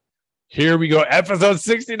Here we go. Episode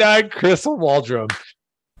 69, Chris Waldrum.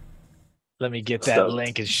 Let me get that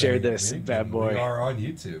link and share this bad boy. We are on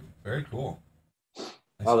YouTube. Very cool.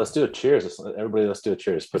 Oh, let's do a cheers. Everybody, let's do a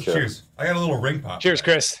cheers. Cheers. I got a little ring pop. Cheers,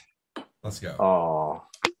 today. Chris. Let's go. Oh.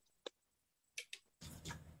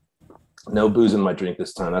 No booze in my drink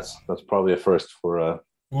this time. That's probably a first for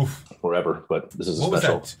forever, but this is what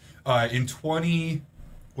special. Was that?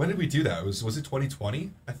 When did we do that? Was it 2020?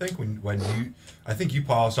 I think I think you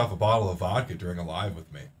polished off a bottle of vodka during a live with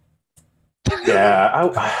me. Yeah,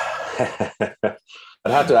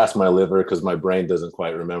 I'd have to ask my liver because my brain doesn't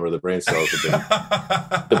quite remember. The brain cells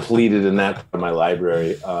have been depleted in that part of my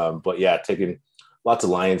library. But yeah, taking lots of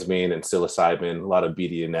lion's mane and psilocybin, a lot of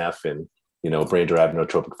BDNF and brain-derived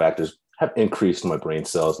neurotropic factors have increased my brain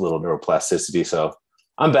cells, little neuroplasticity. So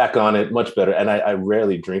I'm back on it, much better. And I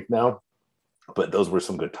rarely drink now, but those were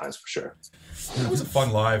some good times for sure. It was a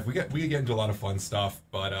fun live. We get into a lot of fun stuff,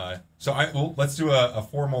 but let's do a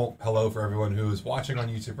formal hello for everyone who is watching on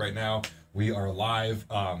YouTube right now. We are live,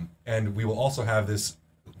 and we will also have this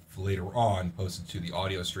later on posted to the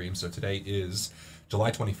audio stream. So today is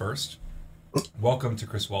July 21st. Welcome to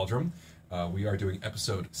Chris Waldrum. We are doing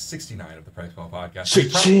episode 69 of the Price Well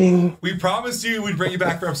podcast. We promised you we'd bring you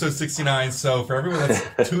back for episode 69. So for everyone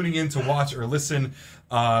that's tuning in to watch or listen,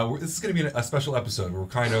 this is going to be a special episode. We're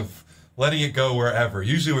kind of letting it go wherever.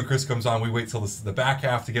 Usually when Chris comes on, we wait till the back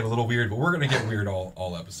half to get a little weird, but we're going to get weird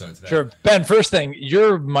all episodes today. Sure. Ben, first thing,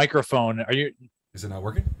 your microphone, is it not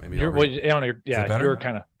working? Maybe you're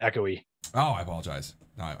kind of echoey. Oh, I apologize.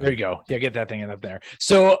 No, there you go. Yeah, get that thing up there.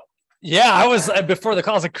 So, yeah, I was before the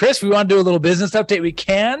call. I was like, Chris, we want to do a little business update. We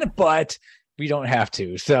can, but we don't have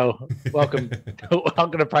to. So, welcome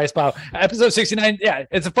to Price Plow, episode 69. Yeah,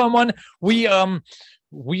 it's a fun one. We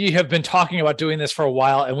have been talking about doing this for a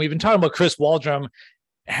while, and we've been talking about Chris Waldrum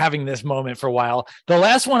having this moment for a while. The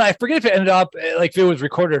last one, I forget if it ended up like if it was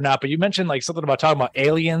recorded or not, but you mentioned like something about talking about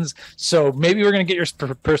aliens. So maybe we're gonna get your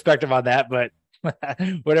perspective on that, but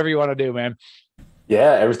whatever you want to do, man.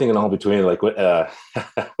 Yeah, everything in all between. Like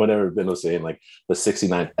whatever Ben was saying, like the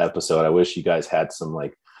 69th episode. I wish you guys had some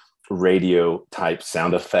like radio type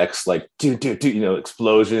sound effects, like do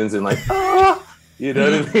explosions and like you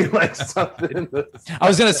know what I mean, like something. I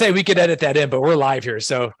was gonna say we could edit that in, but we're live here,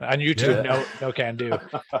 so on YouTube, no can do.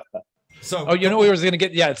 So we were gonna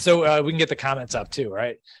get so we can get the comments up too,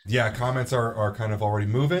 right? Yeah, comments are kind of already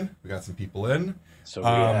moving. We got some people in. So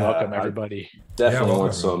welcome everybody. Definitely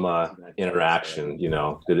want some interaction.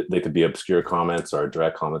 They could be obscure comments or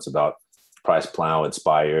direct comments about Price Plow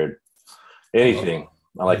inspired, anything.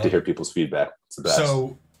 I like to hear people's feedback. It's the best.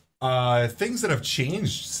 So things that have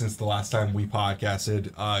changed since the last time we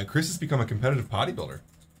podcasted. Chris has become a competitive bodybuilder.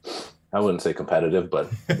 I wouldn't say competitive, but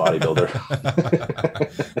bodybuilder.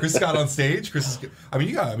 Chris got on stage.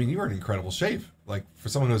 You were in incredible shape. Like for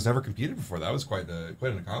someone who has never competed before, that was quite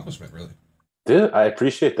an accomplishment, really. Dude, I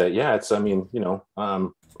appreciate that. Yeah, it's, a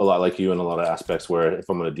lot like you in a lot of aspects where if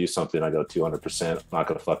I'm going to do something, I go 200%. I'm not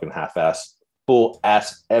going to fucking half-ass, full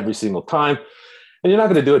ass every single time. And you're not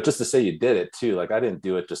going to do it just to say you did it too. Like I didn't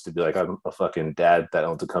do it just to be like, I'm a fucking dad that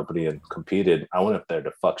owns a company and competed. I went up there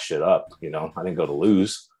to fuck shit up. I didn't go to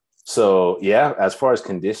lose. So yeah, as far as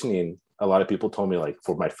conditioning, a lot of people told me like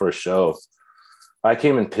for my first show, I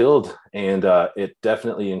came and pilled, and it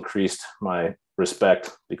definitely increased my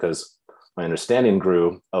respect because my understanding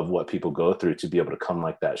grew of what people go through to be able to come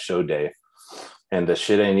like that show day. And the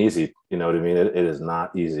shit ain't easy. You know what I mean? It is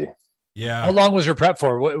not easy. Yeah. How long was your prep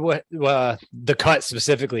for? What the cut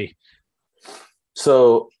specifically?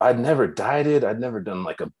 So I'd never dieted. I'd never done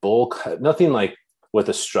like a bulk, nothing like with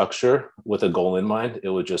a structure, with a goal in mind. It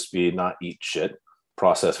would just be not eat shit,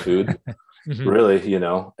 processed food, really,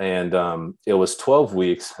 and it was 12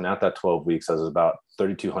 weeks. And at that 12 weeks, I was about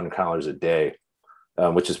 3,200 calories a day,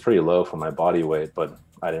 which is pretty low for my body weight, but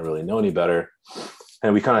I didn't really know any better.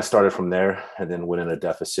 And we kind of started from there and then went in a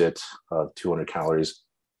deficit of 200 calories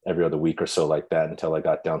every other week or so like that until I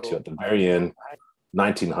got down to, at the very end,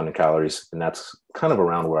 1,900 calories. And that's kind of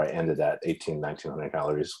around where I ended at, 1,900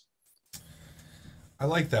 calories. I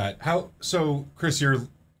like that. So Chris,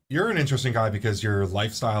 you're an interesting guy because your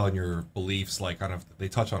lifestyle and your beliefs, like kind of, they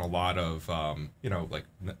touch on a lot of, like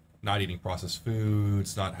not eating processed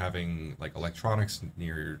foods, not having like electronics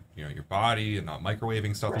near your body, and not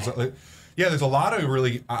microwaving stuff. Right. There's a lot of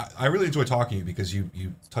really, I really enjoy talking to you because you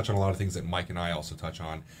touch on a lot of things that Mike and I also touch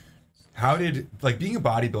on. How did, like, being a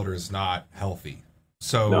bodybuilder is not healthy.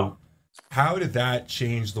 So no. How did that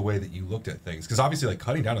change the way that you looked at things? Because obviously, like,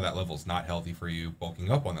 cutting down to that level is not healthy for you.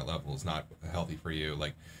 Bulking up on that level is not healthy for you.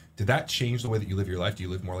 Like, did that change the way that you live your life? Do you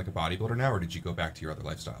live more like a bodybuilder now, or did you go back to your other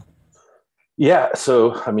lifestyle? Yeah.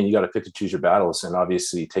 So, I mean, you got to pick and choose your battles. And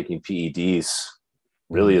obviously, taking PEDs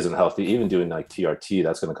really isn't healthy. Even doing like TRT,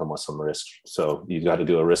 that's going to come with some risk. So, you got to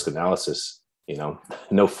do a risk analysis,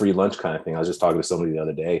 no free lunch kind of thing. I was just talking to somebody the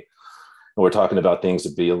other day, and we're talking about things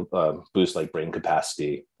to be boost like brain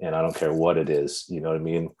capacity. And I don't care what it is, you know what I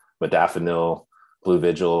mean? Modafinil, Blue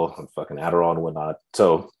Vigil, and fucking Adderall and whatnot.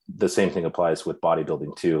 So, the same thing applies with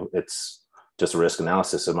bodybuilding too. It's just a risk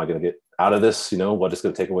analysis. Am I going to get out of this? What it's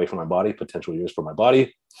going to take away from my body, potential years for my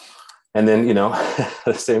body. And then,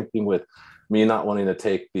 the same thing with me not wanting to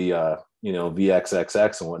take the,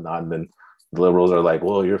 VXXX and whatnot. And then the liberals are like,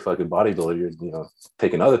 well, you're a fucking bodybuilder. You're,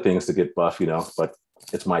 taking other things to get buff, but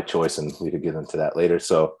it's my choice. And we could get into that later.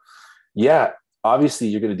 So yeah, obviously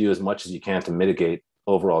you're going to do as much as you can to mitigate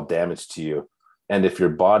overall damage to you. And if your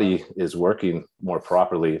body is working more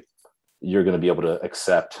properly, you're going to be able to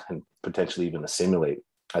accept and potentially even assimilate,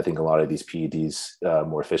 I think, a lot of these PEDs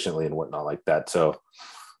more efficiently and whatnot like that. So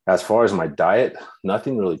as far as my diet,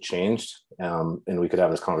 nothing really changed. And we could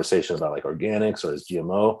have this conversation about like organics or as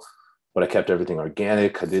GMO, but I kept everything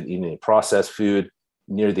organic. I didn't eat any processed food.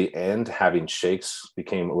 Near the end, having shakes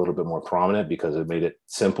became a little bit more prominent because it made it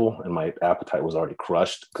simple and my appetite was already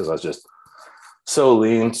crushed because I was just so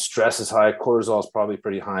lean. Stress is high. Cortisol is probably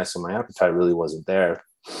pretty high. So my appetite really wasn't there.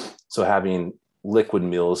 So having liquid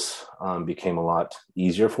meals became a lot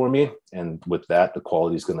easier for me. And with that, the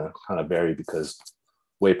quality is going to kind of vary because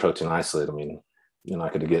whey protein isolate, I mean, you're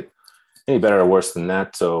not going to get any better or worse than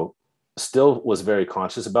that. So still was very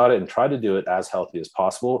conscious about it and tried to do it as healthy as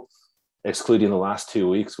possible, excluding the last 2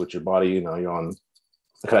 weeks, which your body, you're on.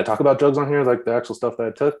 Can I talk about drugs on here? Like the actual stuff that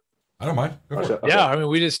I took? I don't mind. Okay. Yeah. I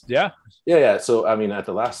mean, Yeah. So, I mean, at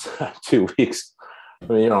the last 2 weeks, I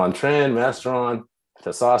mean, you're on tren, masteron,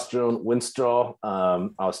 testosterone, Winstrol.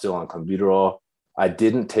 I was still on clenbuterol. I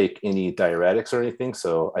didn't take any diuretics or anything.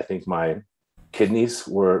 So I think my kidneys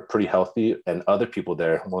were pretty healthy. And other people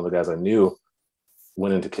there, one of the guys I knew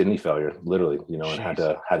went into kidney failure, literally, and had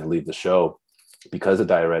to leave the show because of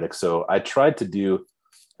diuretics. So I tried to do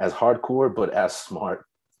as hardcore, but as smart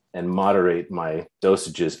and moderate my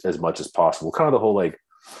dosages as much as possible. Kind of the whole, like,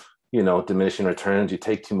 diminishing returns. You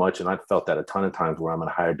take too much. And I felt that a ton of times where I'm at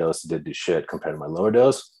a higher dose, it didn't do shit compared to my lower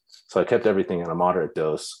dose. So I kept everything at a moderate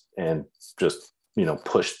dose and just,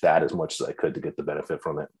 pushed that as much as I could to get the benefit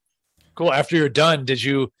from it. Cool. After you're done, did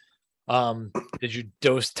you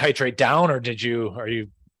dose titrate down or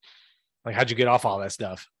how'd you get off all that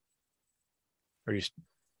stuff?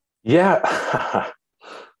 Yeah.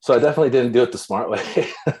 So I definitely didn't do it the smart way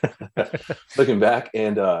looking back.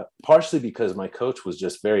 And partially because my coach was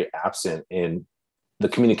just very absent and the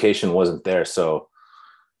communication wasn't there. So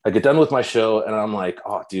I get done with my show and I'm like,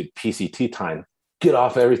 oh, dude, PCT time, get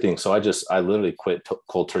off everything. So I literally quit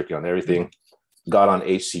cold turkey on everything, got on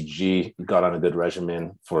HCG, got on a good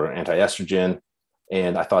regimen for anti-estrogen.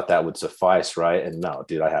 And I thought that would suffice. Right. And no,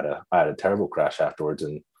 dude, I had a terrible crash afterwards.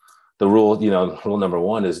 And the rule number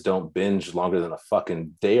one is don't binge longer than a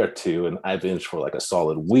fucking day or two. And I binged for like a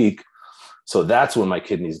solid week. So that's when my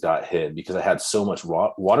kidneys got hit because I had so much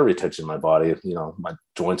water retention in my body. My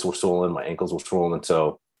joints were swollen, my ankles were swollen. And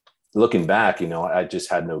so looking back, I just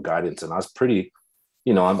had no guidance and I was pretty,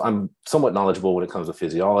 I'm somewhat knowledgeable when it comes to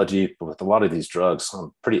physiology, but with a lot of these drugs,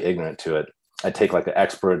 I'm pretty ignorant to it. I take like an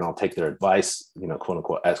expert and I'll take their advice, quote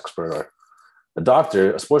unquote expert, or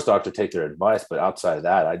a sports doctor, take their advice. But outside of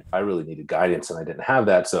that, I really needed guidance and I didn't have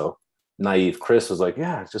that. So naive Chris was like,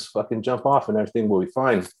 yeah, just fucking jump off and everything will be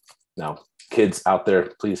fine. Now, kids out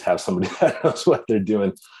there, please have somebody that knows what they're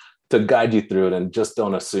doing to guide you through it and just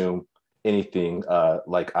don't assume anything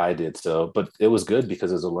like I did. So, but it was good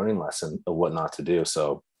because it was a learning lesson of what not to do.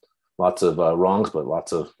 So lots of wrongs, but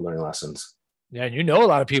lots of learning lessons. Yeah. And a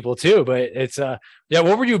lot of people too, but it's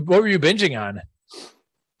what were you binging on?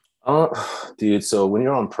 Dude, so when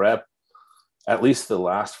you're on prep, at least the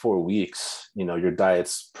last 4 weeks, your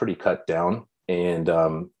diet's pretty cut down. And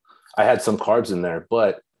I had some carbs in there,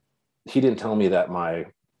 but he didn't tell me that my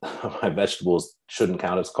vegetables shouldn't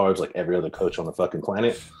count as carbs like every other coach on the fucking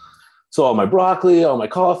planet. So all my broccoli, all my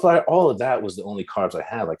cauliflower, all of that was the only carbs I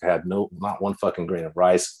had. Like I had not one fucking grain of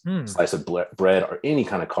rice, slice of bread, or any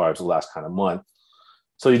kind of carbs the last kind of month.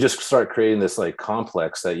 So you just start creating this like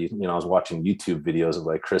complex that I was watching YouTube videos of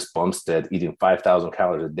like Chris Bumstead eating 5,000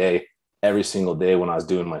 calories a day every single day when I was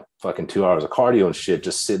doing my fucking 2 hours of cardio and shit,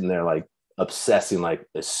 just sitting there like obsessing, like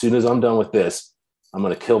as soon as I'm done with this, I'm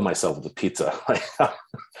going to kill myself with a pizza. Like I'm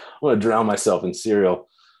going to drown myself in cereal.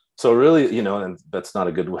 So really, and that's not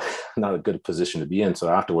a good position to be in. So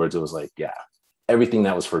afterwards it was like, yeah, everything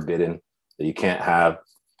that was forbidden that you can't have,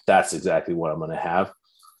 that's exactly what I'm going to have.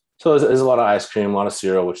 So there's a lot of ice cream, a lot of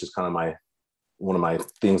cereal, which is kind of one of my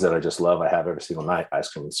things that I just love. I have every single night, ice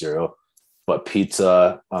cream and cereal. But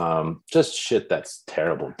pizza, just shit that's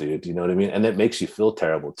terrible, dude. You know what I mean? And it makes you feel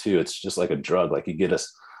terrible too. It's just like a drug. Like you get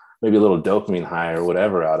us maybe a little dopamine high or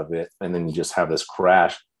whatever out of it, and then you just have this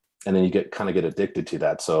crash, and then you get addicted to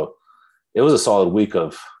that. So it was a solid week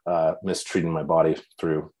of mistreating my body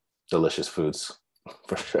through delicious foods,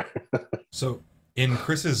 for sure. So in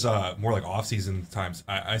Chris's more like off-season times,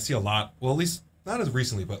 I see a lot. Well, at least not as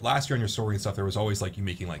recently, but last year on your story and stuff, there was always like you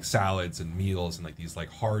making like salads and meals and like these like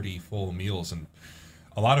hearty full meals. And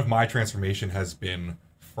a lot of my transformation has been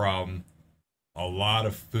from a lot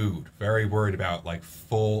of food, very worried about like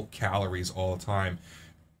full calories all the time,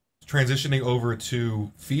 transitioning over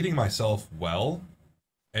to feeding myself well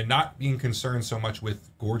and not being concerned so much with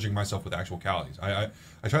gorging myself with actual calories. I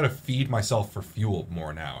try to feed myself for fuel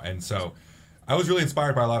more now. And so I was really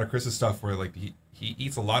inspired by a lot of Chris's stuff where like he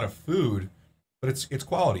eats a lot of food, but it's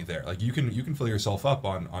quality there. Like you can fill yourself up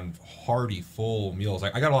on hearty full meals.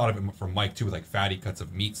 Like I got a lot of it from Mike too, with like fatty cuts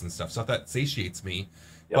of meats and stuff that satiates me.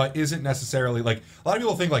 Yep. But isn't necessarily like a lot of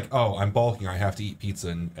people think like, oh, I'm bulking, I have to eat pizza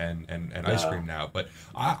and ice cream now. But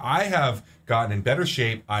I have gotten in better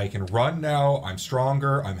shape. I can run now. I'm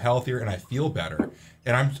stronger. I'm healthier, and I feel better.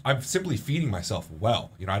 And I'm simply feeding myself well.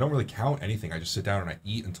 You know, I don't really count anything. I just sit down and I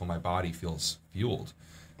eat until my body feels fueled.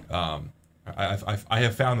 I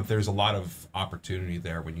have found that there's a lot of opportunity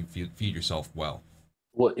there when you feed yourself well.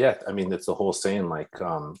 Well, yeah. I mean, it's the whole saying like,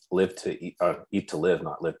 live to eat, eat to live,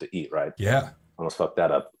 not live to eat, right? Yeah. Almost fucked that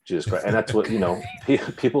up. Jesus Christ. And that's what, you know,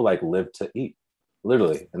 people like live to eat,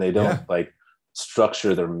 literally. And they don't like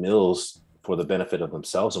structure their meals for the benefit of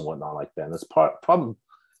themselves and whatnot like that. And that's problem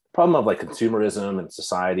of like consumerism and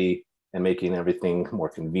society and making everything more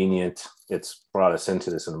convenient. It's brought us into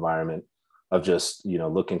this environment of just, you know,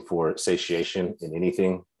 looking for satiation in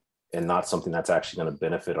anything and not something that's actually going to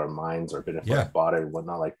benefit our minds or benefit our body or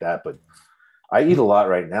whatnot like that. But I eat a lot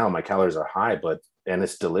right now. My calories are high, and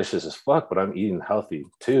it's delicious as fuck, but I'm eating healthy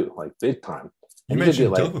too, like big time. You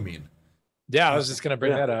mentioned dopamine. Yeah, I was just going to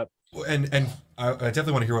bring that up. And I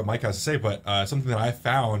definitely want to hear what Mike has to say, but something that I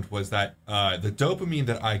found was that the dopamine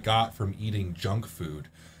that I got from eating junk food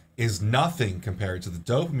is nothing compared to the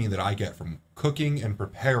dopamine that I get from cooking and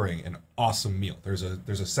preparing an awesome meal. There's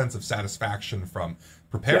a sense of satisfaction from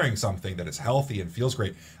preparing something that is healthy and feels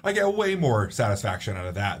great. I get way more satisfaction out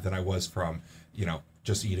of that than I was from, you know,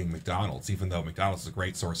 just eating McDonald's, even though McDonald's is a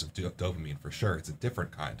great source of dopamine for sure. It's a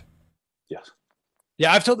different kind. Yes.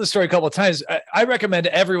 Yeah, I've told this story a couple of times. I recommend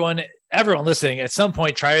everyone listening at some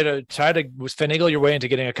point try to finagle your way into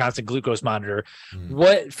getting a constant glucose monitor.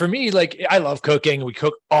 What for me, like I love cooking. We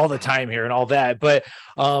cook all the time here and all that, but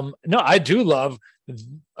no, I do love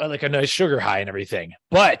like a nice sugar high and everything,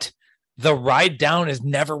 but the ride down is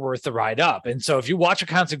never worth the ride up. And so if you watch a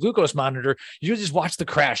constant glucose monitor, you just watch the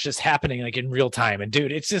crash just happening like in real time. And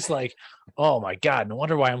dude, it's just like, oh my God, no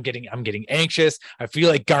wonder why I'm getting anxious. I feel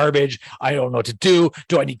like garbage. I don't know what to do.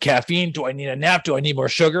 Do I need caffeine? Do I need a nap? Do I need more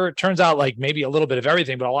sugar? It turns out like maybe a little bit of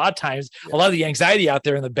everything, but a lot of times, a lot of the anxiety out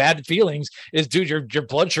there and the bad feelings is, dude, your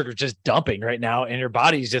blood sugar is just dumping right now. And your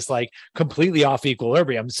body's just like completely off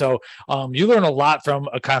equilibrium. So you learn a lot from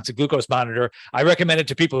a constant glucose monitor. I recommend it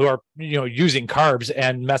to people who are, you know, using carbs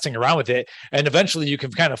and messing around with it. And eventually you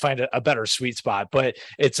can kind of find a better sweet spot, but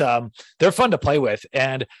it's, they're fun to play with.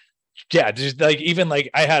 And yeah, just like, even like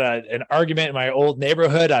I had an argument in my old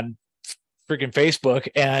neighborhood on freaking Facebook.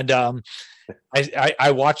 And,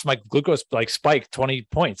 I watched my glucose like spike 20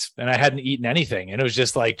 points and I hadn't eaten anything. And it was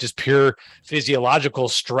just pure physiological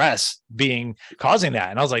stress causing that.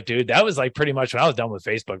 And I was like, dude, that was like pretty much when I was done with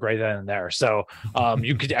Facebook right then and there. So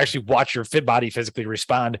you could actually watch your fit body physically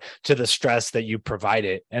respond to the stress that you provide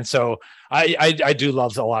it. And so I do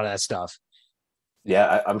love a lot of that stuff.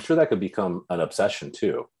 Yeah, I'm sure that could become an obsession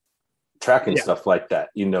too. Tracking stuff like that,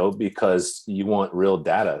 you know, because you want real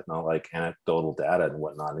data, not like anecdotal data and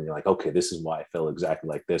whatnot. And you're like, okay, this is why I feel exactly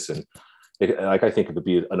like this. And like, I think it would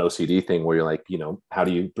be an OCD thing where you're like, you know, how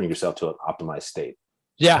do you bring yourself to an optimized state?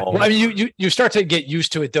 Yeah. Well, I mean, you start to get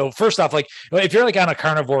used to it though. First off, like if you're like on a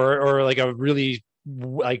carnivore or like a really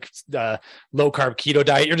like low carb keto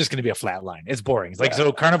diet, you're just going to be a flat line. It's boring. It's like,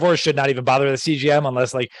 so carnivores should not even bother the CGM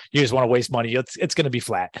unless like you just want to waste money. It's going to be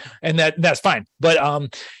flat, and that's fine. But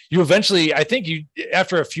you eventually, I think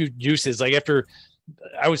after a few uses, like after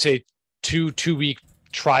I would say 2-week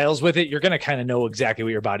trials with it, you're going to kind of know exactly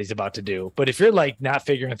what your body's about to do. But if you're like not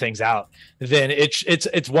figuring things out, then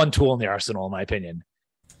it's one tool in the arsenal, in my opinion.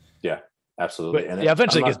 Yeah, absolutely. But, and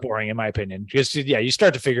eventually it gets boring, in my opinion, because you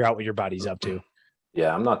start to figure out what your body's up to.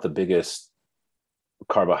 Yeah, I'm not the biggest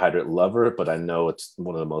carbohydrate lover, but I know it's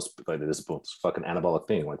one of the most, like, it is a fucking anabolic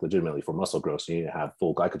thing, like legitimately for muscle growth. So you need to have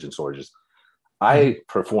full glycogen storages. I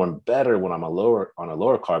perform better when I'm on a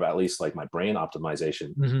lower carb, at least like my brain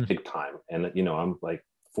optimization big time. And, you know, I'm like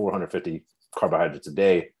 450 carbohydrates a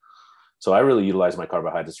day. So I really utilize my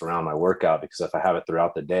carbohydrates around my workout, because if I have it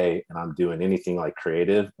throughout the day and I'm doing anything like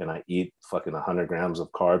creative and I eat fucking 100 grams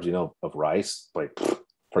of carbs, you know, of rice, like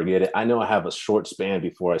forget it. I know I have a short span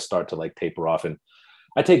before I start to like taper off. And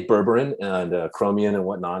I take berberine and chromium and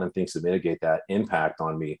whatnot and things to mitigate that impact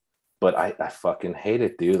on me. But I fucking hate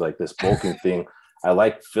it, dude. Like this bulking thing. I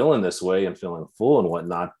like feeling this way and feeling full and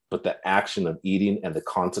whatnot, but the action of eating and the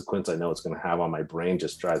consequence I know it's going to have on my brain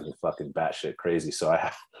just drives me fucking batshit crazy. So I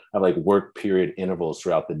have like work period intervals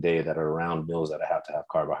throughout the day that are around meals that I have to have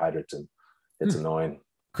carbohydrates, and it's annoying.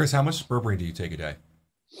 Chris, how much berberine do you take a day?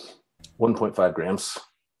 1.5 grams.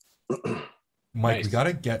 Mike, Nice. we got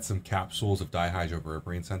to get some capsules of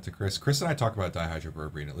dihydroberberine sent to Chris. Chris and I talk about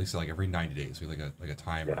dihydroberberine at least like every 90 days. We like a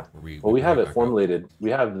timer where we have it formulated.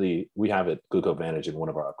 We have it Glucovantage in one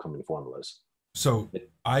of our upcoming formulas. So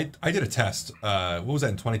I did a test. What was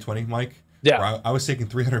that in 2020, Mike? Yeah. Where I was taking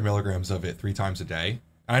 300 milligrams of it 3 times a day.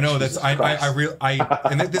 I know that's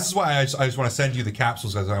and this is why I just want to send you the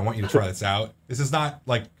capsules, because I want you to try this out. This is not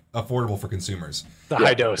like affordable for consumers. The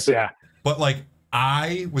high dose, yeah. But like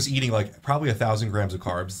I was eating like probably 1,000 grams of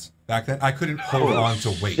carbs back then. I couldn't hold on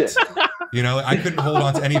to weight. You know, I couldn't hold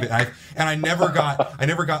on to any of it. I never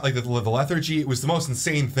got like the lethargy. It was the most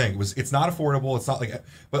insane thing. It's not affordable. It's not like,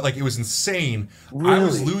 but like it was insane. Really? I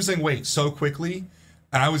was losing weight so quickly,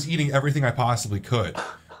 and I was eating everything I possibly could.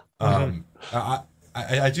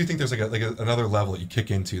 I do think there's another level that you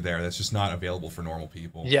kick into there that's just not available for normal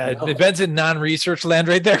people. Yeah, it depends in non-research land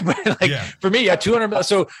right there. But like for me, 200.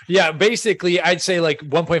 So yeah, basically I'd say like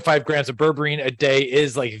 1.5 grams of berberine a day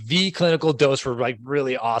is like the clinical dose for like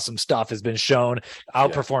really awesome stuff, has been shown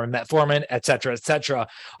outperforming metformin, et cetera, et cetera.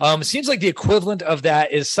 It seems like the equivalent of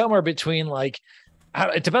that is somewhere between like,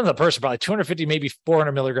 it depends on the person, probably 250, maybe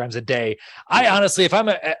 400 milligrams a day. I honestly, if I'm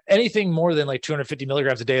anything more than like 250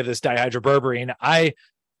 milligrams a day of this dihydroberberine, I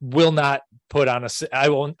will not put on I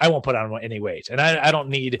won't put on any weight, and I don't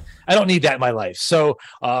need that in my life. So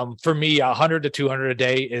for me, 100 to 200 a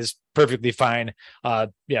day is perfectly fine.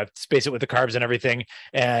 Space it with the carbs and everything,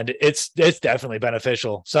 and it's definitely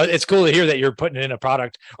beneficial. So it's cool to hear that you're putting it in a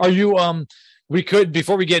product. Are you we could,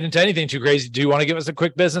 before we get into anything too crazy, do you want to give us a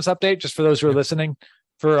quick business update just for those who are listening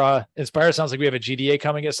for Inspire? Sounds like we have a GDA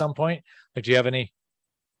coming at some point. Like, do you have any?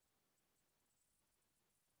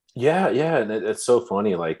 Yeah. And it's so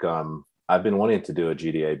funny. Like, I've been wanting to do a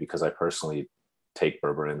GDA because I personally take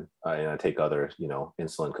berberine and I take other,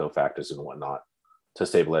 insulin cofactors and whatnot to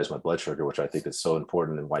stabilize my blood sugar, which I think is so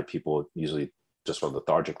important, and why people usually just are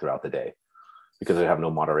lethargic throughout the day, because they have no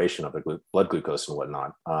moderation of the blood glucose and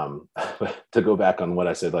whatnot. But to go back on what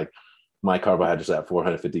I said, like my carbohydrates are at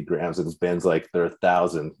 450 grams, and Ben's like they're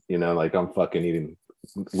 1,000. Like I'm fucking eating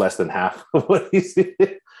less than half of what he's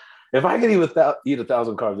eating. If I can eat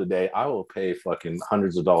 1,000 carbs a day, I will pay fucking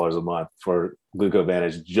hundreds of dollars a month for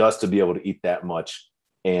Glucovantage just to be able to eat that much,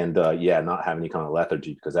 and not have any kind of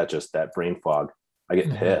lethargy, because that brain fog. I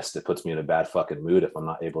get pissed. It puts me in a bad fucking mood if I'm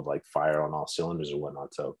not able to like fire on all cylinders or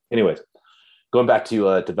whatnot. So, anyways. Going back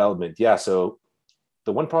to development, so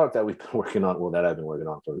the one product that we've been working on, that I've been working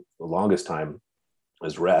on for the longest time,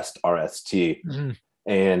 is RST.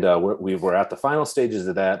 And we were at the final stages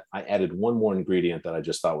of that. I added one more ingredient that I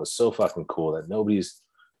just thought was so fucking cool that nobody's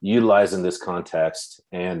utilized in this context,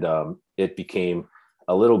 and it became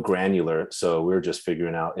a little granular. So we were just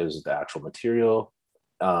figuring out, is the actual material,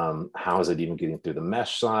 how is it even getting through the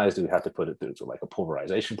mesh size? Do we have to put it through like a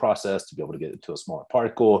pulverization process to be able to get it to a smaller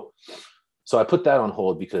particle? So I put that on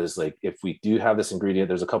hold, because like if we do have this ingredient,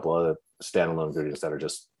 there's a couple other standalone ingredients that are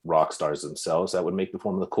just rock stars themselves that would make the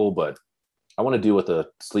formula cool. But I want to do with a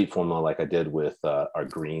sleep formula like I did with our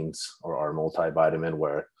greens or our multivitamin,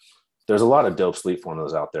 where there's a lot of dope sleep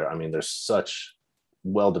formulas out there. I mean, there's such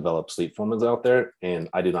well-developed sleep formulas out there, and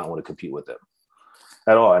I do not want to compete with them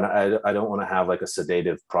at all. And I don't want to have like a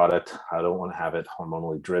sedative product. I don't want to have it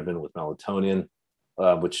hormonally driven with melatonin,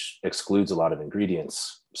 which excludes a lot of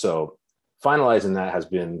ingredients. So finalizing that has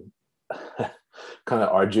been kind of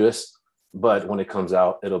arduous, but when it comes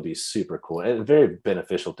out, it'll be super cool and very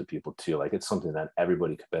beneficial to people too. Like it's something that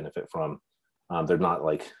everybody could benefit from. They're not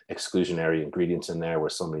like exclusionary ingredients in there where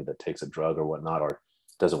somebody that takes a drug or whatnot, or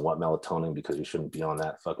doesn't want melatonin because you shouldn't be on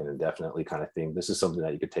that fucking indefinitely kind of thing. This is something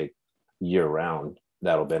that you could take year round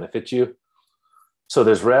that'll benefit you. So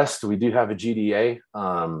there's rest. We do have a GDA.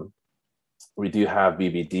 We do have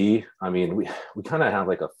BBD. I mean, we kind of have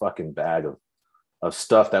like a fucking bag of of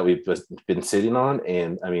stuff that we've been sitting on.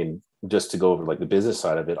 And I mean, just to go over like the business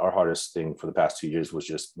side of it, our hardest thing for the past 2 years was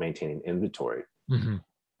just maintaining inventory. Mm-hmm.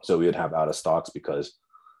 So we would have out of stocks because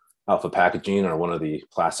Alpha Packaging or one of the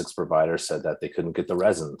plastics providers said that they couldn't get the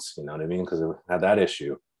resins, you know what I mean? Because they had that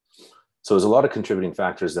issue. So there's a lot of contributing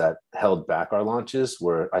factors that held back our launches,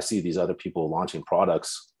 where I see these other people launching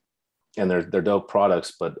products and they're dope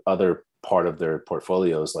products, but other part of their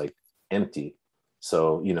portfolio is like empty.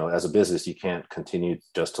 So, you know, as a business, you can't continue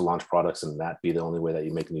just to launch products and that be the only way that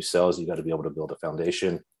you make new sales. You got to be able to build a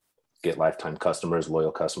foundation, get lifetime customers,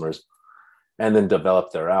 loyal customers, and then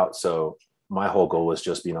develop their out. So my whole goal was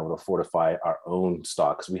just being able to fortify our own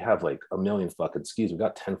stock, because we have like a million fucking SKUs. We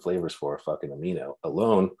got 10 flavors for a fucking amino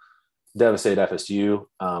alone. Devastate FSU.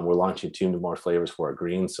 We're launching 2 more flavors for our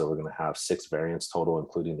green. So we're going to have 6 variants total,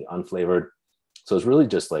 including the unflavored. So it's really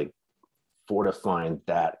just like fortifying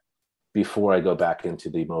that before I go back into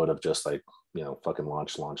the mode of just like, you know, fucking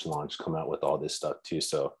launch, come out with all this stuff too.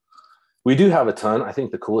 So we do have a ton. I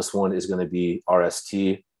think the coolest one is going to be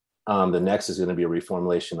RST. The next is going to be a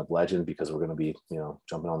reformulation of Legend, because we're going to be, you know,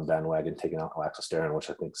 jumping on the bandwagon, taking out Laxosterin, which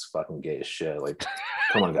I think is fucking gay as shit. Like,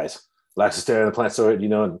 come on, guys. Laxosterin, the plant steroid, you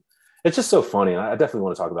know, and it's just so funny. I definitely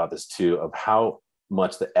want to talk about this too, of how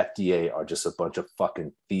much the FDA are just a bunch of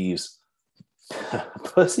fucking thieves.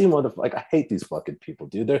 Pussy motherfucker. Like, I hate these fucking people,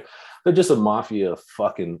 dude. They're just a mafia of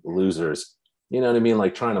fucking losers. You know what I mean?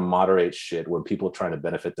 Like, trying to moderate shit when people are trying to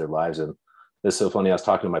benefit their lives. And it's so funny. I was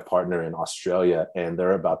talking to my partner in Australia, and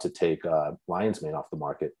they're about to take lion's mane off the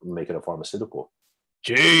market and make it a pharmaceutical.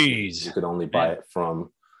 Jeez. You could only buy it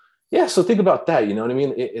from. Yeah. So think about that. You know what I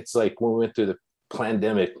mean? It's like when we went through the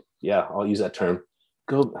pandemic. Yeah, I'll use that term.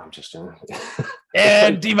 I'm just doing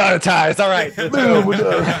and demonetized. All right.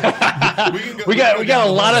 we got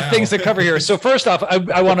a lot of things to cover here. So first off,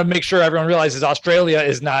 I want to make sure everyone realizes Australia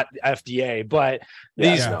is not FDA, but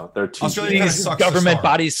these government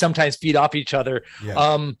bodies sometimes feed off each other.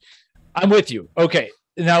 Yeah. I'm with you. Okay.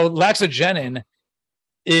 Now Laxogenin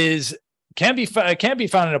can be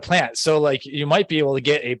found in a plant. So like you might be able to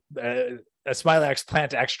get a Smilax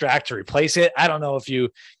plant extract to replace it. I don't know if you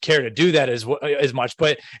care to do that as much,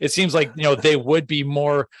 but it seems like, you know, they would be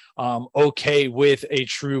more okay with a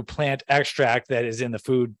true plant extract that is in the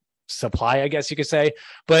food supply, I guess you could say.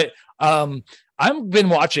 But I've been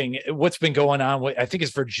watching what's been going on. I think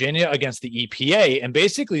it's Virginia against the EPA. And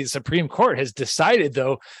basically the Supreme Court has decided,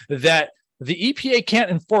 though, that the EPA can't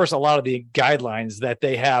enforce a lot of the guidelines that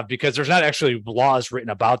they have because there's not actually laws written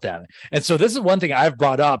about them. And so this is one thing I've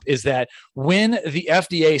brought up, is that when the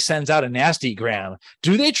FDA sends out a nasty gram,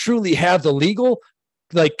 do they truly have the legal,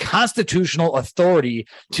 like, constitutional authority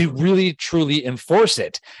to really truly enforce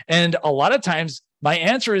it? And a lot of times my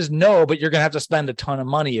answer is no, but you're going to have to spend a ton of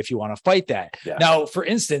money if you want to fight that. Yeah. Now, for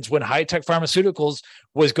instance, when High Tech Pharmaceuticals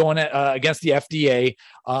was going against the FDA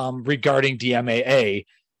regarding DMAA,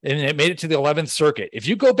 and it made it to the 11th Circuit. If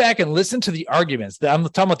you go back and listen to the arguments, I'm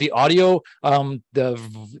talking about the audio,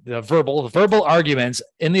 the verbal arguments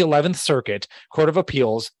in the 11th Circuit Court of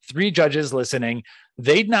Appeals, 3 judges listening,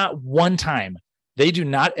 they not one time, they do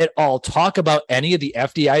not at all talk about any of the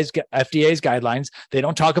FDA's guidelines. They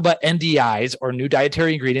don't talk about NDIs or new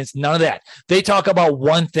dietary ingredients, none of that. They talk about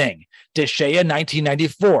one thing, DSHEA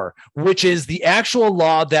 1994, which is the actual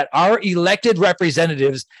law that our elected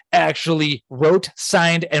representatives actually wrote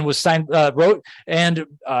and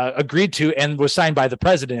agreed to and was signed by the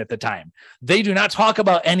president at the time. They do not talk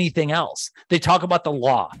about anything else. They talk about the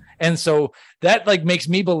law. And so that like makes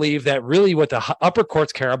me believe that really what the upper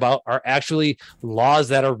courts care about are actually laws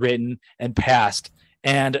that are written and passed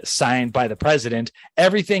and signed by the president.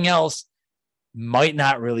 Everything else might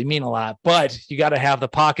not really mean a lot, but you got to have the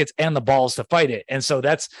pockets and the balls to fight it. And so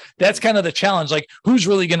that's kind of the challenge. Like, who's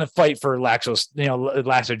really going to fight for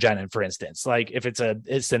Laxogenin, for instance? Like, if it's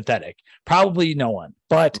synthetic, probably no one.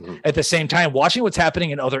 But at the same time, watching what's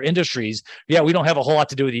happening in other industries, yeah, we don't have a whole lot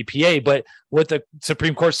to do with EPA, but what the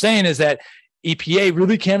Supreme Court's saying is that EPA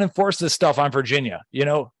really can't enforce this stuff on Virginia, you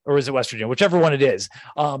know, or is it West Virginia, whichever one it is.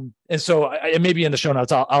 And so it may be in the show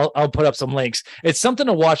notes. I'll put up some links. It's something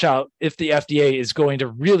to watch out if the FDA is going to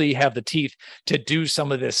really have the teeth to do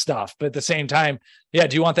some of this stuff. But at the same time, yeah,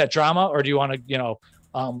 do you want that drama, or do you want to, you know,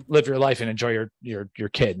 live your life and enjoy your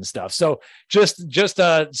kid and stuff? So just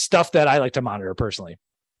stuff that I like to monitor personally.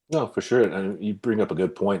 No, for sure. And you bring up a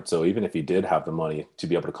good point. So even if you did have the money to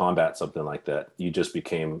be able to combat something like that, you just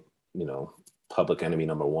became, you know, public enemy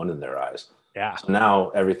number 1 in their eyes. Yeah. So now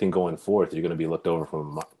everything going forth, you're going to be looked over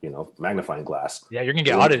from, you know, magnifying glass. Yeah, you're going to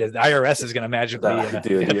get audited. The IRS is going to magically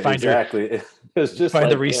find exactly. was just Find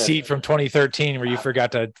like, the receipt from 2013 where you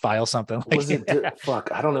forgot to file something. Was it?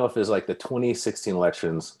 Fuck, I don't know if it's like the 2016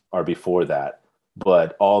 elections or before that,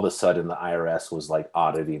 but all of a sudden the IRS was like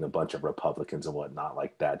auditing a bunch of Republicans and whatnot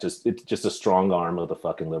like that. It's just a strong arm of the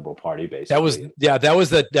fucking Liberal Party, basically. That was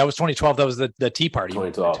 2012. That was the Tea Party.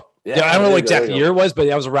 2012. Yeah, I don't know what exact year it was, but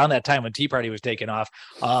that was around that time when Tea Party was taking off.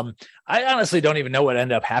 I honestly don't even know what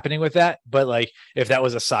ended up happening with that, but like if that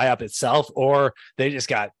was a psyop itself or they just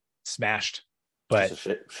got smashed. But it's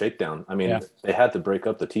a shakedown. I mean, they had to break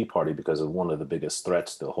up the Tea Party because of one of the biggest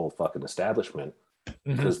threats to the whole fucking establishment,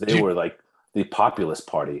 because they were like the populist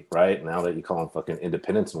party, right? Now that you call them fucking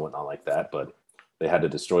independents and whatnot like that, but they had to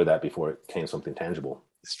destroy that before it became something tangible.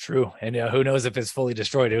 It's true. And who knows if it's fully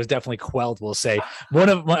destroyed. It was definitely quelled, we'll say.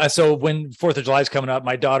 So when 4th of July is coming up,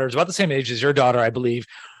 my daughter's about the same age as your daughter, I believe.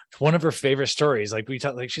 One of her favorite stories, like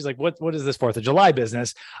she's like, what is this 4th of July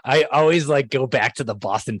business? I always like go back to the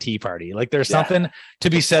Boston Tea Party. Like there's something to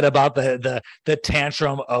be said about the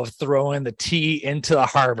tantrum of throwing the tea into the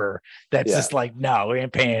harbor. That's just like, no, we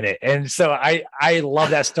ain't paying it. And so I love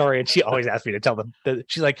that story. And she always asks me to tell them.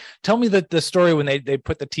 She's like, tell me the story when they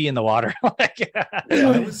put the tea in the water.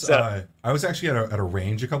 I was actually at a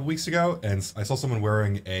range a couple weeks ago, and I saw someone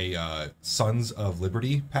wearing a Sons of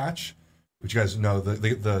Liberty patch. Which you guys know,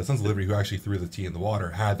 the Sons of Liberty, who actually threw the tea in the water,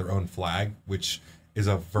 had their own flag, which is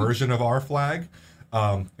a version of our flag.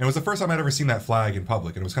 And it was the first time I'd ever seen that flag in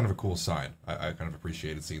public, and it was kind of a cool sign. I kind of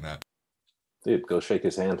appreciated seeing that. Dude, go shake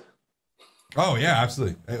his hand. Oh, yeah,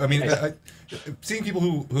 absolutely. I mean, seeing people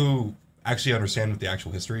who actually understand what the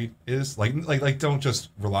actual history is, like don't just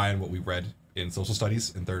rely on what we read in social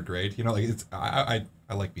studies in 3rd grade. You know, like I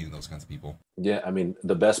like meeting those kinds of people. Yeah, I mean,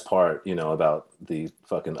 the best part, about the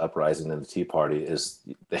fucking uprising and the Tea Party is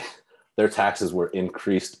their taxes were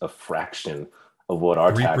increased a fraction of what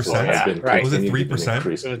our taxes have been. Right. Was it 3%? It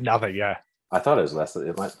was nothing. Yeah. I thought it was less than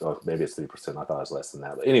it might. Oh, maybe it's 3%. I thought it was less than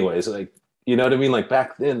that. But anyways, like, you know what I mean? Like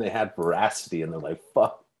back then they had veracity, and they're like,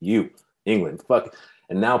 "Fuck you, England, fuck."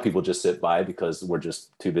 And now people just sit by because we're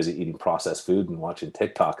just too busy eating processed food and watching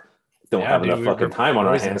TikTok. Don't have enough fucking time on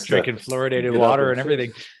our hands. Drinking fluoridated water and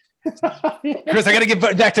everything. Chris, I got to get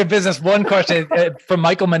back to business. One question from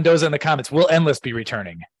Michael Mendoza in the comments: will Endless be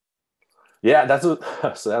returning? Yeah, so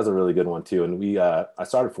that was a really good one too. And I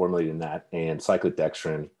started formulating that, and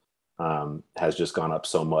cyclodextrin has just gone up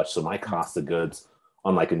so much. So my cost of goods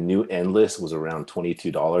on like a new Endless was around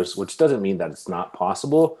 $22, which doesn't mean that it's not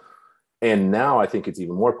possible. And now I think it's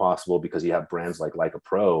even more possible because you have brands like a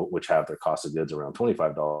Pro, which have their cost of goods around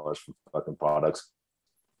 $25 for fucking products,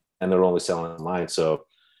 and they're only selling online. So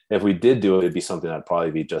if we did do it, it'd be something that'd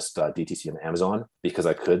probably be just DTC and Amazon, because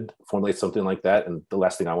I could formulate something like that. And the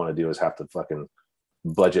last thing I want to do is have to fucking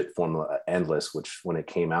budget formula Endless, which when it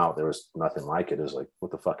came out, there was nothing like it. It was like,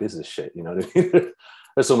 what the fuck is this shit? You know what I mean?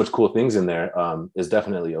 There's so much cool things in there. It's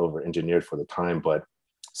definitely over engineered for the time. But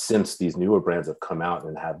since these newer brands have come out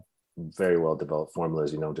and have very well developed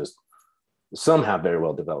formulas, just some have very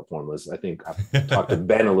well developed formulas. I think I've talked to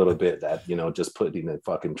Ben a little bit that, just putting a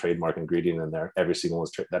fucking trademark ingredient in there, every single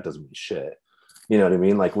one's that doesn't mean shit. You know what I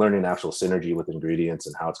mean? Like learning actual synergy with ingredients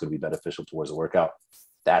and how it's going to be beneficial towards a workout.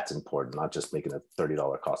 That's important, not just making a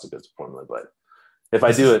 $30 cost of goods formula. But if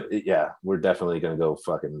I do it, yeah, we're definitely going to go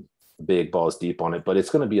fucking big balls deep on it. But it's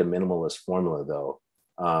going to be a minimalist formula though.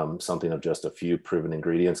 Something of just a few proven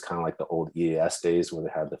ingredients, kind of like the old EAS days where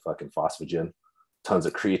they had the fucking phosphagen, tons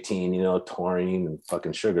of creatine, taurine and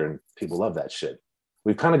fucking sugar, and people love that shit.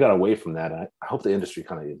 We've kind of got away from that. And I hope the industry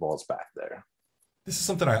kind of evolves back there. This is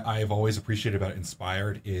something I've always appreciated about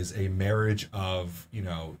Inspired, is a marriage of,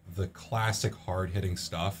 the classic hard-hitting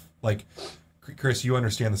stuff. Like, Chris, you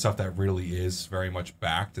understand the stuff that really is very much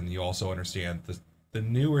backed, and you also understand the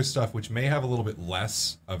newer stuff, which may have a little bit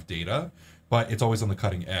less of data, but it's always on the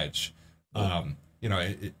cutting edge. I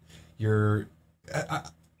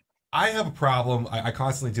have a problem I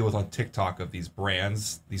constantly deal with on TikTok of these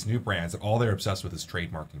brands, these new brands, that all they're obsessed with is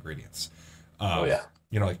trademarked ingredients.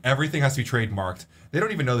 Like everything has to be trademarked. They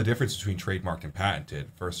don't even know the difference between trademarked and patented,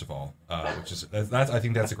 first of all, which is I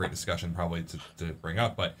think that's a great discussion probably to bring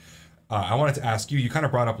up. But I wanted to ask you. You kind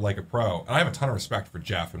of brought up Like a Pro, and I have a ton of respect for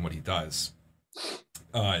Jeff and what he does.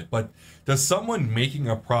 But does someone making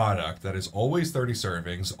a product that is always 30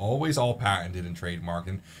 servings, always all patented and trademarked,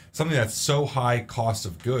 and something that's so high cost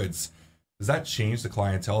of goods, does that change the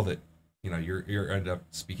clientele that you're end up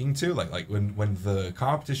speaking to? Like when the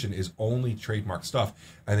competition is only trademark stuff,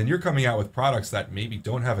 and then you're coming out with products that maybe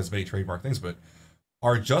don't have as many trademark things but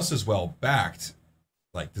are just as well backed,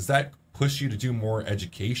 like does that push you to do more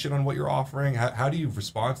education on what you're offering? How do you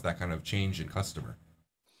respond to that kind of change in customer?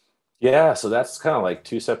 Yeah, so that's kind of like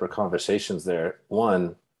two separate conversations there.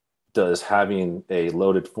 One, does having a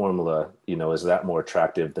loaded formula, is that more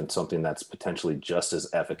attractive than something that's potentially just as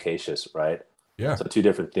efficacious, right? Yeah. So two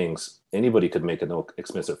different things. Anybody could make a no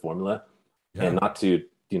expensive formula, Yeah. and not to,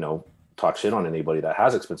 talk shit on anybody that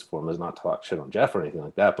has expensive formulas, not talk shit on Jeff or anything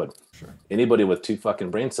like that, but Sure. anybody with two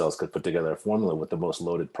fucking brain cells could put together a formula with the most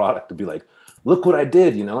loaded product to be like, look what I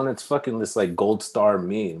did, and it's fucking this like gold star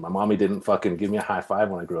me. My mommy didn't fucking give me a high five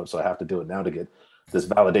when I grew up, so I have to do it now to get this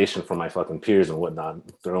validation from my fucking peers and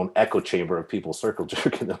whatnot, their own echo chamber of people circle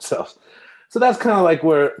jerking themselves. So that's kind of like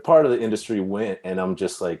where part of the industry went. And I'm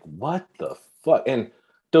just like, what the fuck? And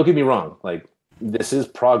don't get me wrong, like this is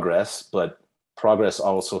progress, but progress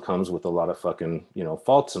also comes with a lot of fucking,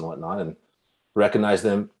 faults and whatnot, and recognize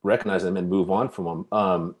them and move on from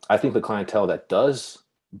them. I think the clientele that does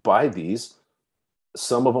buy these,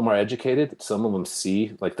 some of them are educated, some of them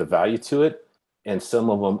see like the value to it, and some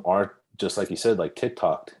of them are just like you said, like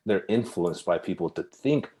TikTok. They're influenced by people to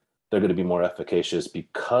think they're going to be more efficacious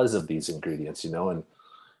because of these ingredients, and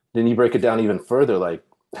then you break it down even further. Like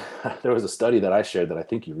there was a study that I shared that I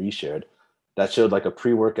think you reshared that showed like a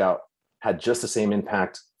pre-workout had just the same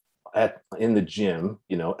impact in the gym,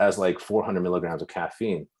 as like 400 milligrams of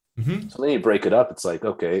caffeine. Mm-hmm. So then you break it up. It's like,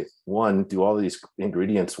 okay, one, do all of these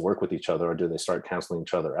ingredients work with each other, or do they start canceling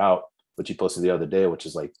each other out? Which you posted the other day, which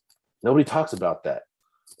is like, nobody talks about that.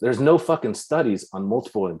 There's no fucking studies on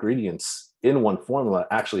multiple ingredients in one formula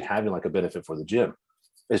actually having like a benefit for the gym.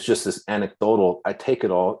 It's just this anecdotal, I take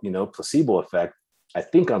it all, placebo effect. I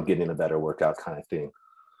think I'm getting a better workout kind of thing.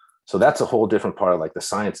 So that's a whole different part of like the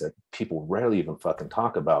science that people rarely even fucking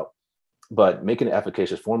talk about. But making an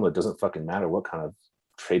efficacious formula doesn't fucking matter what kind of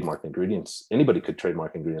trademark ingredients. Anybody could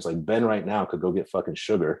trademark ingredients. Like Ben right now could go get fucking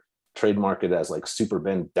sugar, trademark it as like Super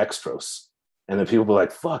Ben Dextrose. And then people be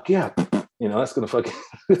like, fuck yeah, that's going to fucking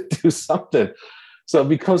do something. So it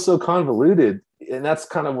becomes so convoluted. And that's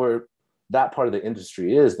kind of where that part of the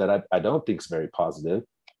industry is that I don't think is very positive,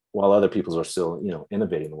 while other people are still,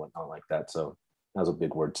 innovating and whatnot like that. So that was a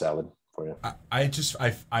big word salad for you.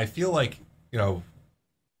 I feel like,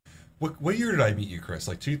 what year did I meet you, Chris?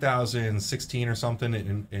 Like 2016 or something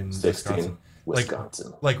in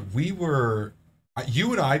Wisconsin. Like we were,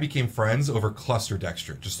 you and I became friends over cluster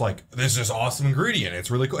dextrin. Just like, this is awesome ingredient.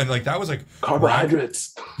 It's really cool. And like, that was like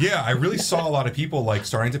carbohydrates. Yeah. I really saw a lot of people like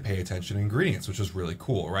starting to pay attention to ingredients, which was really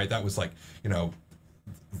cool. Right. That was like,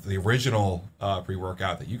 the original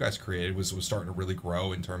pre-workout that you guys created was starting to really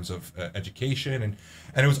grow in terms of education. And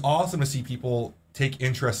it was awesome to see people take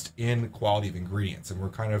interest in quality of ingredients, and we're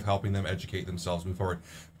kind of helping them educate themselves, move forward.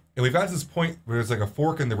 And we've got to this point where there's like a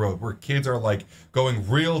fork in the road where kids are like going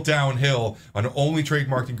real downhill on only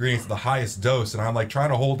trademarked ingredients at the highest dose. And I'm like trying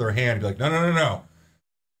to hold their hand and be like, no.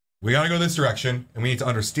 We got to go this direction, and we need to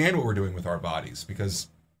understand what we're doing with our bodies, because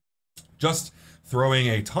just throwing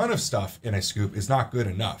a ton of stuff in a scoop is not good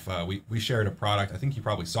enough. We shared a product, I think you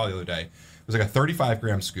probably saw the other day. It was like a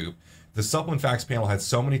 35-gram scoop. The supplement facts panel had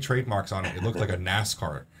so many trademarks on it, it looked like a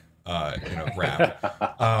NASCAR wrap.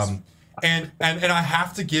 And I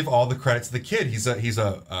have to give all the credit to the kid. He's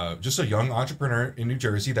just a young entrepreneur in New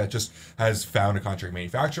Jersey that just has found a contract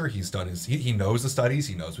manufacturer. He's done he knows the studies,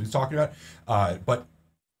 he knows what he's talking about. But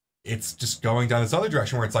it's just going down this other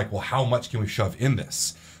direction where it's like, well, how much can we shove in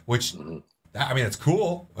this? Which, I mean, it's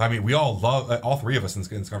cool. I mean, we all love, all three of us in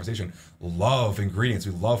this conversation love ingredients.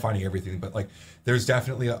 We love finding everything, but like, there's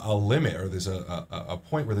definitely a limit, or there's a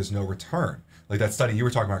point where there's no return. Like that study you were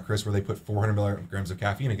talking about, Chris, where they put 400 milligrams of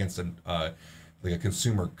caffeine against like a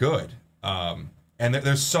consumer good. And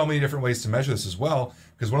there's so many different ways to measure this as well,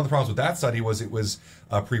 because one of the problems with that study was it was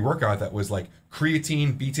a pre-workout that was like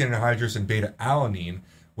creatine, betaine anhydrous, and beta alanine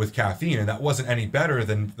with caffeine, and that wasn't any better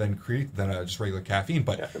than just regular caffeine.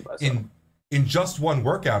 But in just one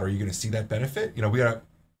workout, are you going to see that benefit? We gotta.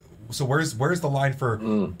 So where's the line for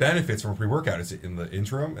benefits from a pre-workout? Is it in the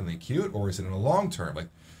interim and the acute, or is it in the long term? Like,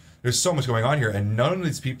 there's so much going on here, and none of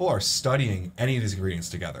these people are studying any of these ingredients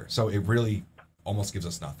together. So it really almost gives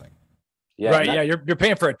us nothing. Yeah, right. Yeah, you're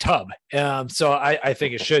paying for a tub. So I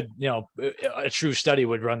think it should, a true study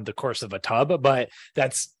would run the course of a tub, but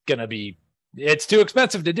that's gonna be. It's too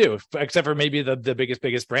expensive to do, except for maybe the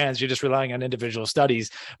biggest brands. You're just relying on individual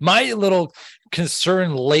studies. My little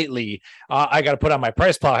concern lately, I got to put on my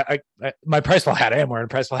price paw. My price paw hat. I am wearing a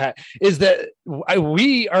price paw hat. Is that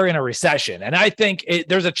we are in a recession, and I think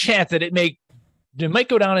there's a chance that it might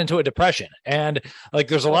go down into a depression. And like,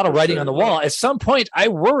 there's a lot of writing on the wall. At some point, I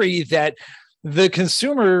worry that the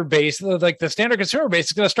consumer base, like the standard consumer base,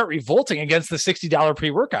 is going to start revolting against the $60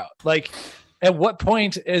 pre-workout. Like, at what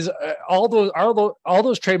point is all those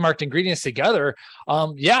trademarked ingredients together?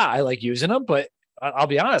 Yeah, I like using them, but I'll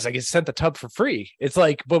be honest, I get sent the tub for free. It's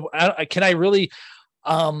like, but can I really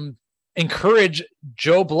encourage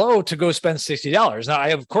Joe Blow to go spend $60? Now, I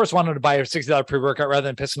of course wanted to buy a $60 pre-workout rather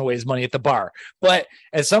than pissing away his money at the bar. But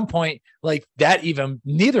at some point, like that, even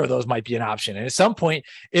neither of those might be an option. And at some point,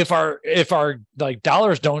 if our like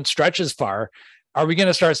dollars don't stretch as far, are we going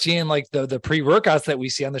to start seeing like the pre-workouts that we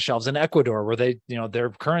see on the shelves in Ecuador, where they, their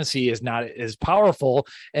currency is not as powerful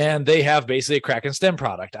and they have basically a crack and stem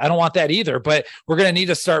product? I don't want that either, but we're going to need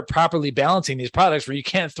to start properly balancing these products where you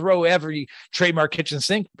can't throw every trademark kitchen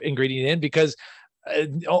sink ingredient in, because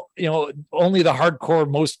only the hardcore,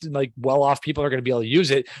 most like well-off people are going to be able to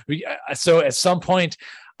use it. So at some point,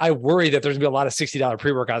 I worry that there's going to be a lot of $60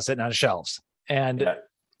 pre-workouts sitting on shelves. And yeah.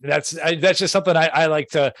 That's just something I like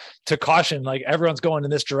to caution. Like, everyone's going in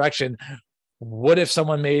this direction. What if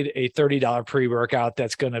someone made a $30 pre-workout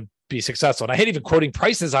that's going to be successful? And I hate even quoting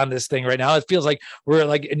prices on this thing right now. It feels like we're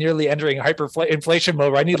like nearly entering hyperinflation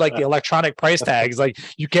mode, where I need like the electronic price tags. Like,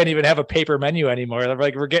 you can't even have a paper menu anymore.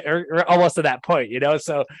 Like, we're almost to that point,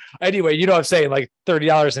 So anyway, what I'm saying, like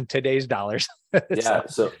 $30 in today's dollars. Yeah.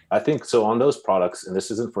 So I think so on those products, and this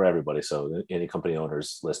isn't for everybody. So any company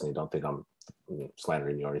owners listening, don't think I'm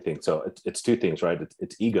slandering you or anything. So it's two things, right?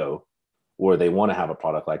 It's ego, where they want to have a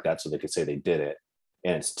product like that so they could say they did it.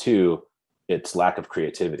 And it's two, it's lack of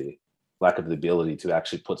creativity, lack of the ability to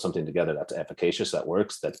actually put something together that's efficacious, that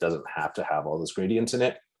works, that doesn't have to have all those ingredients in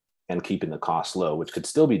it, and keeping the cost low, which could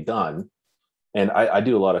still be done. And I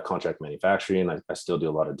do a lot of contract manufacturing. I still do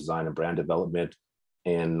a lot of design and brand development.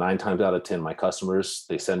 And 9 times out of 10, my customers,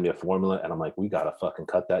 they send me a formula and I'm like, we got to fucking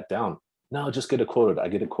cut that down. No, just get it quoted. I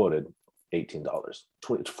get it quoted $18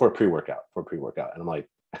 for a pre-workout, And I'm like,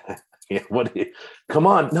 yeah, come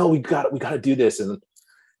on. No, we got to do this. And,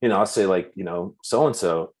 I'll say like,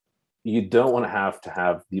 so-and-so, you don't want to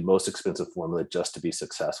have the most expensive formula just to be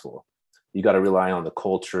successful. You got to rely on the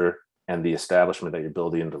culture and the establishment that you're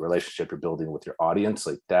building, the relationship you're building with your audience.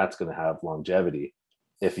 Like, that's going to have longevity.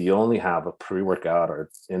 If you only have a pre-workout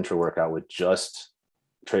or intra-workout with just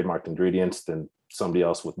trademarked ingredients, then somebody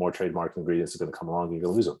else with more trademarked ingredients is going to come along and you're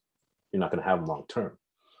going to lose them. You're not going to have them long term.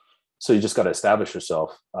 So you just got to establish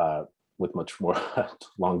yourself with much more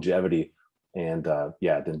longevity and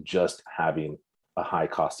than just having a high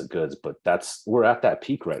cost of goods. But we're at that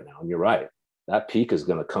peak right now. And you're right. That peak is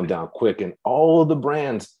going to come down quick. And all the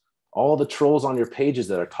brands, all the trolls on your pages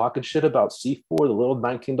that are talking shit about C4, the little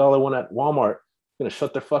 $19 one at Walmart, going to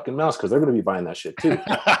shut their fucking mouths, because they're going to be buying that shit too.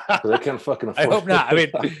 They can't fucking afford I hope not. I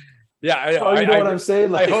mean, yeah, you know what I'm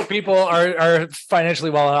saying? Like, I hope people are financially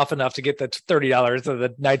well enough to get the $30 or the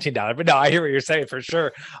 $19. But no, I hear what you're saying for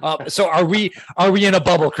sure. So are we in a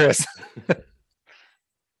bubble, Chris?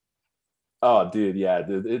 Oh, dude, yeah,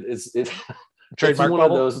 dude, it's trademark one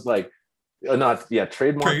bubble? of those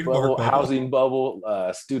trademark bubble, housing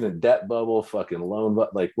bubble, student debt bubble, fucking loan,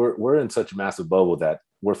 but like we're in such a massive bubble that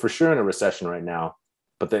we're for sure in a recession right now.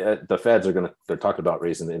 But the Feds they're talking about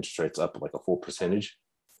raising the interest rates up like a full percentage,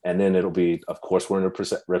 and then it'll be, of course, we're in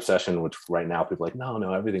a recession, which right now people are like,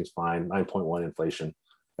 no, everything's fine, 9.1 inflation,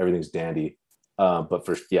 everything's dandy. But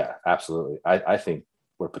absolutely, I think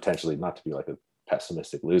we're potentially, not to be like a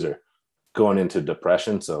pessimistic loser, going into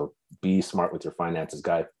depression. So be smart with your finances,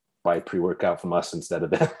 guy. Buy pre-workout from us instead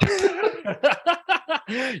of that.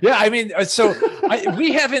 Yeah, I mean, so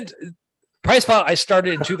we haven't. PricePow, I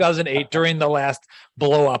started in 2008 during the last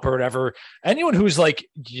blow up or whatever. Anyone who's like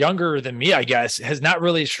younger than me, I guess, has not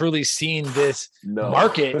really truly seen this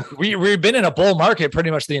market. We've been in a bull market pretty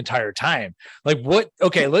much the entire time. Like,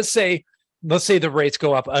 okay, let's say the rates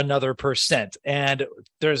go up another % and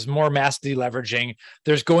there's more mass deleveraging.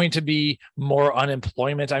 There's going to be more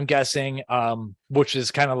unemployment, I'm guessing, which is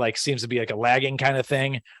kind of like, seems to be like a lagging kind of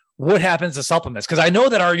thing. What happens to supplements? Because I know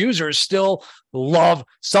that our users still love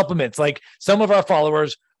supplements. Like, some of our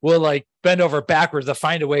followers will like bend over backwards to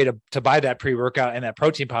find a way to buy that pre-workout and that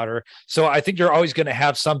protein powder. So I think you're always going to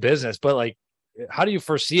have some business, but like, how do you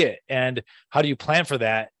foresee it? And how do you plan for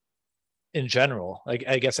that in general? Like,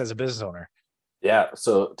 I guess as a business owner. Yeah.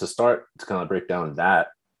 So to start to kind of break down that,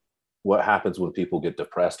 what happens when people get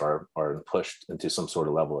depressed or pushed into some sort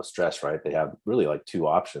of level of stress, right? They have really like two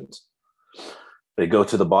options. They go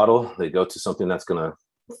to the bottle, they go to something that's going to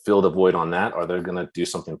fill the void on that, or they're going to do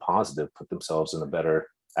something positive, put themselves in a better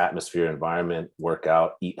atmosphere, environment, work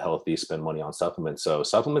out, eat healthy, spend money on supplements. So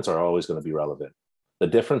supplements are always going to be relevant. The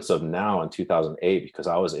difference of now in 2008, because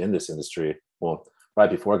I was in this industry, well,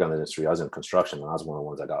 right before I got in the industry, I was in construction, and I was one of the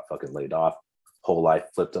ones that got fucking laid off. Whole life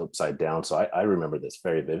flipped upside down. So I remember this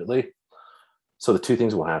very vividly. So the two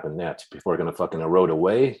things will happen. Yeah, people are going to fucking erode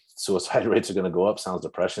away. Suicide rates are going to go up. Sounds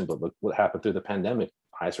depression, but look what happened through the pandemic.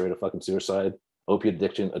 Highest rate of fucking suicide, opiate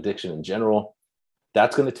addiction in general.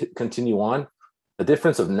 That's going to continue on. The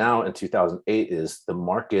difference of now and 2008 is the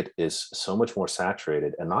market is so much more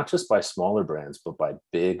saturated, and not just by smaller brands, but by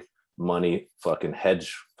big money fucking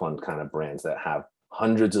hedge fund kind of brands that have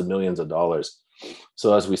hundreds of millions of dollars.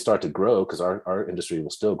 So as we start to grow, because our industry will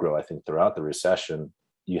still grow, I think, throughout the recession,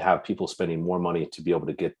 you have people spending more money to be able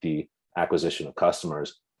to get the acquisition of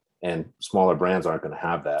customers, and smaller brands aren't going to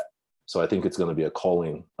have that. So I think it's going to be a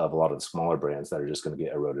culling of a lot of the smaller brands that are just going to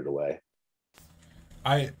get eroded away.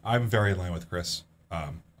 I'm very in line with Chris.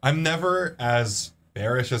 I'm never as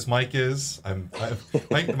bearish as Mike is.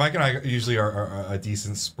 Mike and I usually are a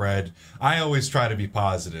decent spread. I always try to be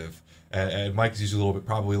positive, and Mike's usually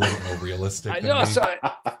probably a little bit more realistic. I know. So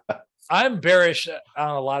I'm bearish on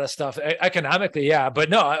a lot of stuff economically, yeah, but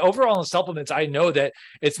no, overall in supplements, I know that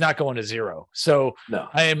it's not going to zero. So No.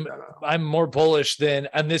 I'm more bullish in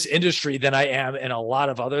this industry than I am in a lot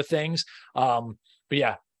of other things. But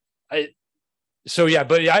yeah, I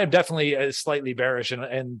am definitely slightly bearish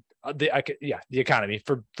and the economy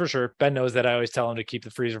for sure. Ben knows that I always tell him to keep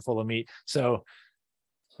the freezer full of meat. So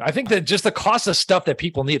I think that just the cost of stuff that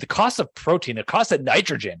people need, the cost of protein, the cost of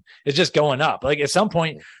nitrogen is just going up. Like at some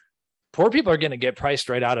point, poor people are going to get priced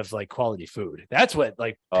right out of like quality food. That's what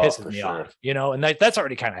like pisses me off, and that's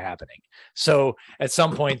already kind of happening. So at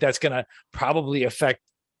some point that's going to probably affect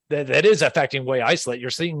that is affecting whey isolate. You're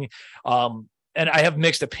seeing, and I have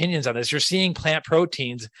mixed opinions on this. You're seeing plant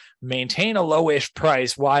proteins maintain a lowish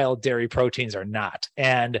price while dairy proteins are not.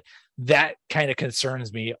 And that kind of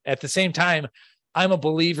concerns me. At the same time, I'm a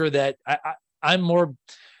believer that I'm more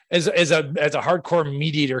as a hardcore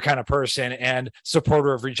meat eater kind of person and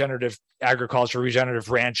supporter of regenerative agriculture, regenerative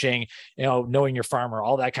ranching, knowing your farmer,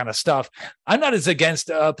 all that kind of stuff. I'm not as against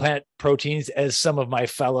plant proteins as some of my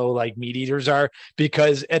fellow like meat eaters are,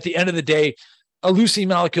 because at the end of the day, a leucine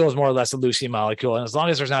molecule is more or less a leucine molecule. And as long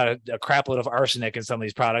as there's not a crap load of arsenic in some of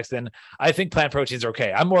these products, then I think plant proteins are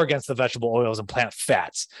okay. I'm more against the vegetable oils and plant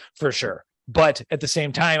fats for sure. But at the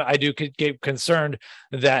same time, I do get concerned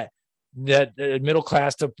that middle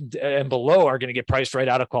class and below are going to get priced right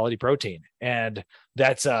out of quality protein. And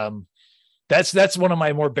that's one of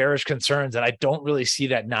my more bearish concerns. And I don't really see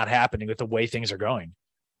that not happening with the way things are going.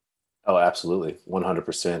 Oh, absolutely.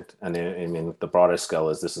 100%. And I mean, the broader scale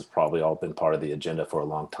is this has probably all been part of the agenda for a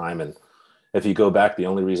long time. And if you go back, the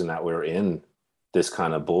only reason that we're in this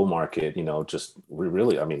kind of bull market,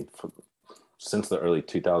 since the early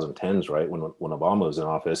 2010s, right? When Obama was in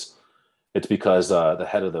office, it's because the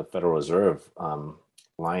head of the Federal Reserve,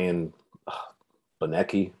 Leon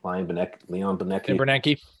Bernanke.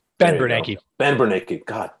 Ben Bernanke.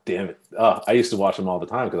 God damn it. I used to watch him all the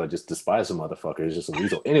time because I just despise the motherfucker. He's just a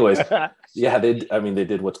weasel. Anyways, yeah, they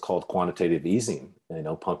did what's called quantitative easing,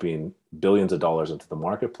 pumping billions of dollars into the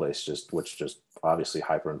marketplace, which obviously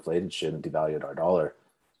hyperinflated shit and devalued our dollar.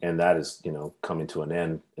 And that is, coming to an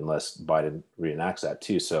end unless Biden reenacts that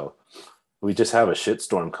too. So we just have a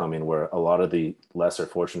shitstorm coming where a lot of the lesser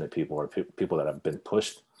fortunate people or people that have been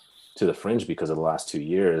pushed to the fringe because of the last 2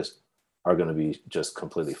 years are going to be just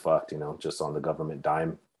completely fucked, just on the government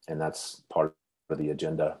dime. And that's part of the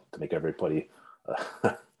agenda to make everybody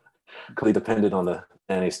completely dependent on the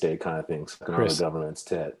nanny state kind of things, on the government's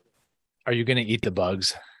tit. Are you going to eat the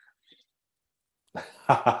bugs?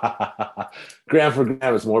 Gram for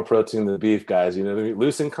gram is more protein than beef, guys.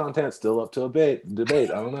 Leucine content still up to debate.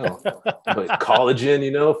 I don't know, but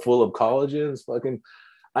collagen, full of collagen is fucking.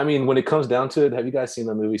 I mean, when it comes down to it, have you guys seen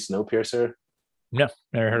the movie Snowpiercer? No,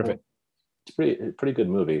 never heard of it. It's pretty good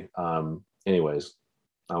movie. Anyways,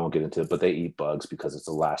 I won't get into it, but they eat bugs because it's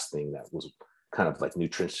the last thing that was kind of like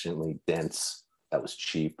nutritionally dense, that was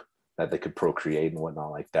cheap, that they could procreate and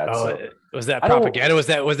whatnot like that. Oh, so, was that propaganda?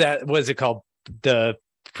 Was it called? The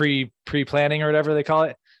pre-planning or whatever they call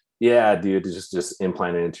it. Yeah, dude, just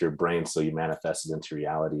implant it into your brain so you manifest it into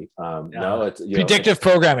reality. No, it's predictive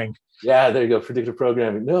programming. Yeah, there you go, predictive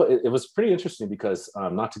programming. No, it was pretty interesting because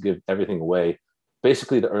not to give everything away,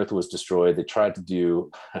 basically the Earth was destroyed. They tried to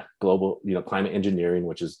do global, climate engineering,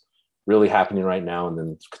 which is really happening right now, and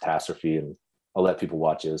then catastrophe. And I'll let people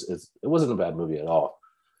watch it. It wasn't a bad movie at all.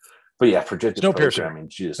 But yeah, predictive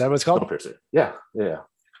programming. Is that what it's called? Snowpiercer. Yeah.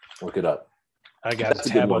 Look it up. I got a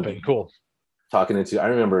tab open. Cool. I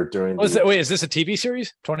remember during. Is this a TV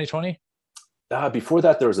series? 2020? Before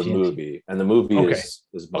that, there was a movie, and the movie is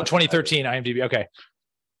 2013 IMDb. Okay.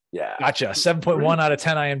 Yeah. Gotcha. 7.1 out of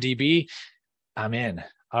 10 IMDb. I'm in.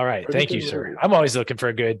 All right. Thank you, sir. I'm always looking for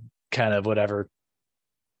a good kind of whatever.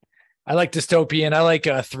 I like dystopian. I like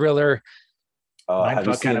a thriller. Mind Have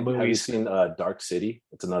you fuck kind seen of movies. Dark City?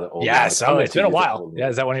 It's another old one. Yes. Like, Oh, I'm it's been a it's an while. old Yeah. movie.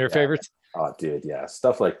 Is that one of your Yeah. favorites? Oh, dude, yeah,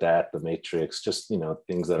 stuff like that. The Matrix, just things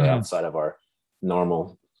that are Mm-hmm. outside of our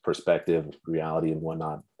normal perspective, reality, and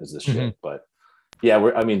whatnot is the Mm-hmm. shit. But yeah,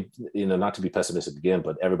 I mean, not to be pessimistic again,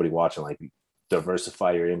 but everybody watching, like,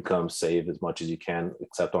 diversify your income, save as much as you can,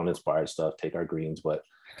 except on inspired stuff, take our greens, but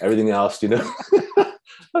everything else,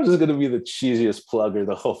 I'm just gonna be the cheesiest plugger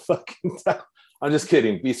the whole fucking time. I'm just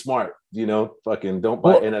kidding. Be smart, fucking don't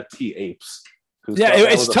buy NFT apes. Who Yeah, thought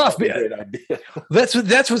that it's was a tough. fucking great idea?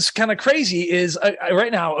 That's what's kind of crazy is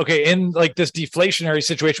right now, okay, in like this deflationary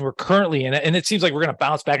situation we're currently in, and it seems like we're going to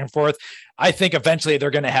bounce back and forth. I think eventually they're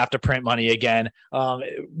going to have to print money again.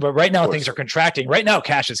 But right now things are contracting. Right now,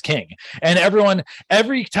 cash is king, and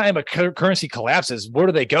every time a currency collapses, where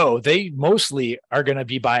do they go? They mostly are going to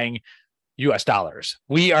be buying U.S. dollars.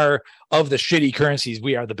 We are, of the shitty currencies,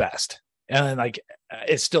 we are the best. And like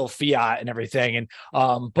it's still fiat and everything. And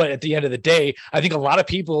but at the end of the day, I think a lot of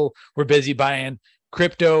people were busy buying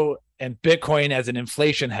crypto and Bitcoin as an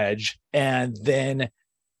inflation hedge. And then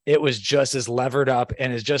it was just as levered up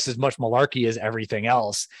and is just as much malarkey as everything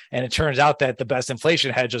else. And it turns out that the best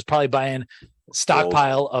inflation hedge was probably buying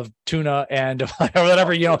stockpile of tuna and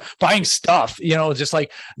whatever, buying stuff, just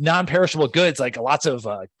like non-perishable goods, like lots of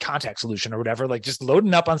contact solution or whatever, like just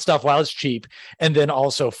loading up on stuff while it's cheap. And then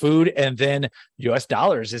also food, and then US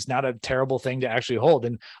dollars is not a terrible thing to actually hold.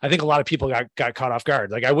 And I think a lot of people got caught off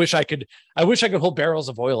guard. Like I wish I could hold barrels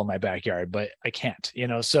of oil in my backyard, but I can't,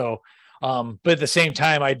 so but at the same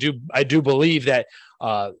time, I do believe that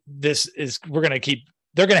they're going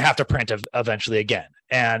to have to print eventually again.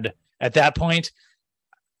 And at that point,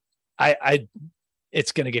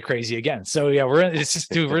 it's going to get crazy again. So yeah, we're just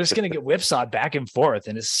going to get whipsawed back and forth,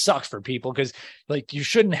 and it sucks for people because like you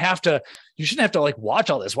shouldn't have to like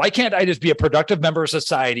watch all this. Why can't I just be a productive member of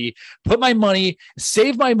society, put my money,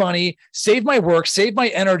 save my work, save my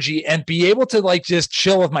energy, and be able to like just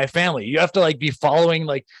chill with my family? You have to like be following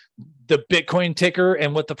like the Bitcoin ticker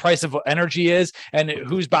and what the price of energy is and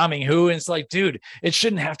who's bombing who. And it's like, dude, it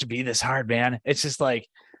shouldn't have to be this hard, man. It's just like,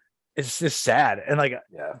 it's just sad. And like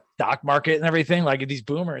stock market and everything, like these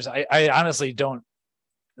boomers, I honestly don't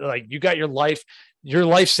like, you got your life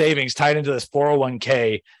savings tied into this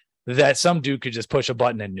 401k that some dude could just push a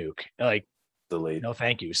button and nuke. Like, delete. No,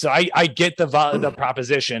 thank you. So I get the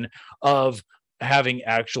proposition of having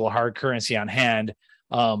actual hard currency on hand,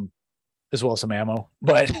 as well as some ammo,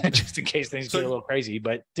 but just in case things get a little crazy.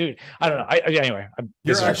 But dude, I don't know. Anyway,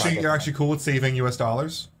 you're actually cool with saving US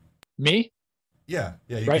dollars? Me? Yeah.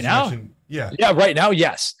 Right now? Yeah. Right now,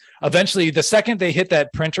 yes. Eventually, the second they hit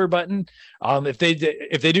that printer button, if they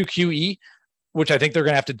do QE, which I think they're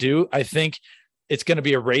going to have to do, I think it's going to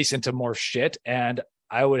be a race into more shit, and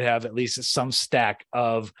I would have at least some stack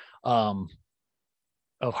of hard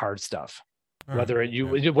stuff. Whether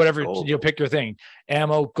whatever you pick your thing,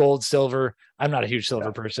 ammo, gold, silver. I'm not a huge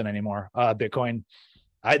silver person anymore. Bitcoin.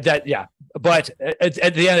 But at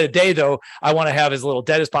the end of the day, though, I want to have as little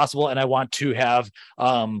debt as possible, and I want to have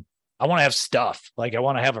stuff. Like I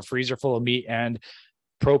want to have a freezer full of meat and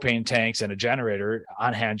propane tanks and a generator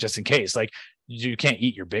on hand just in case. Like you can't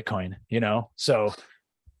eat your Bitcoin, So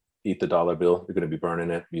eat the dollar bill. You're going to be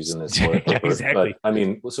burning it using this. Exactly. But I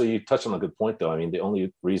mean, so you touched on a good point, though. I mean, the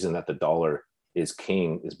only reason that the dollar is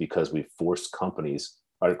king is because we forced countries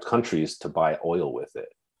to buy oil with it.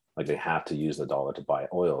 Like they have to use the dollar to buy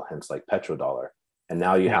oil, hence like petrodollar. And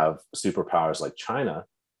now you have superpowers like China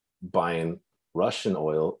buying Russian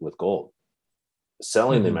oil with gold,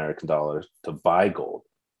 selling the American dollar to buy gold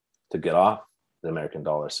to get off the American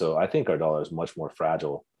dollar. So I think our dollar is much more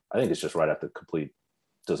fragile. I think it's just right at the complete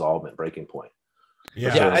dissolvent breaking point.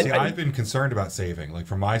 I've been concerned about saving. Like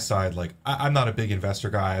from my side, like I'm not a big investor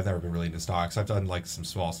guy. I've never been really into stocks. I've done like some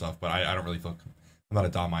small stuff, but I don't really feel I'm not a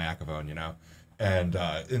Don Mayakovone, And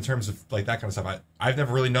in terms of like that kind of stuff, I've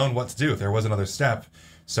never really known what to do if there was another step.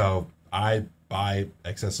 So I buy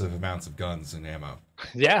excessive amounts of guns and ammo.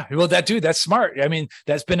 Yeah, well, that's smart. I mean,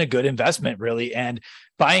 that's been a good investment, really. And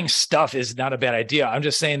buying stuff is not a bad idea. I'm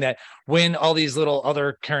just saying that when all these little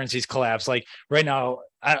other currencies collapse, like right now,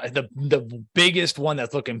 the biggest one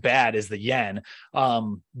that's looking bad is the yen,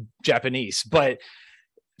 Japanese. But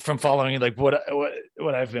from following like what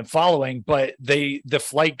I've been following, but the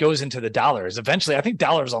flight goes into the dollars. Eventually, I think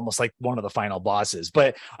dollar is almost like one of the final bosses.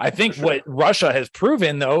 But I think what Russia has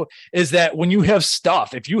proven, though, is that when you have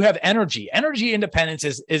stuff, if you have energy independence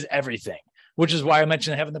is everything. Which is why I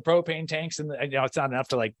mentioned having the propane tanks, and it's not enough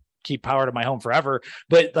to like keep power to my home forever.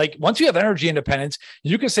 But like, once you have energy independence,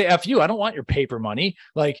 you can say, F you, I don't want your paper money.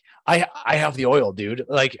 Like I have the oil, dude.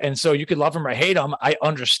 Like, and so you could love them or hate them. I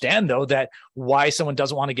understand though, that why someone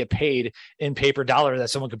doesn't want to get paid in paper dollar that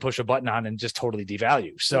someone could push a button on and just totally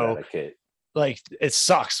devalue. So like, it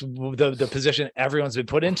sucks the position everyone's been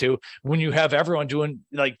put into when you have everyone doing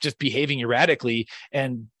like just behaving erratically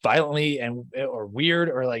and violently and or weird,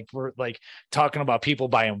 or like we're like talking about people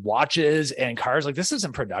buying watches and cars. Like, this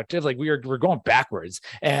isn't productive. Like we're going backwards,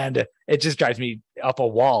 and it just drives me up a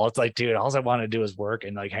wall. It's like, dude, all I want to do is work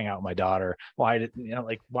and like hang out with my daughter. Why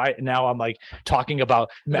now I'm like talking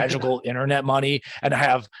about magical internet money, and I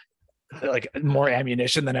have like more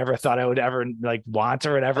ammunition than I ever thought I would ever like want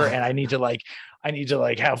or whatever. And I need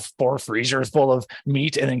to have 4 freezers full of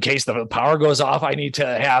meat. And in case the power goes off, I need to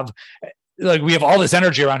have, like, we have all this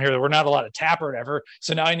energy around here that we're not allowed to tap or whatever.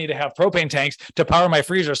 So now I need to have propane tanks to power my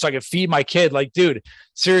freezer so I can feed my kid. Like, dude,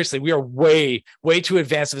 seriously, we are way, way too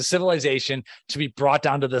advanced of a civilization to be brought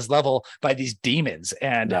down to this level by these demons.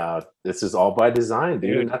 And no, this is all by design,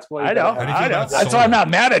 dude. That's why I know. That's why I'm not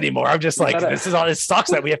mad anymore. I'm just like, this sucks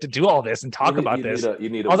that we have to do all this and talk about this.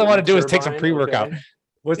 All I want to do is take some pre-workout. Okay.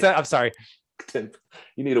 What's that? I'm sorry.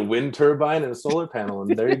 You need a wind turbine and a solar panel,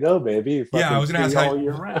 and there you go, baby. Yeah, I was going to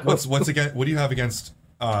ask, what do you have against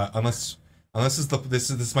unless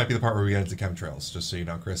this might be the part where we get into chemtrails, just so you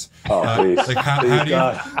know, Chris. Please. Like how do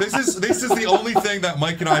you, this is the only thing that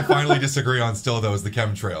Mike and I finally disagree on still, though, is the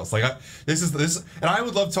chemtrails. Like this, and I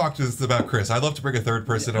would love to talk to this about Chris. I'd love to bring a third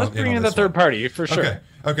person. Let's bring in the third party for sure.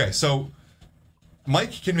 Okay. So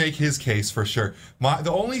Mike can make his case for sure.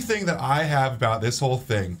 The only thing that I have about this whole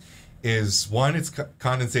thing is, one, it's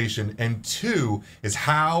condensation, and 2 is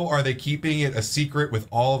how are they keeping it a secret with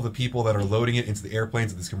all of the people that are loading it into the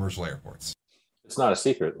airplanes at these commercial airports? It's not a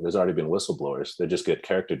secret. There's already been whistleblowers. They just get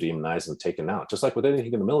character demonized and taken out, just like with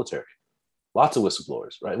anything in the military. Lots of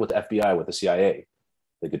whistleblowers, right? With the FBI, with the CIA,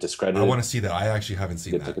 they get discredited. I want to see that. I actually haven't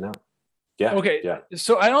seen that. Taken out. Yeah. Okay. Yeah.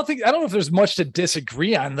 So I don't know if there's much to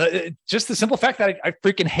disagree on. Just the simple fact that I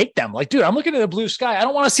freaking hate them. Like, dude, I'm looking at the blue sky. I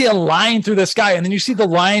don't want to see a line through the sky, and then you see the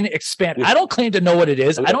line expand. I don't claim to know what it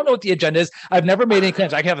is. I don't know what the agenda is. I've never made any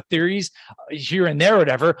claims. I can have theories here and there, or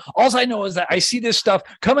whatever. All I know is that I see this stuff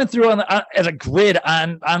coming through as a grid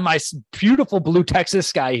on my beautiful blue Texas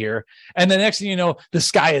sky here, and the next thing you know, the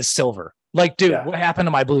sky is silver. Like, dude, what happened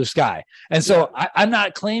to my blue sky? And so I'm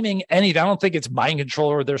not claiming anything. I don't think it's mind control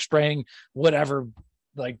or they're spraying whatever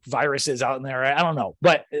like viruses out in there. I don't know.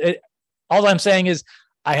 But all I'm saying is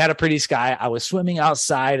I had a pretty sky. I was swimming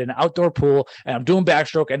outside in an outdoor pool, and I'm doing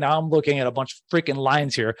backstroke. And now I'm looking at a bunch of freaking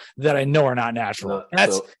lines here that I know are not natural.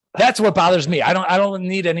 That's what bothers me. I don't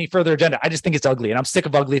need any further agenda. I just think it's ugly, and I'm sick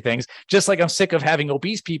of ugly things. Just like I'm sick of having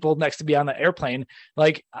obese people next to me on the airplane,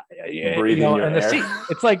 like in the seat.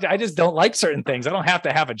 It's like I just don't like certain things. I don't have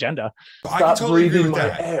to have agenda. I can totally agree with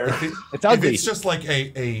that. It's ugly. If it's just like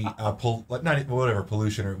whatever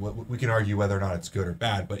pollution, or we can argue whether or not it's good or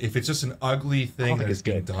bad. But if it's just an ugly thing that is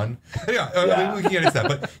being done, we can get into that.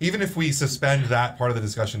 But even if we suspend that part of the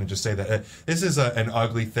discussion and just say that this is an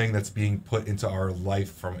ugly thing that's being put into our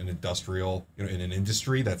life from an industrial, in an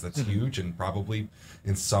industry that's huge and probably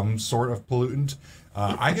in some sort of pollutant,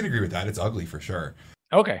 I can agree with that. It's ugly for sure.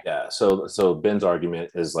 Okay. Yeah. So Ben's argument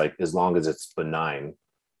is like, as long as it's benign,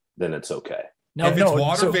 then it's okay. If it's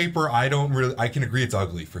water vapor, I can agree it's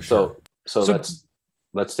ugly for sure. So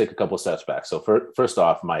let's take a couple steps back. So first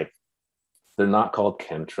off, Mike, they're not called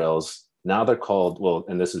chemtrails. Now they're called,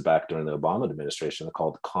 and this is back during the Obama administration, they're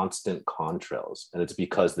called constant contrails. And it's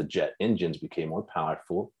because the jet engines became more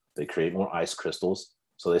powerful. They create more ice crystals.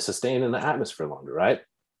 So they sustain in the atmosphere longer, right?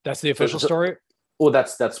 That's the official story? Well,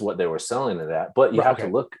 that's what they were selling it at. But you have to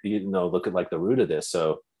look at like the root of this.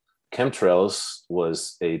 So chemtrails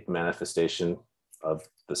was a manifestation of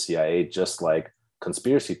the CIA, just like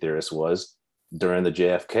conspiracy theorists was during the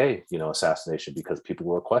JFK, assassination, because people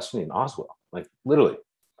were questioning Oswald, like literally.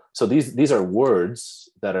 So these are words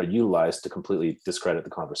that are utilized to completely discredit the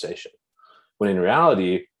conversation. When in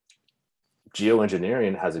reality,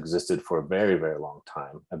 geoengineering has existed for a very, very long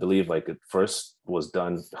time. I believe like it first was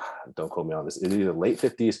done, don't quote me on this, it's either late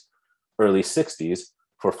 50s, early 60s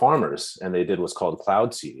for farmers. And they did what's called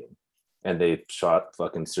cloud seeding. And they shot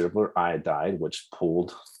fucking silver iodide, which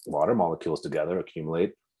pulled water molecules together,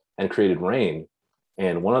 accumulate, and created rain.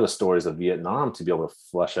 And one of the stories of Vietnam to be able to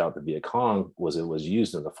flush out the Viet Cong was it was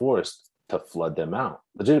used in the forest to flood them out.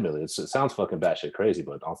 Legitimately, it sounds fucking batshit crazy,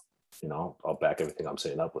 but I'll back everything I'm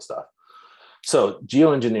saying up with stuff. So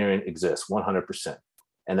geoengineering exists 100%.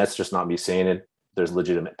 And that's just not me saying it. There's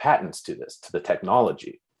legitimate patents to this, to the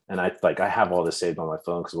technology. And I have all this saved on my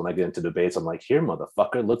phone because when I get into debates, I'm like, here,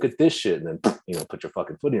 motherfucker, look at this shit. And then, put your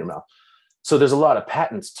fucking foot in your mouth. So there's a lot of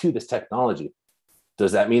patents to this technology.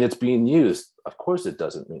 Does that mean it's being used? Of course it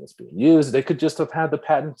doesn't mean it's being used. They could just have had the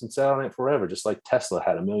patents and sat on it forever, just like Tesla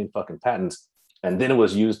had a million fucking patents. And then it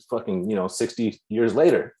was used fucking, 60 years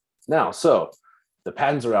later. Now, so the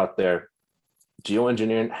patents are out there.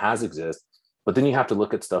 Geoengineering has existed. But then you have to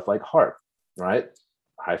look at stuff like HAARP, right?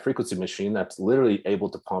 High frequency machine that's literally able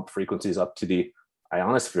to pump frequencies up to the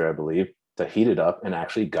ionosphere, I believe, to heat it up and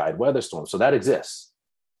actually guide weather storms. So that exists.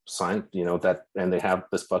 Science, that, and they have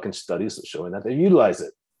this fucking studies showing that they utilize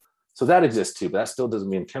it. So that exists too, but that still doesn't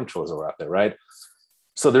mean chemtrails are out there, right?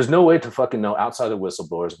 So there's no way to fucking know outside of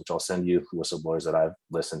whistleblowers, which I'll send you whistleblowers that I've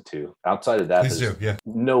listened to. Outside of that, there's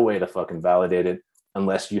no way to fucking validate it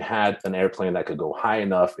unless you had an airplane that could go high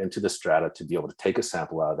enough into the strata to be able to take a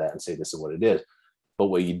sample out of that and say, this is what it is. But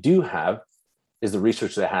what you do have is the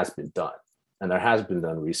research that has been done. And there has been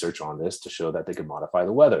done research on this to show that they can modify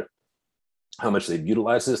the weather. How much they've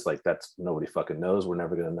utilized this, that's nobody fucking knows. We're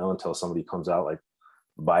never going to know until somebody comes out like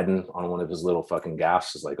Biden on one of his little fucking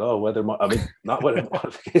gaffes is like, oh, not weather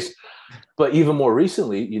modification. But even more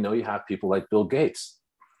recently, you have people like Bill Gates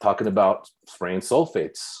talking about spraying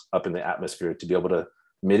sulfates up in the atmosphere to be able to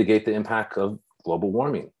mitigate the impact of global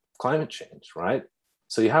warming, climate change, right?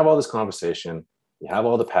 So you have all this conversation, you have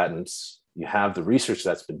all the patents, you have the research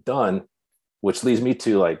that's been done, which leads me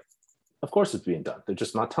to of course it's being done. They're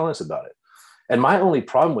just not telling us about it. And my only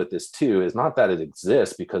problem with this too is not that it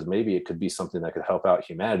exists, because maybe it could be something that could help out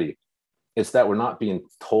humanity. It's that we're not being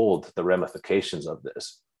told the ramifications of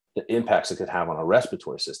this, the impacts it could have on our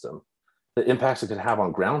respiratory system, the impacts it could have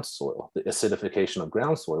on ground soil, the acidification of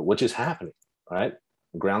ground soil, which is happening, right?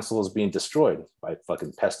 Ground soil is being destroyed by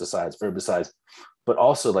fucking pesticides, herbicides, but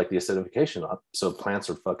also the acidification. So plants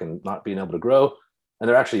are fucking not being able to grow. And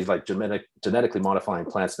they're actually genetically modifying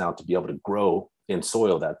plants now to be able to grow in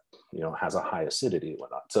soil that, has a high acidity and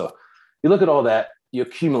whatnot. So you look at all that, you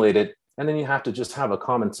accumulate it, and then you have to just have a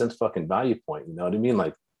common sense fucking value point. You know what I mean?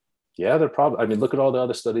 Yeah, they're probably, look at all the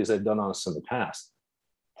other studies they've done on us in the past.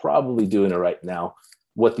 Probably doing it right now.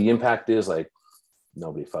 What the impact is,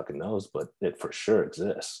 nobody fucking knows, but it for sure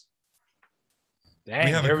exists. Dang,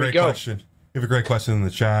 we have a great question. We have a great question in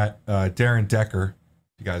the chat. Darren Decker,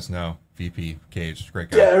 you guys know, VP Cage,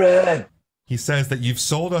 great guy. Darren! He says that you've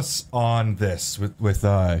sold us on this with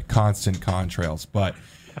constant contrails, but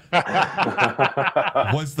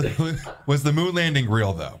was the moon landing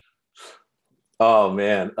real though? Oh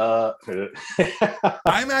man,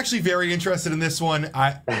 I'm actually very interested in this one.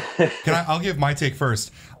 I'll give my take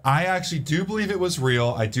first. I actually do believe it was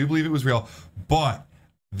real. I do believe it was real, but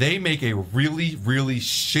they make a really, really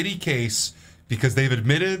shitty case because they've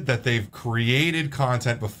admitted that they've created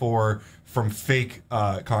content before from fake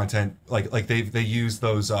content, like they used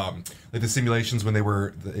those the simulations when they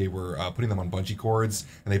were putting them on bungee cords,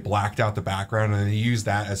 and they blacked out the background, and they used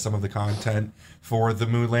that as some of the content for the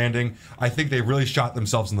moon landing. I think they really shot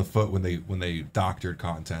themselves in the foot when they doctored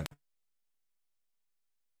content.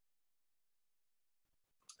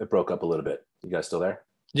 It broke up a little bit. You guys still there?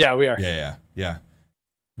 Yeah, we are. Yeah.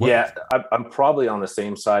 Yeah, I'm probably on the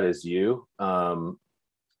same side as you. I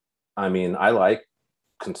like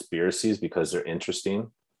conspiracies because they're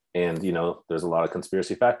interesting, and there's a lot of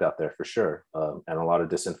conspiracy fact out there for sure, and a lot of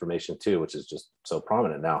disinformation too, which is just so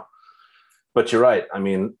prominent now. But you're right.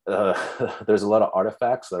 There's a lot of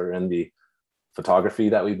artifacts that are in the photography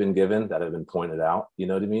that we've been given that have been pointed out. You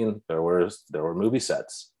know what I mean? There were movie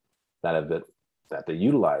sets that they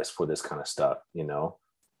utilized for this kind of stuff.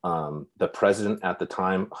 The president at the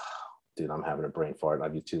time, dude, I'm having a brain fart.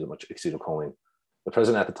 I've used too much acetylcholine. The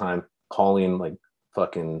president at the time calling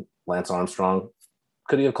fucking Lance Armstrong,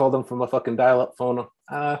 could he have called him from a fucking dial-up phone?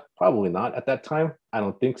 Probably not at that time. I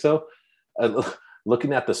don't think so.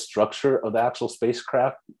 Looking at the structure of the actual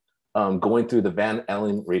spacecraft, going through the Van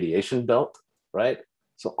Allen radiation belt, right?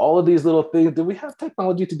 So all of these little things, did we have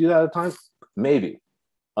technology to do that at the time? Maybe.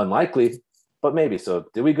 Unlikely, but maybe. So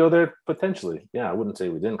did we go there? Potentially. Yeah, I wouldn't say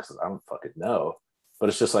we didn't because I don't fucking know. But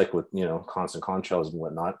it's just like with, constant contrails and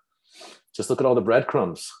whatnot. Just look at all the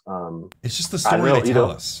breadcrumbs. It's just the story they tell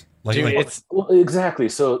us. Exactly.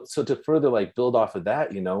 So to further build off of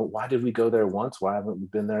that, why did we go there once? Why haven't we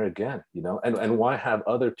been there again? And why have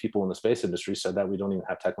other people in the space industry said that we don't even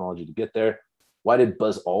have technology to get there? Why did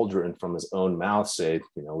Buzz Aldrin from his own mouth say,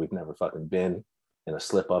 we've never fucking been in a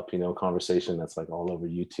slip up, conversation that's all over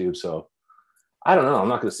YouTube? So I don't know. I'm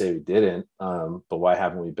not going to say we didn't, but why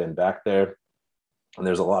haven't we been back there? And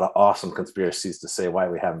there's a lot of awesome conspiracies to say why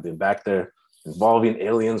we haven't been back there, involving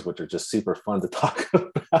aliens, which are just super fun to talk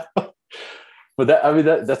about.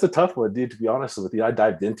 But that's a tough one, dude. To be honest with you, I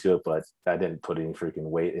dived into it, but I didn't put any freaking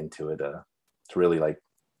weight into it to really like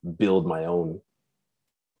build my own,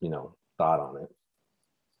 thought on it.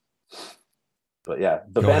 But yeah,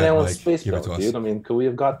 the Van Allen space belt, dude. I mean, could we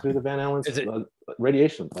have got through the Van Allen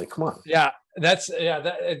radiation? Like, come on. Yeah,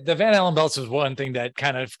 the Van Allen belts was one thing that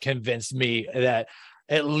kind of convinced me that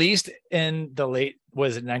at least in the late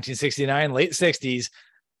 1969, late 60s,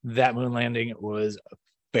 that moon landing was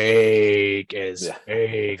fake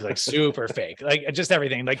fake, like super fake, like just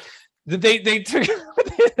everything. Like they took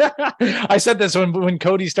I said this when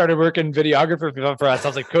Cody started working videographer for us. I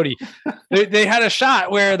was like, Cody, they had a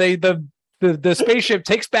shot where the spaceship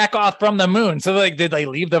takes back off from the moon. So like, did they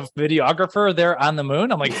leave the videographer there on the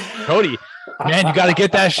moon? I'm like, Cody, man, you got to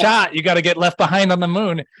get that shot. You got to get left behind on the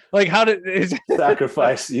moon. Like, how did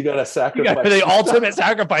sacrifice? You got to sacrifice the ultimate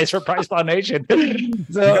sacrifice for Price Paw Nation.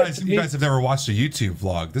 So you guys have never watched a YouTube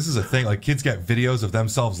vlog. This is a thing. Like, kids get videos of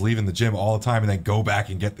themselves leaving the gym all the time and then go back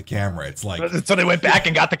and get the camera. It's like, so they went back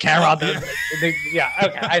and got the camera out there. Yeah,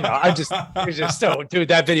 okay, I know. It's just so, dude,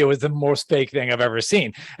 that video was the most fake thing I've ever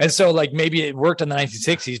seen. And so like maybe it worked in the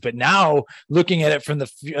 1960s, but now looking at it from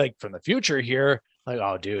the future here. Like,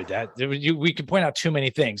 oh, dude, we could point out too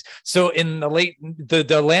many things. So in the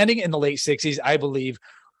landing in the late 60s, I believe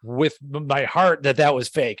with my heart that was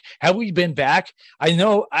fake. Have we been back? I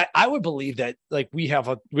know I would believe that like we have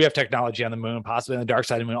technology on the moon, possibly on the dark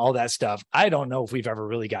side of the moon, all that stuff. I don't know if we've ever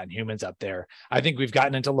really gotten humans up there. I think we've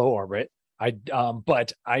gotten into low orbit.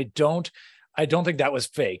 But I don't think that was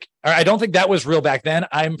fake. Or I don't think that was real back then.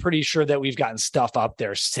 I'm pretty sure that we've gotten stuff up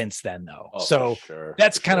there since then, though. Oh, so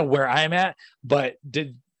that's kind of where I'm at. But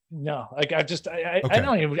I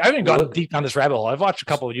haven't gone deep down this rabbit hole. I've watched a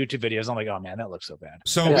couple of YouTube videos. I'm like, oh man, that looks so bad.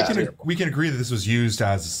 So we can agree that this was used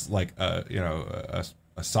as like a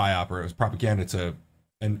psyop or it was propaganda to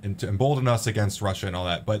embolden us against Russia and all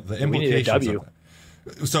that. But the implications of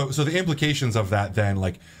that, so the implications of that then,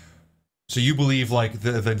 like, so you believe like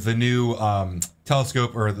the new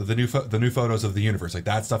telescope or the new photos of the universe, like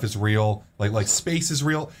that stuff is real, like space is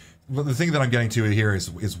real. But the thing that I'm getting to here is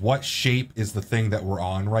what shape is the thing that we're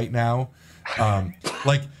on right now?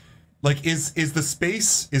 Like is the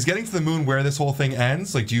space, is getting to the moon where this whole thing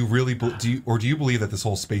ends? Like, do you really do you believe that this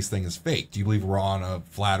whole space thing is fake? Do you believe we're on a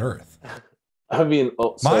flat Earth? I mean,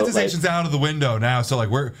 monetization's out of the window now, so like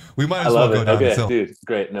we might as well go down the hill. Dude,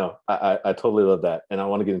 great. No, I totally love that, and I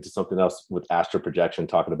want to get into something else with astral projection,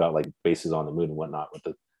 talking about like bases on the moon and whatnot.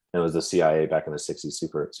 It was the CIA back in the 60s,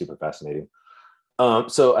 super fascinating.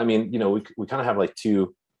 So I mean, we kind of have like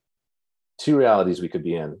two realities we could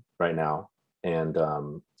be in right now, and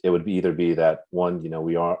it would either be that one,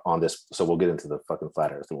 we are on this. So we'll get into the fucking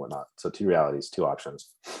flat Earth and whatnot. So two realities, two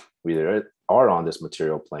options. We either are on this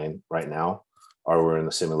material plane right now, or we're in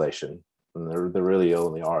the simulation. And there really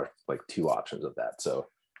only are like two options of that. So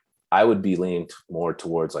I would be leaning more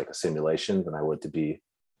towards like a simulation than I would to be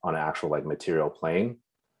on an actual like material plane.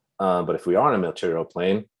 But if we are on a material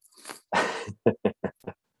plane,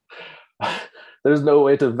 there's no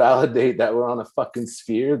way to validate that we're on a fucking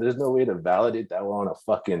sphere. There's no way to validate that we're on a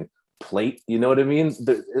fucking plate. You know what I mean?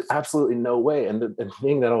 There's absolutely no way. And the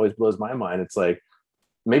thing that always blows my mind, it's like,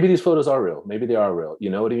 maybe these photos are real. Maybe they are real. You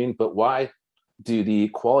know what I mean? But why do the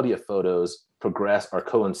quality of photos progress or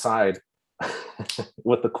coincide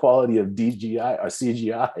with the quality of DGI or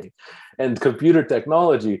CGI and computer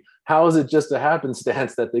technology? How is it just a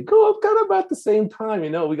happenstance that they go up kind of at the same time?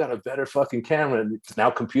 We got a better fucking camera. Now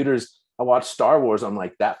computers, I watch Star Wars, I'm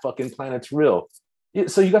like, that fucking planet's real.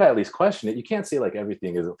 So you got to at least question it. You can't say like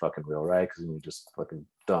everything isn't fucking real, right? Because you're just fucking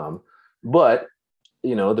dumb. But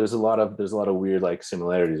there's a lot of weird like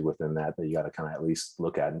similarities within that you got to kind of at least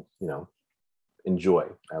look at and enjoy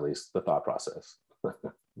at least the thought process. What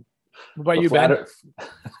about you, Ben?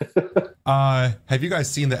 Have you guys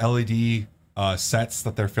seen the LED sets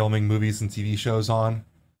that they're filming movies and TV shows on,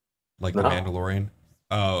 like The Mandalorian?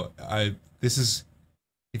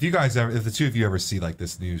 If the two of you ever see like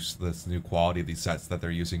this new quality of these sets that they're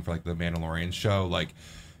using for like the Mandalorian show, like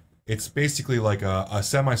it's basically like a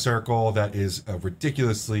semicircle that is a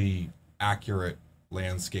ridiculously accurate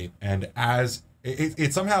landscape, and as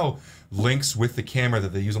it somehow links with the camera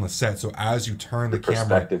that they use on the set. So as you turn the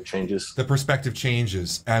camera, the perspective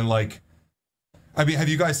changes. And like, I mean, have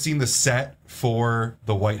you guys seen the set for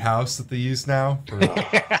the White House that they use now?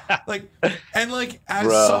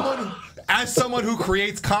 As someone who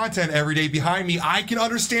creates content every day behind me, I can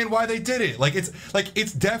understand why they did it.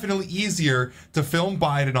 It's definitely easier to film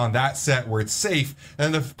Biden on that set where it's safe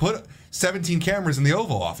than to 17 cameras in the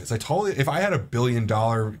Oval Office. If I had $1 billion,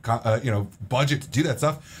 budget to do that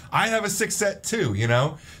stuff, I have a 6 set too,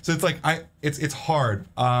 So it's like, it's hard.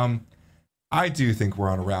 I do think we're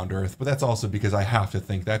on a round Earth, but that's also because I have to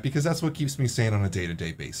think that, because that's what keeps me sane on a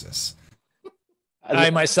day-to-day basis. I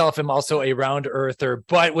myself am also a round earther,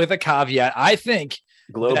 but with a caveat. I think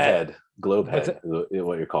globe head,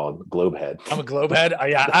 what you're called, globe head. I'm a globe head.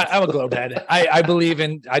 I'm a globe head. I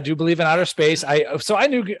do believe in outer space. I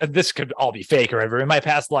knew this could all be fake or whatever. In my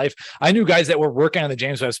past life, I knew guys that were working on the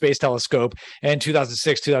James Webb Space Telescope in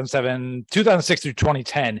 2006, 2007, 2006 through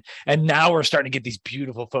 2010, and now we're starting to get these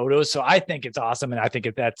beautiful photos. So I think it's awesome, and I think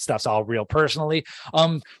that stuff's all real. Personally,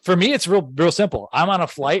 for me, it's real simple. I'm on a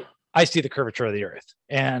flight. I see the curvature of the Earth,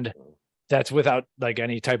 and that's without like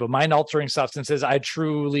any type of mind altering substances. I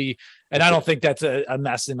truly, and I don't think that's a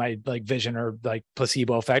mess in my like vision or like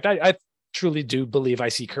placebo effect. I truly do believe I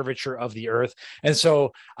see curvature of the Earth. And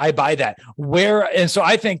so I buy that. So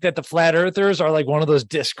I think that the flat earthers are like one of those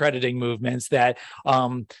discrediting movements that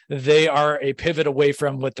they are a pivot away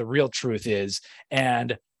from what the real truth is.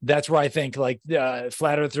 And that's where I think like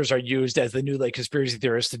flat earthers are used as the new like conspiracy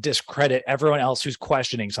theorists to discredit everyone else who's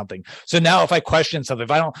questioning something. So now if I question something, if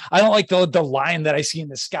I don't like the line that I see in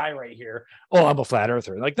the sky right here, oh, I'm a flat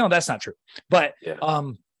earther. Like, no, that's not true. But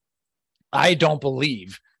I don't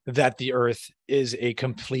believe that the Earth is a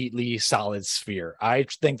completely solid sphere. I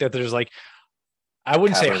think that there's like, I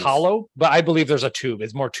wouldn't say hollow, but I believe there's a tube.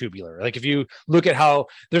 It's more tubular. Like if you look at how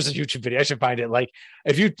there's a YouTube video, I should find it. Like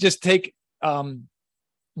if you just take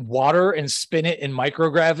water and spin it in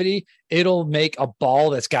microgravity, it'll make a ball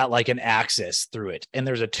that's got like an axis through it, and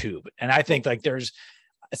there's a tube. And I think like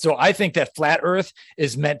I think that flat Earth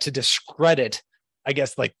is meant to discredit, I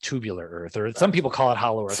guess, like tubular Earth, or some people call it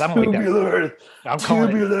hollow Earth. I don't like that. Earth. I'm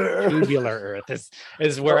calling it tubular Earth.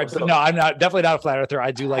 Is where I'm definitely not a flat earther.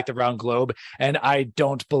 I do like the round globe, and I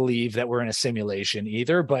don't believe that we're in a simulation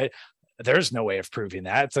either. But there's no way of proving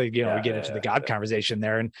that. So we get into the God conversation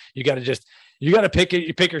there, and you got to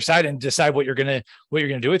pick your side and decide what you're gonna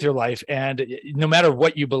do with your life. And no matter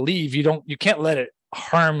what you believe, you can't let it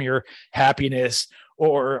harm your happiness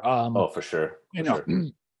or for sure.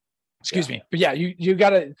 Excuse me. But yeah, you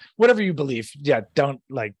gotta, whatever you believe. Yeah. Don't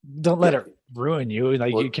let it ruin you.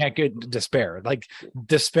 Like you can't get despair. Like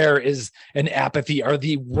despair is and apathy are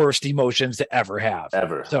the worst emotions to ever have.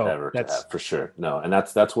 Ever to have, for sure. No. And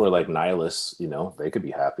that's where like nihilists, they could be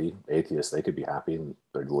happy. Atheists, they could be happy, and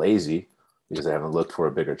they're lazy because they haven't looked for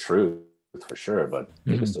a bigger truth, for sure, but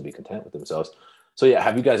they can still be content with themselves. So yeah,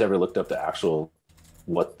 have you guys ever looked up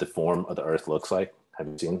what the form of the Earth looks like? Have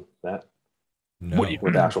you seen that? No.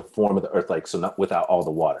 What the actual form of the Earth, like, so not without all the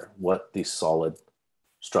water, what the solid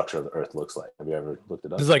structure of the Earth looks like. Have you ever looked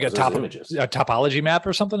it up? It's like a topology map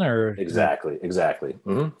or something, or exactly.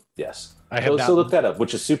 Mm-hmm. Yes, I have so look that up,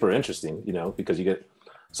 which is super interesting, because you get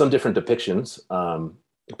some different depictions,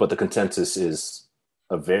 but the consensus is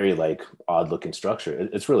a very like odd looking structure.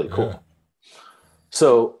 It's really cool. Yeah.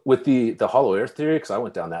 So with the hollow Earth theory, because I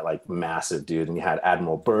went down that like massive dude, and you had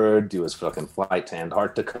Admiral Byrd do his fucking flight to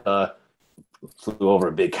Antarctica, flew over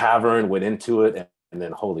a big cavern, went into it, and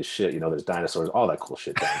then holy shit, there's dinosaurs, all that cool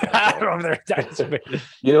shit down there.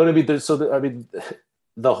 You know what I mean?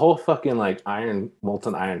 The whole fucking like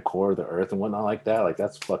molten iron core of the Earth and whatnot like that, like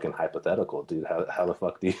that's fucking hypothetical, dude. How the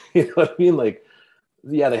fuck do you know what I mean? Like,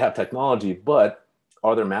 yeah, they have technology, but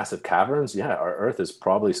are there massive caverns? Yeah, our Earth is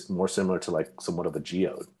probably more similar to like somewhat of a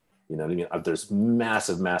geode. You know what I mean? There's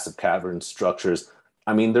massive cavern structures.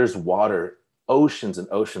 I mean, there's water, oceans and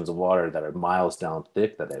oceans of water that are miles down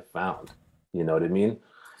thick that they've found. You know what I mean?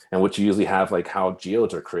 And what you usually have, like how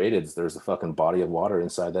geodes are created, is there's a fucking body of water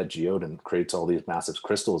inside that geode and creates all these massive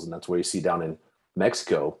crystals. And that's where you see down in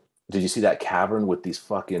Mexico. Did you see that cavern with these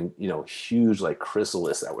fucking, huge like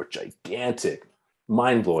chrysalis that were gigantic?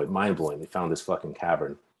 Mind blowing. They found this fucking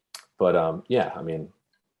cavern. But yeah, I mean,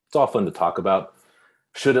 it's all fun to talk about.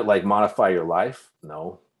 Should it like modify your life?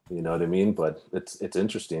 No, you know what I mean? But it's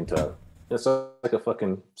interesting it's like a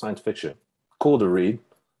fucking science fiction. Cool to read.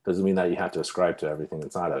 Doesn't mean that you have to ascribe to everything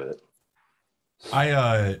inside of it.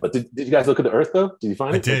 But did you guys look at the Earth though? Did you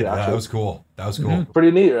find it? I did. That was cool. Mm-hmm.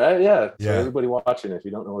 Pretty neat, right? Yeah. So everybody watching, if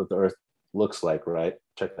you don't know what the Earth looks like, right?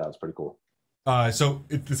 Check it out. It's pretty cool. So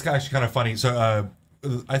it's actually kind of funny. So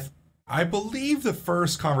I believe the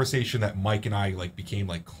first conversation that Mike and I like became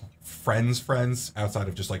like friends outside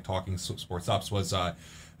of just like talking sports ops was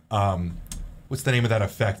what's the name of that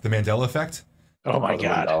effect? The Mandela effect. Oh my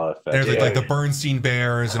God. There's like the Bernstein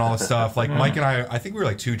Bears and all this stuff. Like Mike and I think we were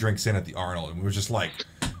like 2 drinks in at the Arnold, and we were just like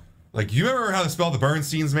you remember how to spell the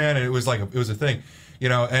Bernsteins, man? And it was a thing,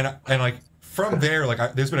 and like from there,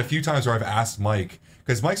 like there's been a few times where I've asked Mike,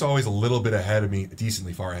 because Mike's always a little bit ahead of me,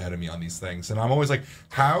 decently far ahead of me on these things, and I'm always like,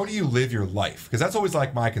 how do you live your life? Because that's always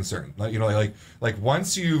like my concern. Like, you know, like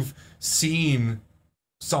once you've seen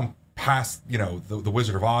some past, you know, the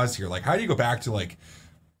Wizard of Oz here, like how do you go back to like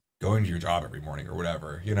going to your job every morning or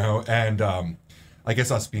whatever, you know? And I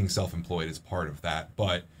guess us being self-employed is part of that,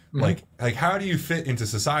 but like how do you fit into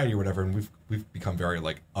society or whatever? And we've become very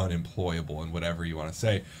like unemployable and whatever you want to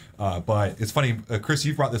say. But it's funny, Chris,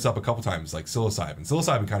 you've brought this up a couple times, like psilocybin.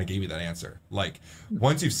 Psilocybin kind of gave me that answer. Like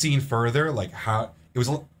once you've seen further, like how it was,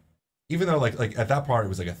 even though like at that part it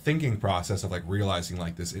was like a thinking process of like realizing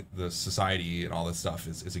like the society and all this stuff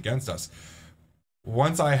is against us.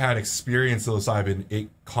 Once I had experienced psilocybin, it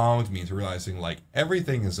calmed me into realizing like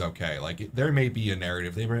everything is okay. Like there may be a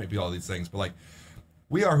narrative, there may be all these things, but like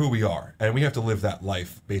we are who we are, and we have to live that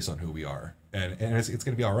life based on who we are, and it's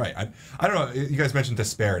going to be all right. I don't know. You guys mentioned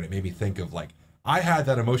despair, and it made me think of like I had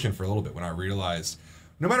that emotion for a little bit when I realized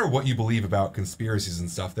no matter what you believe about conspiracies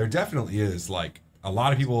and stuff, there definitely is like a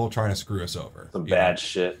lot of people trying to screw us over. Some bad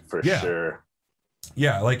shit for sure.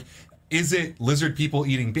 Yeah, like is it lizard people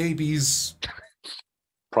eating babies?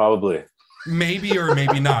 Probably. Maybe or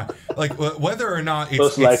maybe not. Like whether or not it's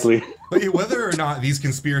most likely. Whether or not these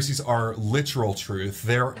conspiracies are literal truth,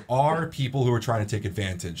 there are people who are trying to take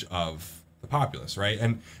advantage of the populace, right?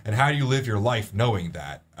 And how do you live your life knowing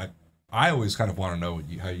that? I always kind of want to know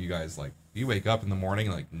how you guys like. You wake up in the morning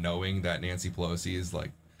like knowing that Nancy Pelosi is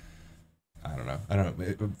like, I don't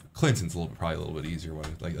know. Clinton's probably a little bit easier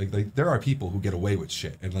one. Like there are people who get away with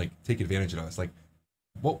shit and like take advantage of us. Like,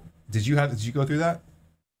 what did you go through that?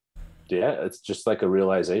 Yeah, it's just like a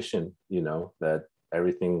realization, you know, that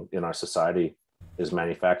everything in our society is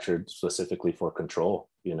manufactured specifically for control,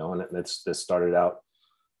 you know, and this started out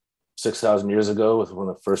 6,000 years ago with one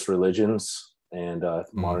of the first religions, and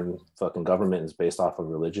modern fucking government is based off of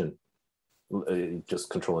religion, just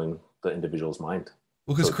controlling the individual's mind.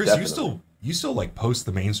 Well, because so Chris, definitely. you still like post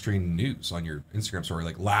the mainstream news on your Instagram story,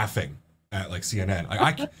 like laughing at like CNN.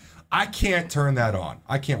 Like I can't turn that on.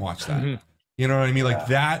 I can't watch that. Mm-hmm. You know what I mean? Like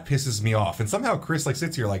that pisses me off. And somehow Chris like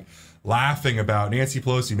sits here like laughing about Nancy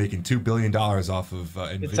Pelosi making $2 billion off of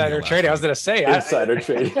insider trading. I was going to say insider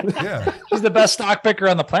trading. Yeah, she's the best stock picker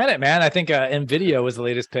on the planet, man. I think Nvidia was the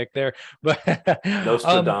latest pick there. But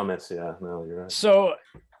Nostradamus. Yeah, no, you're right. So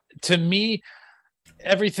to me,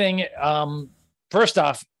 everything. First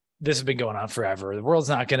off, this has been going on forever. The world's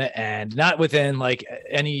not going to end, not within like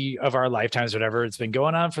any of our lifetimes, whatever. It's been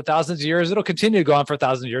going on for thousands of years. It'll continue to go on for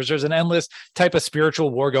thousands of years. There's an endless type of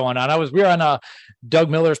spiritual war going on. We were on Doug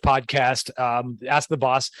Miller's podcast, Ask the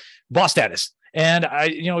Boss Status. And I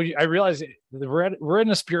realized we're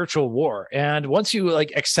in a spiritual war. And once you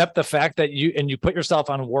like accept the fact that you put yourself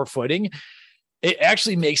on war footing, it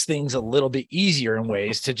actually makes things a little bit easier in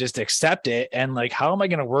ways to just accept it. And like, how am I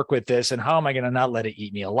going to work with this? And how am I going to not let it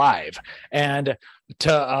eat me alive? And it's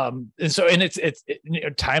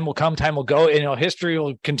time will come, time will go, and, you know, history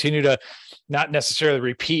will continue to not necessarily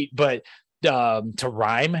repeat, but to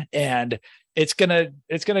rhyme, and it's going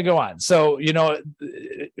to go on. So, you know,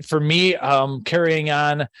 for me, carrying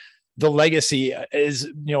on the legacy is,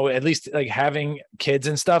 you know, at least like having kids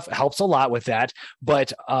and stuff helps a lot with that.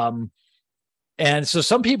 But, and so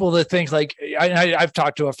some people that think like, I've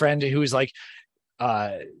talked to a friend who's like,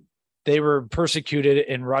 they were persecuted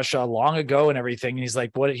in Russia long ago and everything. And he's like,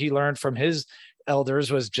 what he learned from his elders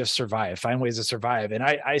was just survive, find ways to survive. And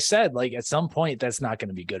I said, like, at some point that's not going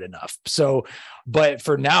to be good enough. So, but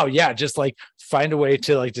for now, yeah, just like find a way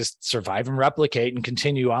to like just survive and replicate and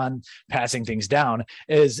continue on passing things down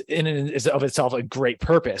is of itself a great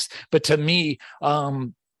purpose. But to me,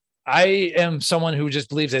 I am someone who just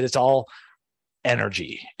believes that it's all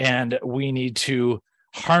energy, and we need to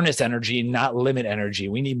harness energy, not limit energy.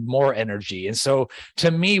 We need more energy. And so to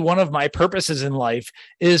me, one of my purposes in life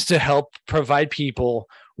is to help provide people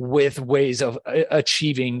with ways of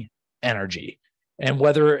achieving energy. And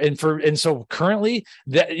so currently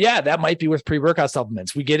that might be with pre-workout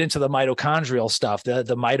supplements. We get into the mitochondrial stuff, the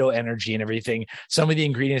mito energy and everything. Some of the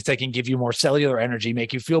ingredients that can give you more cellular energy,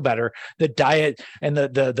 make you feel better. The diet and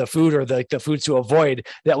the food, or the foods to avoid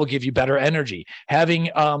that will give you better energy.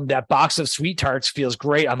 Having that box of sweet tarts feels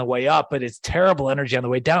great on the way up, but it's terrible energy on the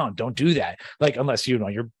way down. Don't do that. Like, unless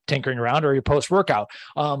you're tinkering around or you're post-workout.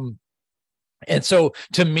 And so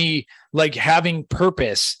to me, like, having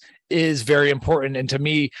purpose is very important. And to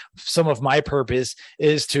me, some of my purpose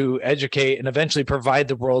is to educate and eventually provide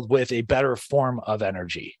the world with a better form of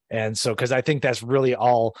energy. And so, because I think that's really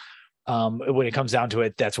all when it comes down to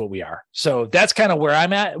it, that's what we are. So that's kind of where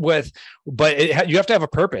I'm at with, but you have to have a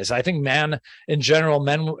purpose. I think men in general,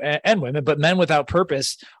 men and women, but men without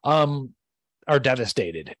purpose, are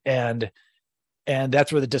devastated. And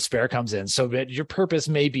that's where the despair comes in. So that your purpose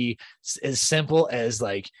may be as simple as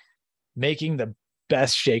like making the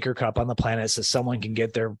best shaker cup on the planet so someone can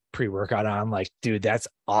get their pre-workout on. Like, dude, that's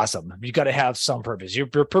awesome. You got to have some purpose. Your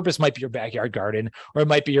purpose might be your backyard garden, or it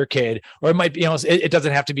might be your kid, or it might be, it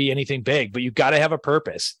doesn't have to be anything big, but you got to have a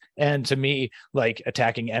purpose. And to me, like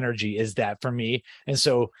attacking energy is that for me. And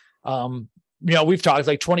so, we've talked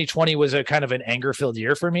like 2020 was a kind of an anger filled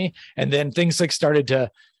year for me. And then things like started to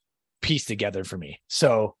piece together for me.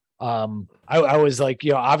 So I was like,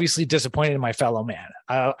 obviously disappointed in my fellow man.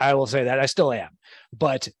 I will say that I still am,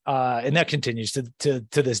 but and that continues to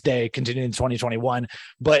this day, continuing in 2021.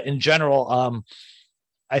 But in general,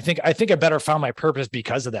 I think I better found my purpose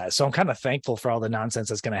because of that. So I'm kind of thankful for all the nonsense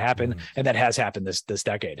that's going to happen, and that has happened this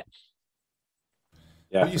decade.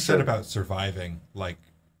 Yeah, what you said about surviving, like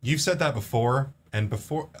you've said that before. And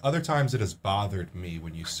before, other times it has bothered me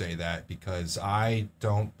when you say that, because I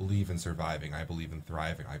don't believe in surviving. I believe in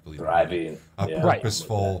thriving. I believe in a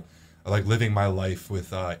purposeful, like living my life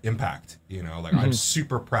with impact. Like I'm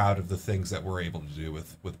super proud of the things that we're able to do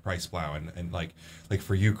with Price Plow, and like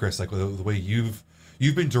for you, Chris, like the way you've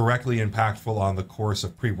been directly impactful on the course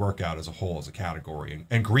of pre-workout as a whole, as a category,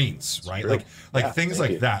 and greens, right? True. Like things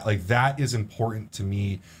like that. Like that is important to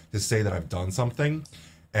me to say that I've done something.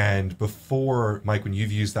 And before, Mike, when you've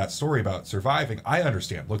used that story about surviving, I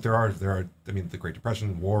understand. Look, there are, I mean, the Great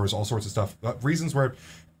Depression, wars, all sorts of stuff, reasons where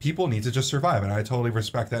people need to just survive. And I totally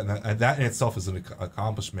respect that. And that in itself is an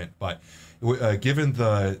accomplishment. But given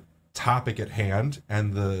the topic at hand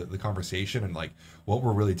and the conversation and like what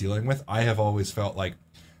we're really dealing with, I have always felt like,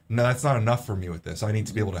 no, that's not enough for me with this. I need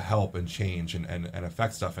to be able to help and change and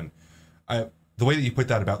affect stuff. And the way that you put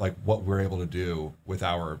that about like what we're able to do with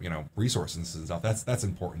our, resources and stuff, that's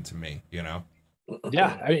important to me, Yeah.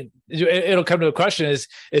 I mean, it'll come to a question is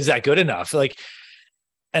that good enough? Like,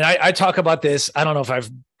 and I talk about this. I don't know if I've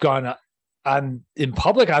gone on in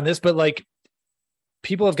public on this, but like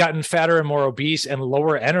people have gotten fatter and more obese and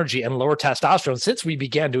lower energy and lower testosterone since we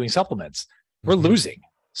began doing supplements. We're losing.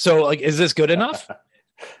 So like, is this good enough?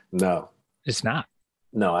 No, it's not.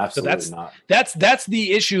 No, absolutely not. That's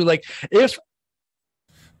the issue. Like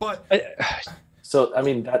so I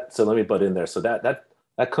mean so let me butt in there. So that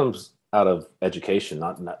comes out of education,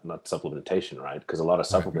 not supplementation, right? Because a lot of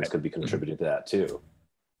supplements could be contributing to that too.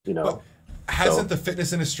 But hasn't the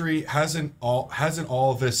fitness industry hasn't all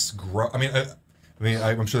of this grow? I mean,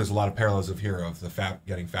 I'm sure there's a lot of parallels of the fat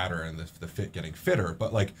getting fatter and the fit getting fitter.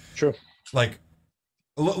 But like, sure, like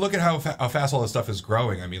look at how fast all this stuff is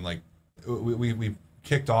growing. I mean, like we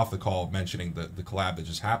kicked off the call mentioning the collab that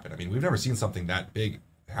just happened. I mean, we've never seen something that big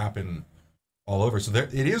happen all over. So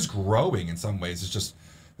it is growing in some ways. It's just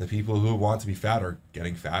the people who want to be fat are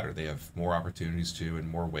getting fatter. They have more opportunities to and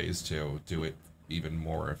more ways to do it even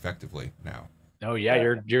more effectively now. Oh yeah,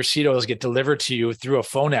 your Cetos get delivered to you through a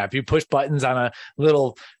phone app. You push buttons on a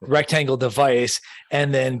little rectangle device,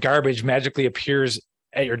 and then garbage magically appears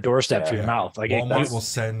at your doorstep to your mouth. Like Walmart will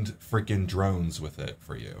send freaking drones with it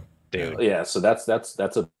for you. Dude. Yeah, so that's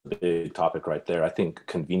a big topic right there. I think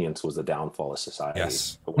convenience was the downfall of society.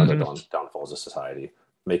 Yes. One of the downfalls of society,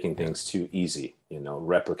 making things too easy,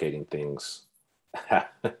 replicating things.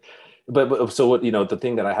 but so what, the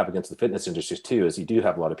thing that I have against the fitness industry too is you do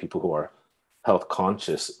have a lot of people who are health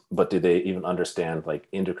conscious, but do they even understand like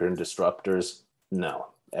endocrine disruptors? No,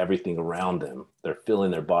 everything around them, they're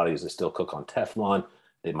filling their bodies. They still cook on Teflon.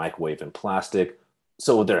 They microwave in plastic.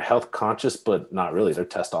 So they're health conscious, but not really. Their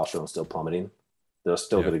testosterone is still plummeting. They're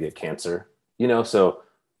still going to get cancer, so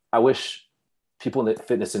I wish people in the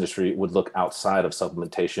fitness industry would look outside of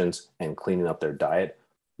supplementations and cleaning up their diet,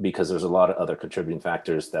 because there's a lot of other contributing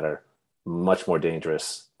factors that are much more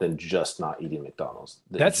dangerous than just not eating McDonald's.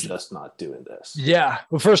 That's just not doing this. Yeah.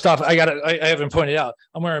 Well, first off, I haven't pointed out,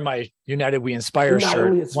 I'm wearing my United We Inspire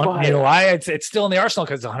shirt. Why? It's still in the arsenal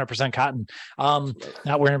because it's 100% cotton.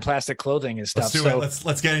 Not wearing plastic clothing and stuff.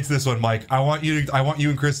 Let's get into this one, Mike. I want you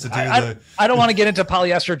and Chris to do I don't want to get into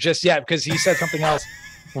polyester just yet because he said something else.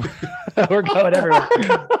 We're going everywhere.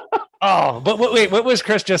 But wait, what was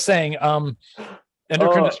Chris just saying?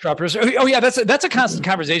 Endocrine disruptors. Oh yeah, that's a constant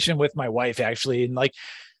conversation with my wife actually, and like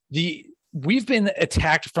we've been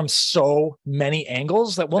attacked from so many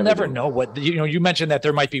angles that we'll never know what you mentioned that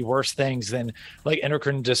there might be worse things than like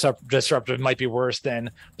endocrine disruptive might be worse than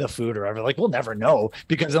the food or whatever. Like we'll never know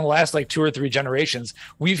because in the last like 2 or 3 generations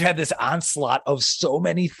we've had this onslaught of so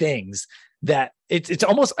many things that it's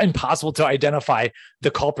almost impossible to identify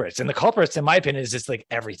the culprits. And the culprits, in my opinion, is just like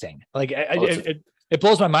everything. Like it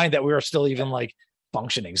blows my mind that we are still even like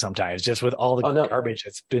functioning sometimes just with all the garbage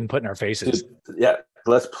that's been put in our faces. Dude, yeah.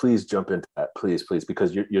 Let's please jump into that. Please,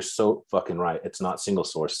 because you're so fucking right. It's not single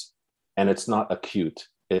source and it's not acute.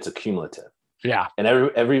 It's accumulative. Yeah. And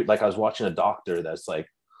every like I was watching a doctor that's like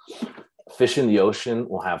fish in the ocean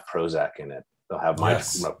will have Prozac in it. They'll have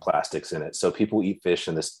microplastics in it. So people eat fish,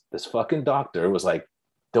 and this fucking doctor was like,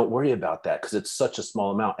 don't worry about that because it's such a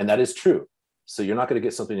small amount. And that is true. So you're not going to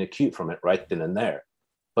get something acute from it right then and there.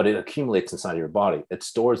 But it accumulates inside of your body. It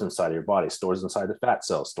stores inside of your body, stores inside the fat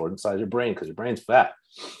cells, stores inside your brain because your brain's fat.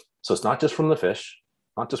 So it's not just from the fish,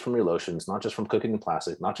 not just from your lotions, not just from cooking in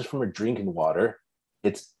plastic, not just from your drinking water.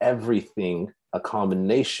 It's everything, a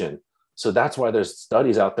combination. So that's why there's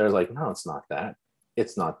studies out there like, no, it's not that.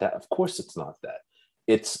 It's not that. Of course it's not that.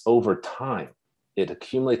 It's over time. It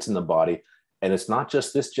accumulates in the body. And it's not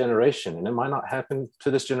just this generation. And it might not happen to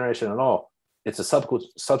this generation at all. It's a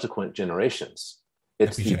subsequent generations.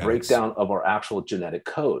 It's the breakdown of our actual genetic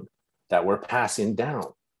code that we're passing down.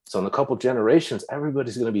 So in a couple generations,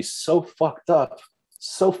 everybody's going to be so fucked up.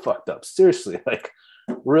 Seriously, like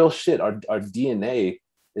real shit. Our DNA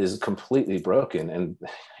is completely broken, and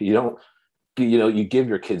you give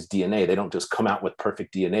your kids DNA. They don't just come out with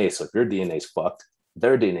perfect DNA. So if your DNA is fucked,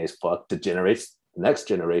 their DNA is fucked. It generates the next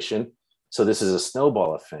generation. So this is a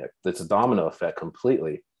snowball effect. It's a domino effect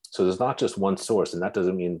completely. So there's not just one source, and that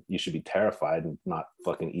doesn't mean you should be terrified and not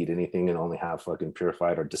fucking eat anything and only have fucking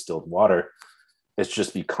purified or distilled water. It's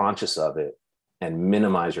just be conscious of it and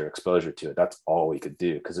minimize your exposure to it. That's all we could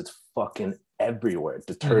do because it's fucking everywhere.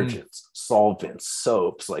 Detergents, solvents,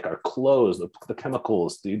 soaps, like our clothes, the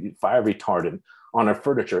chemicals, the fire retardant on our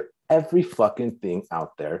furniture, every fucking thing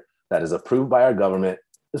out there that is approved by our government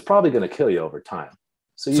is probably going to kill you over time.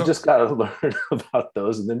 So you just got to learn about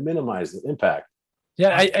those and then minimize the impact.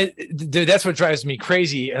 Yeah, dude, that's what drives me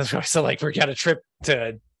crazy. So like we got a trip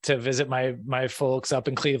to visit my folks up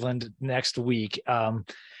in Cleveland next week.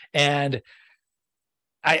 And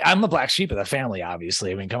I'm the black sheep of the family,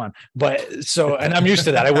 obviously. I mean, come on. But so, and I'm used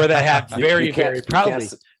to that. I wear that hat very proudly.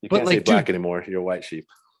 You can't say black anymore. You're a white sheep.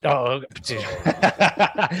 Oh,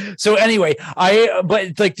 so anyway,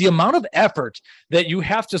 but like the amount of effort that you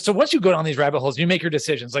have to, so once you go down these rabbit holes, you make your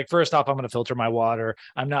decisions. Like first off, I'm going to filter my water.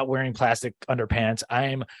 I'm not wearing plastic underpants.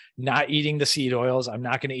 I'm not eating the seed oils. I'm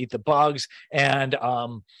not going to eat the bugs and,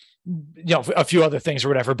 a few other things or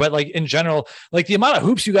whatever. But like in general, like the amount of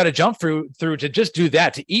hoops you got to jump through to just do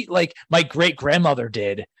that, to eat like my great grandmother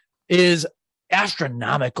did is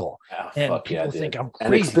astronomical. And people think I'm crazy.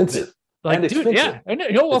 And expensive. Like, dude, yeah.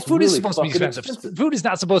 Well, food is supposed to be expensive. Food is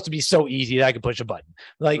not supposed to be so easy that I can push a button.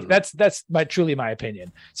 Like that's truly my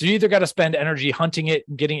opinion. So you either got to spend energy hunting it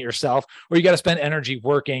and getting it yourself, or you got to spend energy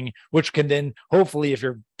working, which can then hopefully, if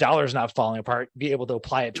your dollar's not falling apart, be able to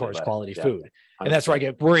apply it towards quality food. And that's where I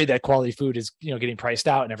get worried that quality food is, getting priced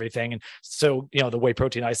out and everything. And so, the whey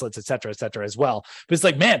protein isolates, et cetera, as well. But it's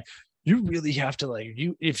like, man, you really have to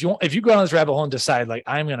if you go down this rabbit hole and decide like,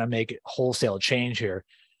 I'm going to make a wholesale change here,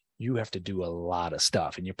 you have to do a lot of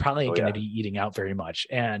stuff, and you're probably going to be eating out very much,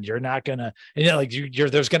 and you're not going to,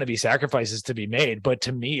 there's going to be sacrifices to be made, but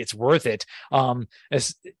to me, it's worth it.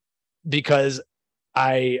 Because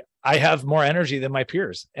I have more energy than my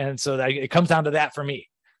peers. And so it comes down to that for me.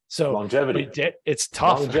 So longevity, it's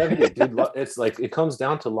tough. Longevity, dude. It's like, it comes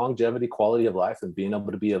down to longevity, quality of life, and being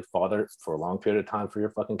able to be a father for a long period of time for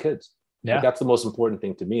your fucking kids. Yeah. Like, that's the most important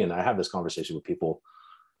thing to me. And I have this conversation with people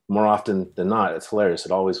more often than not. It's hilarious.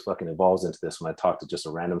 It always fucking evolves into this. When I talk to just a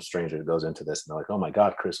random stranger who goes into this and they're like, oh my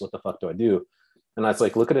God, Chris, what the fuck do I do? And I was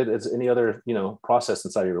like, look at it as any other, process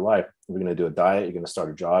inside of your life. You're going to do a diet. You're going to start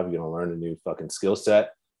a job. You're going to learn a new fucking skill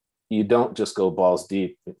set. You don't just go balls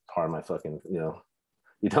deep. Pardon my fucking,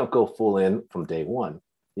 you don't go full in from day one.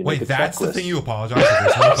 Wait, that's the thing you apologize for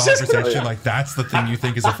this whole conversation? Like, that's the thing you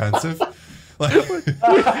think is offensive? Like,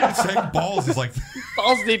 saying balls is like...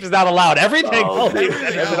 Balls deep is not allowed. Everything.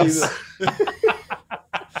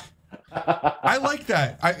 I like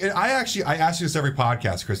that. I ask you this every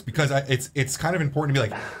podcast, Chris, because it's kind of important to be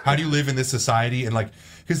like, how do you live in this society? And like,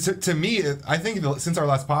 because to me, I think since our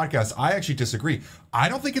last podcast, I actually disagree. I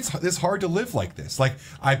don't think it's this hard to live like this. Like,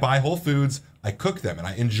 I buy whole foods, I cook them, and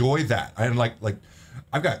I enjoy that. And like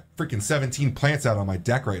I've got freaking 17 plants out on my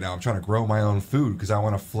deck right now. I'm trying to grow my own food because I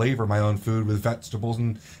want to flavor my own food with vegetables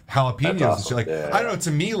and jalapenos and shit. Like, I don't know.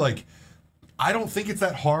 To me, like, I don't think it's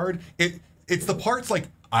that hard. It's the parts, like,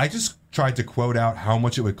 I just tried to quote out how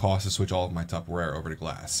much it would cost to switch all of my Tupperware over to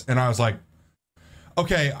glass. And I was like,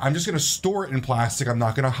 okay, I'm just going to store it in plastic. I'm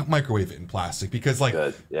not going to microwave it in plastic because like,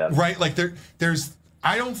 Yeah. right. Like there's,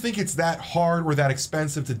 I don't think it's that hard or that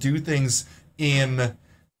expensive to do things in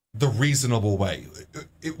the reasonable way.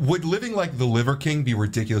 Would living like the Liver King be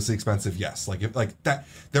ridiculously expensive? Yes. Like if like that,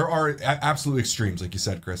 there are absolute extremes, like you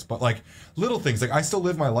said, Chris, but like little things, like I still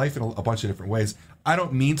live my life in a bunch of different ways. I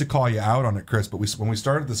don't mean to call you out on it, Chris, but when we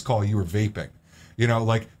started this call, you were vaping. You know,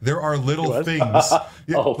 like there are little things.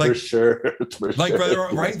 Oh, like, for sure. Like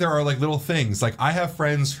there are like little things. Like I have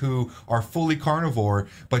friends who are fully carnivore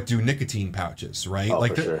but do nicotine pouches, right? Oh,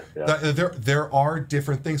 like for sure. Yeah. there are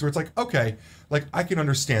different things where it's like, okay, like I can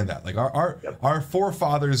understand that. Like our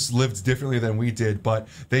forefathers lived differently than we did, but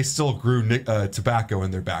they still grew tobacco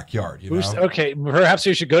in their backyard. You know? Okay, perhaps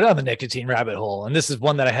we should go down the nicotine rabbit hole. And this is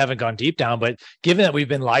one that I haven't gone deep down, but given that we've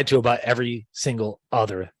been lied to about every single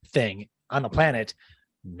other thing on the planet,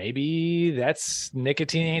 maybe that's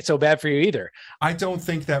nicotine ain't so bad for you either. I don't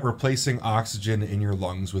think that replacing oxygen in your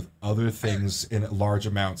lungs with other things in large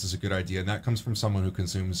amounts is a good idea, and that comes from someone who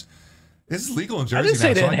consumes. This is legal in Jersey. I didn't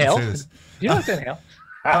say to inhale. This. You don't say inhale.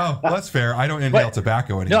 Oh, well, that's fair. I don't inhale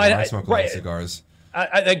tobacco anymore. I smoke a lot of cigars.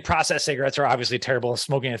 I think processed cigarettes are obviously terrible.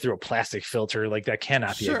 Smoking it through a plastic filter, like that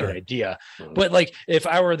cannot be a good idea. But like if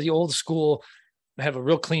I were the old school, have a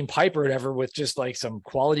real clean pipe or whatever with just like some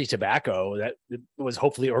quality tobacco that was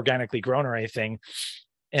hopefully organically grown or anything,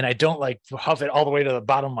 and I don't like huff it all the way to the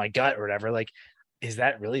bottom of my gut or whatever, like, is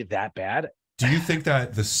that really that bad? Do you think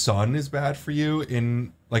that the sun is bad for you?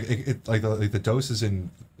 In like the dose is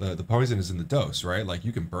in the poison is in the dose, right? Like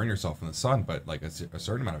you can burn yourself in the sun, but like a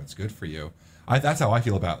certain amount of it's good for you. That's how I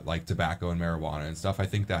feel about like tobacco and marijuana and stuff. I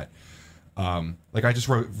think that like I just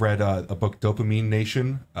read a book, Dopamine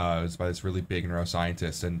Nation. It's by this really big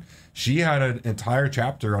neuroscientist, and she had an entire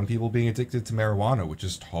chapter on people being addicted to marijuana, which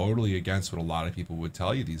is totally against what a lot of people would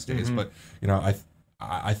tell you these days. But you know,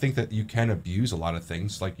 I think that you can abuse a lot of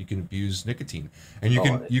things, like you can abuse nicotine, and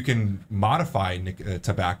you can modify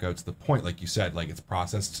tobacco to the point, like you said, like it's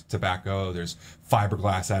processed tobacco. There's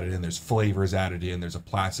fiberglass added in, there's flavors added in, there's a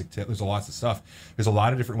plastic tip, there's lots of stuff. There's a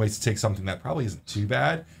lot of different ways to take something that probably isn't too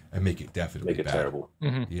bad and make it definitely bad. Terrible.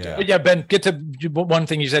 Yeah, Ben, get to one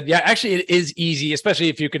thing you said. Yeah, actually it is easy, especially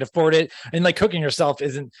if you can afford it, and like cooking yourself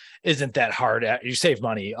isn't that hard. You save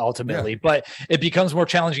money ultimately, but it becomes more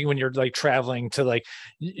challenging when you're like traveling to, like,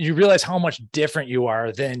 you realize how much different you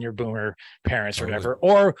are than your boomer parents or whatever.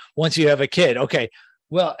 Or once you have a kid, okay,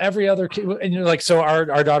 well, every other kid, and you're like, so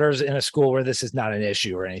our daughter's in a school where this is not an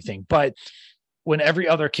issue or anything, but when every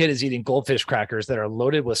other kid is eating goldfish crackers that are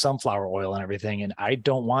loaded with sunflower oil and everything, and I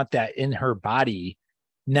don't want that in her body,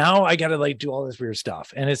 now I got to like do all this weird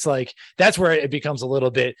stuff. And it's like, that's where it becomes a little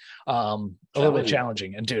bit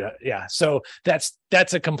challenging. And dude, so that's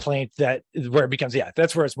a complaint that where it becomes,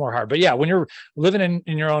 that's where it's more hard. But yeah, when you're living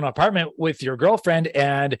in your own apartment with your girlfriend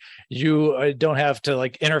and you don't have to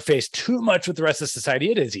like interface too much with the rest of society,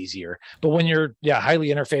 it is easier. But when you're highly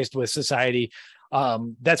interfaced with society,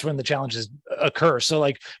 that's when the challenges occur. So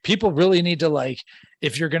like people really need to, like,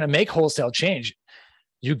 if you're going to make wholesale change,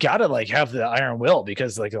 you got to like have the iron will,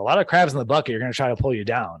 because like a lot of crabs in the bucket, you're going to try to pull you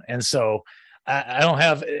down. And so I don't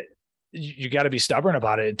have, you got to be stubborn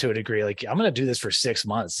about it to a degree. Like, I'm going to do this for 6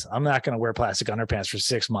 months. I'm not going to wear plastic underpants for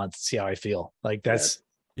 6 months. See how I feel. Like that's,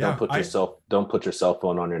 don't put your cell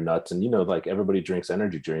phone on your nuts. And, you know, like everybody drinks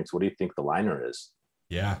energy drinks. What do you think the liner is?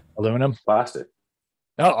 Yeah. Aluminum. Plastic.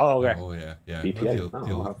 Oh, okay. Oh, yeah.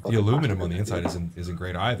 BPA. The aluminum on the inside isn't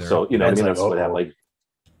great either. So, you know, I mean, that's what that, like,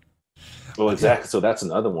 well, exactly. So that's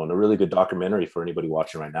another one, a really good documentary for anybody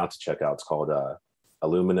watching right now to check out. It's called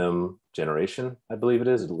Aluminum Generation, I believe it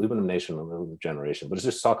is. Aluminum Nation, Aluminum Generation. But it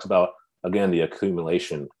just talks about, again, the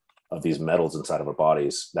accumulation of these metals inside of our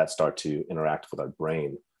bodies that start to interact with our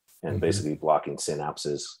brain and basically blocking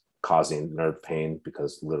synapses, causing nerve pain,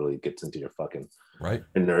 because literally it gets into your fucking your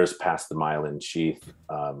nerves past the myelin sheath.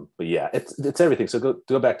 But yeah, it's everything. So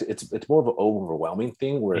go back to it's more of an overwhelming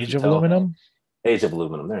thing where Age of Aluminum. Age of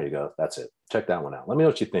Aluminum. There you go. That's it. Check that one out. Let me know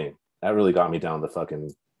what you think. That really got me down the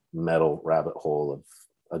fucking metal rabbit hole of,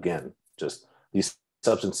 again, just these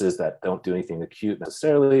substances that don't do anything acute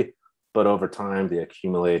necessarily, but over time they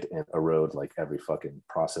accumulate and erode like every fucking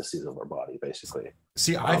processes of our body, basically.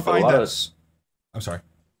 See, I find that. I'm sorry.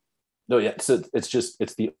 No, yeah. So it's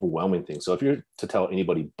the overwhelming thing. So if you're to tell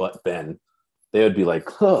anybody but Ben, they would be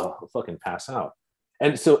like, oh, I'll fucking pass out.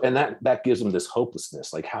 And so, and that gives them this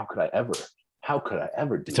hopelessness. Like, how could I ever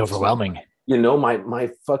do it's overwhelming. You know,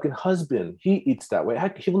 my fucking husband, he eats that way.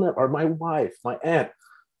 He'll never, or my wife, my aunt.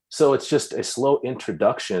 So it's just a slow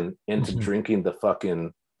introduction into drinking the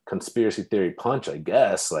fucking conspiracy theory punch, I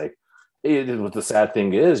guess. Like, What the sad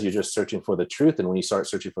thing is, you're just searching for the truth, and when you start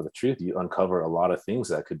searching for the truth, you uncover a lot of things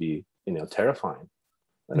that could be, terrifying,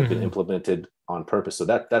 that have been implemented on purpose. So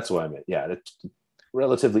that's what I meant. Yeah, it's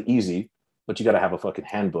relatively easy, but you got to have a fucking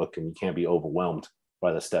handbook, and you can't be overwhelmed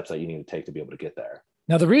by the steps that you need to take to be able to get there.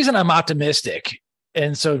 Now, the reason I'm optimistic,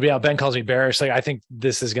 and so Ben calls me bearish, like I think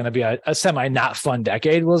this is going to be a semi not fun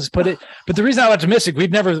decade, we'll just put it. But the reason I'm optimistic,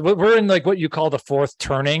 we're in like what you call the fourth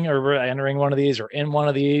turning, or we're entering one of these, or in one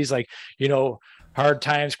of these, like, hard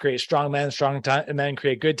times create strong men, men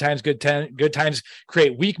create good times, good times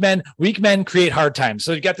create weak men create hard times.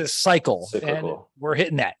 So you got this cycle. Cyclical. And we're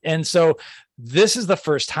hitting that. And so this is the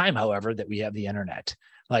first time, however, that we have the internet.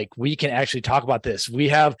 Like, we can actually talk about this. We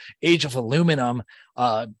have Age of Aluminum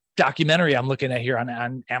documentary I'm looking at here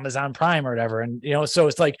on Amazon Prime or whatever. And, so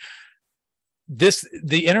it's like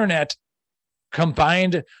the internet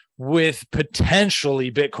combined with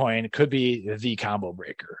potentially Bitcoin could be the combo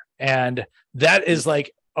breaker. And that is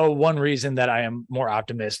like one reason that I am more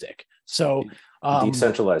optimistic. So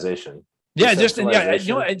decentralization. Yeah,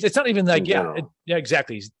 it's not even like,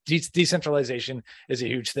 exactly. Decentralization is a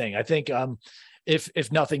huge thing. I think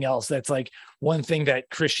if nothing else, that's like one thing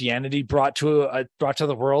that Christianity brought to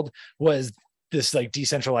the world was this like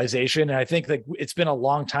decentralization. And I think like it's been a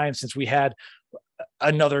long time since we had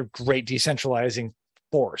another great decentralizing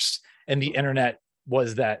force, and the internet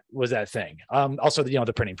was that thing. Also,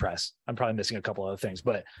 the printing press. I'm probably missing a couple other things,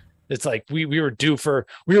 but it's like we were due for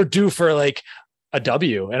like a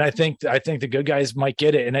W. And I think the good guys might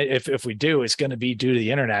get it. And if we do, it's going to be due to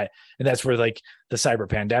the internet. And that's where like the cyber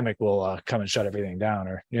pandemic will come and shut everything down,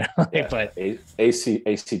 or, but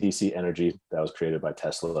AC/DC energy that was created by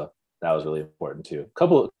Tesla, that was really important too. A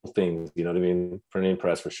couple of things, you know what I mean? Printing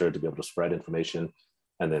press for sure, to be able to spread information,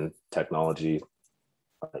 and then technology,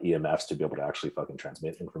 EMFs to be able to actually fucking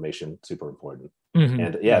transmit information, super important.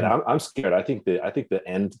 And I'm scared. I think the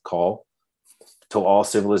end call to all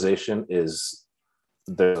civilization is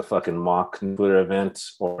there's a fucking mock nuclear event,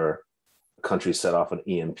 or a country set off an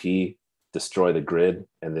EMP, destroy the grid,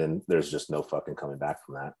 and then there's just no fucking coming back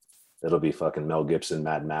from that. It'll be fucking Mel Gibson,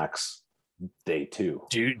 Mad Max, day 2.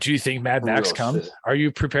 Do you think Mad Max comes? Are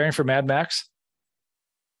you preparing for Mad Max?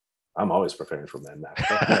 I'm always preparing for Mad Max.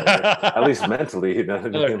 At least mentally, you know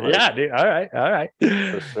what I mean? Like, yeah, dude. All right.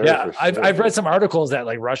 For sure. I've read some articles that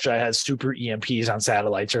like Russia has super EMPs on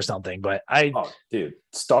satellites or something, but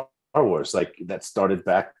Star Wars, like, that started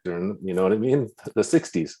back during, you know what I mean, the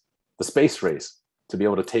 60s, the space race, to be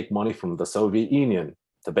able to take money from the Soviet Union,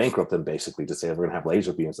 to bankrupt them, basically, to say we're gonna have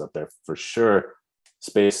laser beams up there. For sure,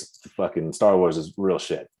 space, fucking Star Wars is real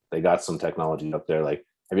shit. They got some technology up there. Like,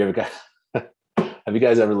 have you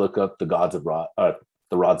guys ever look up the rods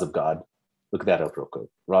of God? Look that up real quick.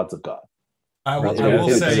 Rods of God. I will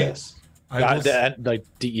say, yes. Like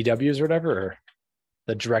DEWs or whatever, or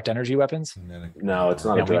the direct energy weapons? No, it's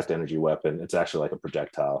not a direct energy weapon. It's actually like a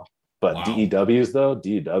projectile. But wow. DEWs,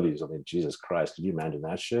 I mean, Jesus Christ, could you imagine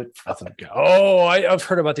that shit? I've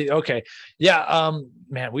heard about these. Okay. Yeah.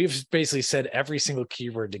 Man, we've basically said every single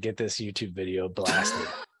keyword to get this YouTube video blasted.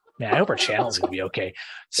 Man, I hope our channel is going to be okay.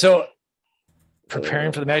 So,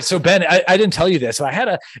 preparing for the match. So Ben, I didn't tell you this. So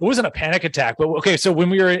it wasn't a panic attack, but okay. So when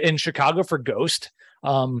we were in Chicago for Ghost,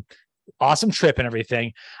 awesome trip and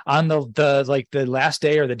everything, on the last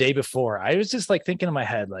day or the day before, I was just like thinking in my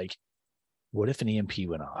head, like, what if an EMP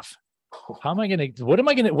went off?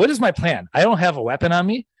 What is my plan? I don't have a weapon on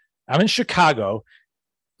me. I'm in Chicago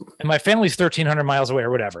and my family's 1,300 miles away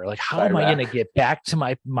or whatever. Like, how am I going to get back to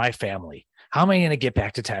my family? How am I going to get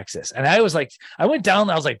back to Texas? And I went down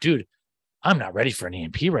and I was like, dude, I'm not ready for an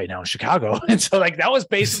EMP right now in Chicago. And so like, that was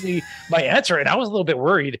basically my answer. And I was a little bit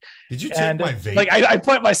worried. Did you take my vape? Like I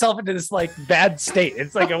put myself into this like bad state.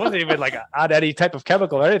 It's like, it wasn't even like on any type of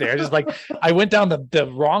chemical or anything. I just like, I went down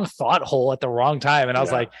the wrong thought hole at the wrong time. And I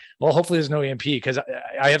was like, well, hopefully there's no EMP, because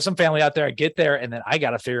I have some family out there. I get there and then I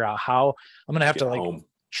got to figure out how I'm going to have to like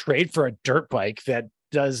trade for a dirt bike that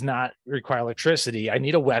does not require electricity. I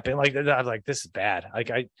need a weapon. Like, I was like, this is bad. Like,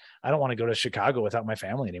 I don't want to go to Chicago without my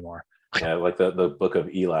family anymore. Yeah, like the book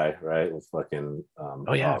of Eli, right? With fucking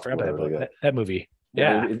I forgot about that movie.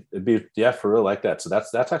 Yeah, it'd be for real like that. So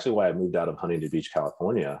that's actually why I moved out of Huntington Beach,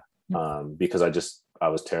 California, because I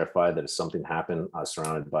was terrified that if something happened, I was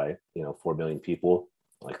surrounded by 4 million people,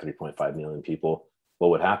 like 3.5 million people. What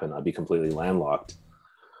would happen? I'd be completely landlocked.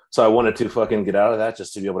 So I wanted to fucking get out of that,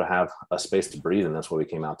 just to be able to have a space to breathe, and that's why we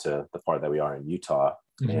came out to the part that we are in Utah.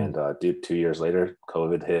 And dude, 2 years later,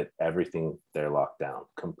 COVID hit, everything there locked down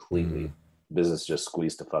completely. Business just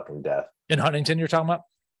squeezed to fucking death. In Huntington, you're talking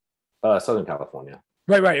about? Southern California.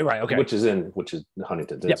 Right. Okay. Which is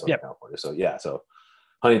Huntington, Southern California. So yeah, so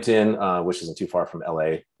Huntington, which isn't too far from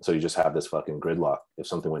LA. So you just have this fucking gridlock. If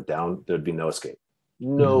something went down, there'd be no escape.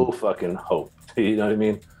 No fucking hope. You know what I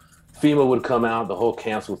mean? FEMA would come out, the whole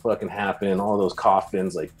camps would fucking happen, all those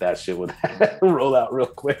coffins, like that shit would roll out real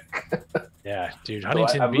quick. Yeah, dude.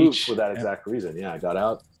 Huntington so I Beach. moved for that exact reason. Yeah, I got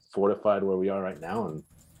out, fortified where we are right now, and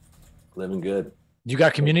living good. You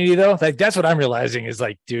got community though? Like that's what I'm realizing is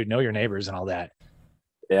like, dude, know your neighbors and all that.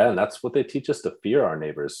 Yeah, and that's what they teach us, to fear our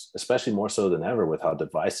neighbors, especially more so than ever with how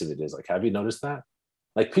divisive it is. Like, have you noticed that?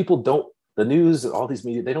 Like, people don't, the news, all these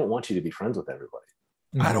media, they don't want you to be friends with everybody.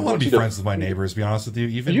 I don't want to be friends with my neighbors, to be honest with you.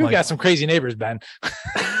 Even you got some crazy neighbors, Ben.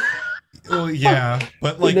 Well, yeah,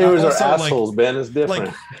 but like the neighbors also, are assholes, like, Ben. Is different.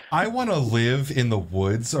 Like, I want to live in the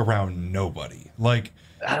woods around nobody. Like,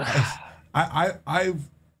 I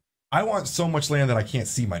want so much land that I can't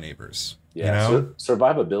see my neighbors. Yeah, you know?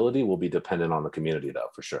 Survivability will be dependent on the community, though,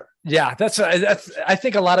 for sure. Yeah, that's. I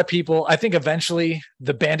think a lot of people. I think eventually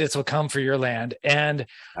the bandits will come for your land, and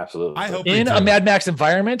absolutely, I hope in a Mad Max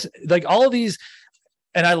environment, like all of these,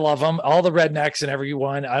 and I love them, all the rednecks and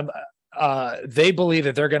everyone. They believe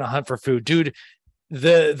that they're going to hunt for food, dude.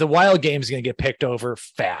 The wild game is going to get picked over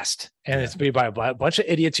fast, and it's be by a bunch of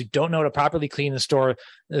idiots who don't know how to properly clean and store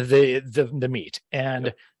the meat,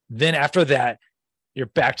 and then after that, you're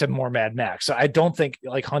back to more Mad Max. So I don't think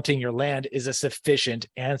like hunting your land is a sufficient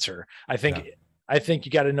answer. I think you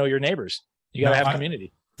got to know your neighbors. You got to have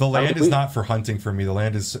community. The land is not for hunting for me. The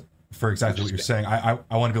land is for exactly what you're saying. I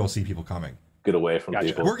want to be able to see people coming. Get away from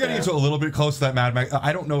people. We're getting into a little bit close to that Mad Max.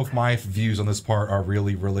 I don't know if my views on this part are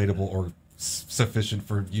really relatable or sufficient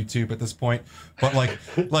for YouTube at this point, but like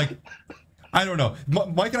I don't know.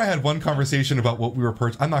 Mike and I had one conversation about what we were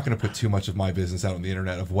purchasing. I'm not going to put too much of my business out on the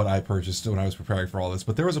internet of what I purchased when I was preparing for all this,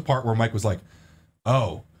 but there was a part where Mike was like,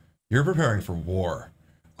 "Oh, you're preparing for war."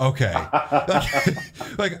 Okay.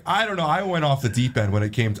 like, I don't know. I went off the deep end when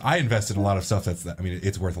it came to, I invested in a lot of stuff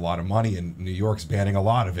it's worth a lot of money, and New York's banning a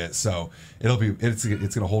lot of it. So it's going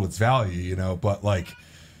to hold its value, you know, but like,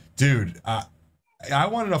 dude, I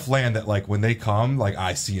want enough land that like when they come, like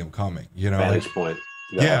I see them coming, you know, vantage point.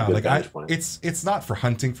 Yeah, like it's not for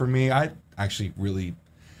hunting for me. I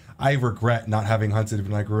regret not having hunted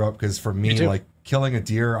when I grew up, because for me, like killing a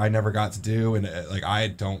deer, I never got to do, and like I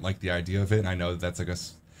don't like the idea of it. And I know that's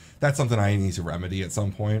that's something I need to remedy at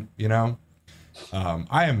some point, you know.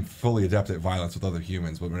 I am fully adept at violence with other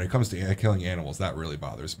humans, but when it comes to killing animals, that really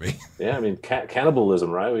bothers me. Yeah, I mean, cannibalism,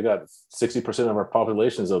 right? We got 60% of our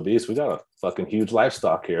population is obese. We got a fucking huge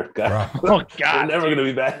livestock here. God. Oh God, we're never gonna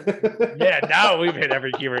be back. Yeah, now we've hit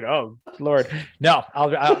every keyword. Oh Lord, no,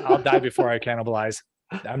 I'll die before I cannibalize.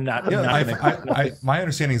 I'm not. Yeah, my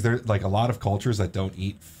understanding is there like a lot of cultures that don't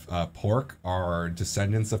eat pork are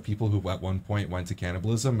descendants of people who at one point went to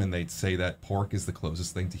cannibalism, and they'd say that pork is the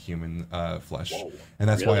closest thing to human flesh. Whoa, and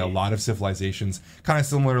that's why a lot of civilizations, kind of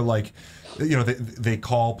similar, like, you know, they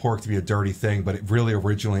call pork to be a dirty thing, but it really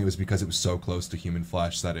originally it was because it was so close to human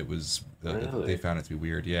flesh that it was they found it to be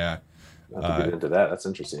weird. Yeah. Not to get into that. That's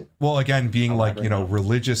interesting. Well, again, being like, you know,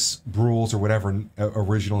 religious rules or whatever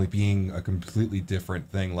originally being a completely different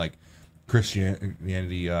thing, like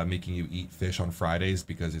Christianity making you eat fish on Fridays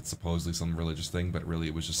because it's supposedly some religious thing, but really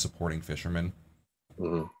it was just supporting fishermen.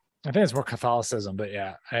 Mm-hmm. I think it's more Catholicism, but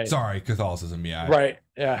yeah. Catholicism, yeah. Right,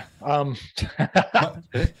 yeah. I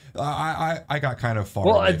got kind of far.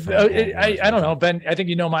 Well, I don't know, Ben. I think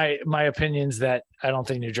you know my opinions that I don't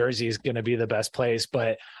think New Jersey is going to be the best place,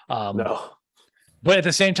 but no. But at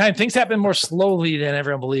the same time, things happen more slowly than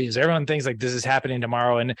everyone believes. Everyone thinks like this is happening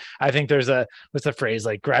tomorrow, and I think there's what's the phrase,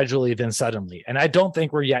 like gradually then suddenly. And I don't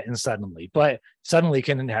think we're yet in suddenly, but suddenly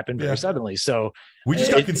can happen very suddenly. So we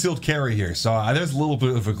just got concealed carry here, so there's a little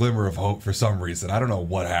bit of a glimmer of hope for some reason. I don't know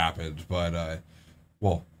what happened, but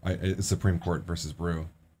it's Supreme Court versus Brew.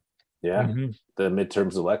 Yeah, the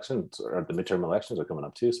midterm elections are coming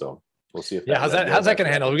up too, so we'll see if how's that going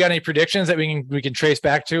to handle? We got any predictions that we can trace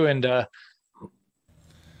back to and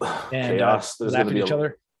chaos. There's going to be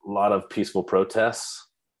a lot of peaceful protests.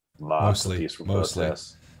 Mostly peaceful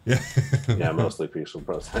protests. Yeah, mostly peaceful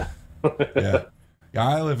protests. Yeah.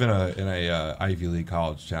 I live in a Ivy League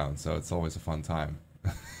college town, so it's always a fun time.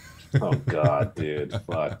 Oh God, dude,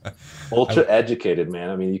 fuck. Ultra educated, man.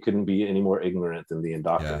 I mean, you couldn't be any more ignorant than the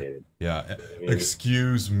indoctrinated. Yeah. I mean,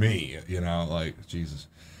 excuse me, you know, like Jesus.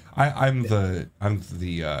 I'm the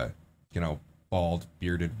you know, bald,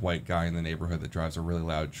 bearded white guy in the neighborhood that drives a really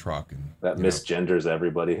loud truck and that misgenders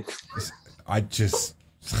everybody. I just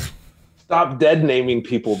stop dead naming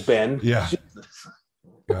people, Ben. Yeah. Jesus.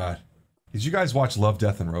 God. Did you guys watch Love,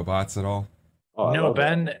 Death, and Robots at all? Oh, no,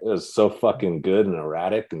 Ben. It was so fucking good and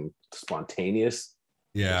erratic and spontaneous.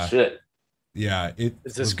 Yeah. Shit. Yeah,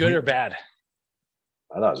 Is this good or bad?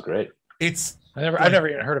 I thought it was great. I've never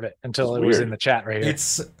even heard of it until it was in the chat right here.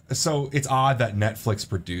 It's odd that Netflix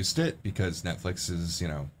produced it because Netflix is,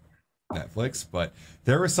 Netflix, but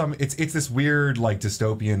there was it's this weird like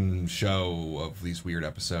dystopian show of these weird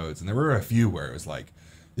episodes, and there were a few where it was like,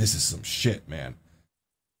 this is some shit, man.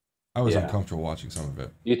 I was uncomfortable watching some of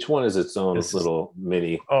it. Each one is its own little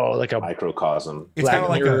mini like a microcosm. It's kind of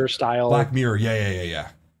like a style. Black Mirror. Yeah.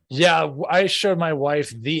 Yeah, I showed my wife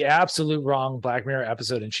the absolute wrong Black Mirror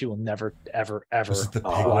episode, and she will never, ever, ever was it the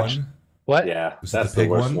pig one? What? Yeah, that's the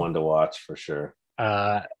worst one to watch for sure.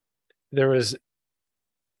 There was,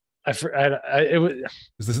 it was.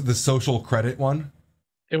 Was this the social credit one?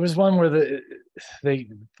 It was one where the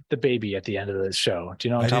baby at the end of the show. Do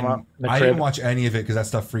you know what I'm talking about? I didn't watch any of it because that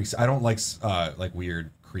stuff freaks. I don't like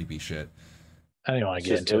weird, creepy shit. I don't want to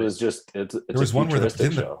get into it. There was one where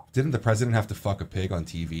didn't the president have to fuck a pig on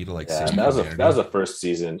TV to save that was the first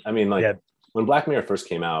season. I mean, when Black Mirror first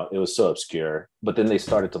came out, it was so obscure, but then they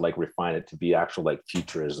started to refine it to be actual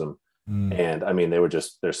futurism. And I mean,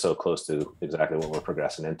 they're so close to exactly what we're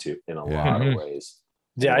progressing into in a lot of ways.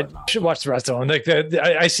 Yeah, I should watch the rest of them.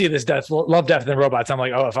 I see this Love, Death, and Robots. I'm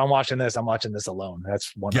like, oh, if I'm watching this alone.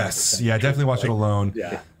 That's one. Yes, yeah, definitely watch it alone.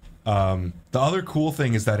 Yeah. The other cool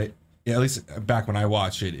thing is that at least back when I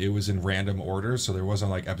watched it, it was in random order, so there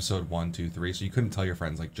wasn't episode 1, 2, 3. So you couldn't tell your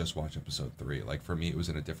friends just watch episode 3. For me, it was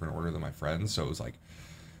in a different order than my friends, so it was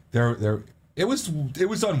it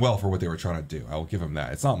was done well for what they were trying to do. I will give them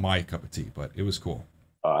that. It's not my cup of tea, but it was cool.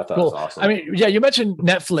 I thought it was awesome. I mean, yeah, you mentioned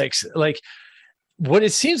Netflix. What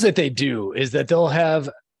it seems that they do is that they'll have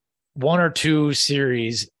 1 or 2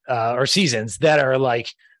 series or seasons that are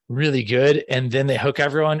really good, and then they hook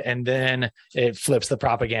everyone, and then it flips the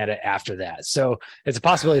propaganda after that. So it's a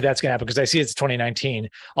possibility that's gonna happen because I see it's 2019.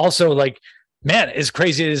 Also, man, as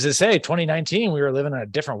crazy as to say, 2019, we were living in a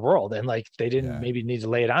different world, and they didn't maybe need to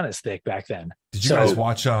lay it on as thick back then. Did you guys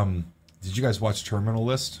watch? Did you guys watch Terminal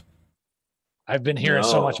List? I've been hearing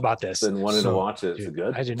so much about this. Been wanting to watch it. Is it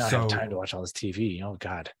good? I did not have time to watch all this TV. Oh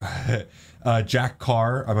God. Jack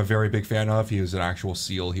Carr, I'm a very big fan of. He was an actual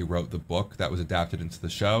SEAL. He wrote the book that was adapted into the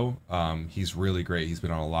show. He's really great. He's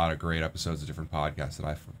been on a lot of great episodes of different podcasts that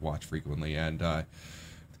I watch frequently. And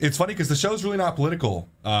it's funny because the show's really not political.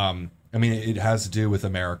 I mean, it has to do with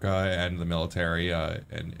America and the military,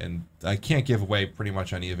 and I can't give away pretty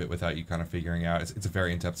much any of it without you kind of figuring out. It's a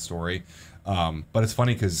very in-depth story, but it's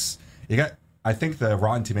funny because I think the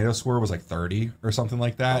Rotten Tomato score was 30 or something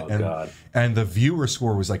like that. God. And the viewer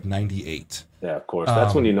score was 98. Yeah, of course.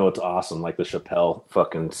 That's when you know it's awesome, the Chappelle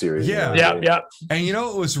fucking series. Yeah. Yeah. And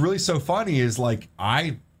what was really so funny is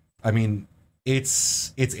I mean,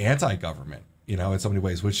 it's anti-government, in so many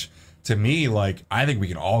ways, which to me, I think we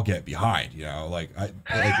can all get behind, no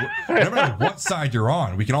matter what side you're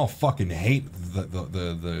on, we can all fucking hate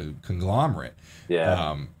the conglomerate.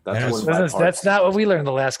 Yeah, that's not what we learned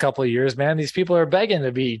the last couple of years, man. These people are begging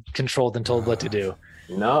to be controlled and told what to do.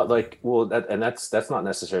 No, that's not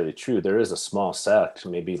necessarily true. There is a small sect,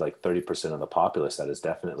 maybe 30% of the populace, that is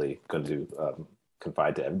definitely going to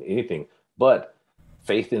confide to anything. But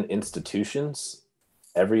faith in institutions,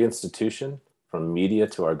 every institution, from media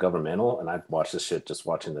to our governmental, and I've watched this shit just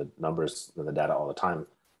watching the numbers and the data all the time,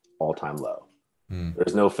 all-time low.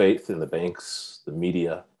 There's no faith in the banks, the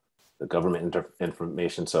media, the government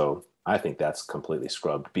information. So I think that's completely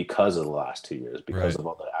scrubbed because of the last 2 years, because of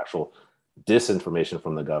all the actual disinformation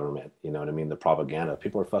from the government. You know what I mean? The propaganda.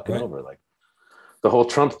 People are fucking over. The whole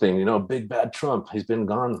Trump thing, big bad Trump. He's been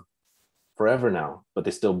gone forever now, but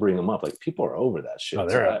they still bring him up. People are over that shit.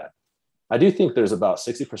 I do think there's about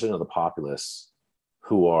 60% of the populace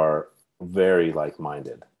who are very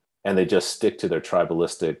like-minded, and they just stick to their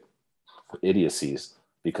tribalistic idiocies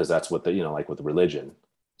because that's what they, with religion.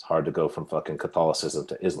 It's hard to go from fucking Catholicism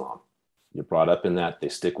to Islam. You're brought up in that, they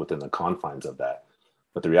stick within the confines of that.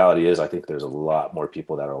 But the reality is, I think there's a lot more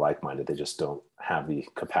people that are like-minded. They just don't have the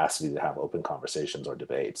capacity to have open conversations or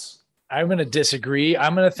debates. I'm going to disagree.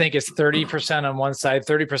 I'm going to think it's 30% on one side,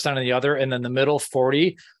 30% on the other, and then the middle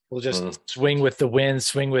 40 will just swing with the wind,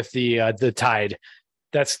 swing with the tide.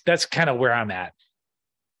 That's kind of where I'm at.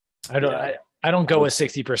 I don't go with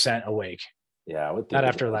 60% awake. Yeah, I would think not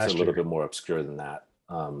after last it's a year. little bit more obscure than that.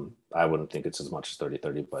 I wouldn't think it's as much as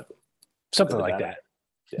 30-30, but something like that.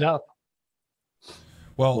 Yeah. No.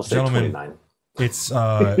 Well, we'll gentlemen, 29. It's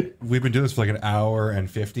we've been doing this for an hour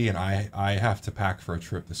and 50, and I have to pack for a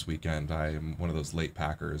trip this weekend. I am one of those late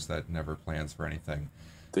packers that never plans for anything.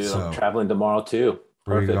 Dude, I'm traveling tomorrow too.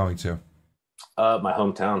 Where are you going to? My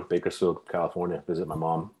hometown, Bakersfield, California. Visit my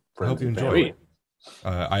mom. I hope you enjoy it.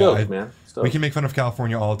 Man. Still. We can make fun of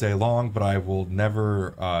California all day long, but I will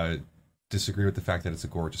never disagree with the fact that it's a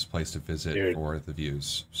gorgeous place to visit for the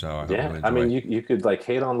views. So I hope you enjoy. I mean, you could like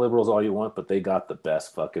hate on liberals all you want, but they got the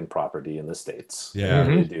best fucking property in the States. Yeah,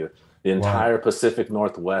 they do. The entire Pacific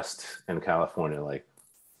Northwest and California, like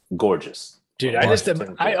gorgeous. Dude,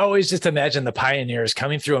 I always just imagine the pioneers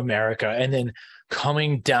coming through America and then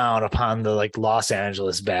coming down upon the like Los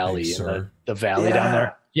Angeles Valley and the valley down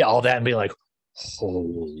there. Yeah, all that and being like,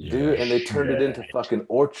 holy dude, and they turned it into fucking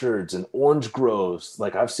orchards and orange groves.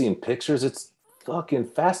 Like I've seen pictures, it's fucking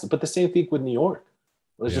fast. But the same thing with New York.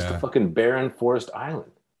 It was just a fucking barren forest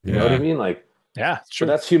island. You know what I mean? Like, yeah, sure.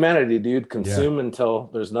 That's humanity, dude. Consume until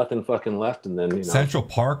there's nothing fucking left, and then Central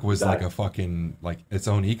Park was like a fucking like its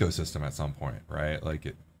own ecosystem at some point, right?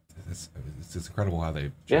 Like it's incredible how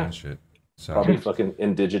they changed it. So probably fucking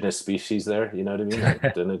indigenous species there. You know what I mean?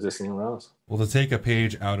 That didn't exist anywhere else. Well, to take a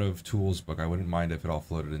page out of Tool's book, I wouldn't mind if it all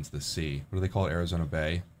floated into the sea. What do they call it? Arizona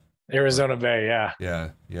Bay. Arizona Bay,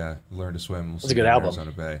 yeah. Learn to swim. That's a good album.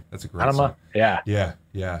 Arizona Bay. That's a great song. Yeah.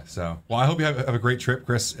 So, well, I hope you have a great trip,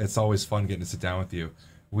 Chris. It's always fun getting to sit down with you.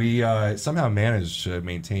 We somehow managed to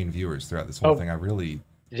maintain viewers throughout this whole thing. I really.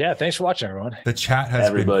 Yeah, thanks for watching, everyone. The chat has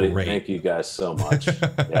been great. Thank you guys so much.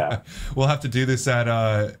 Yeah, we'll have to do this at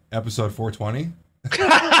episode 420.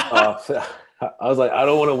 I was like, I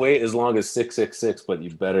don't want to wait as long as 666, but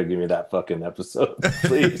you better give me that fucking episode,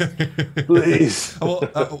 please, please.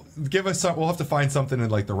 Well, give us some. We'll have to find something in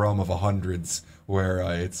like the realm of hundreds where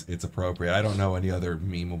it's appropriate. I don't know any other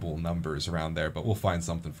memeable numbers around there, but we'll find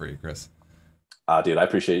something for you, Chris. Dude, I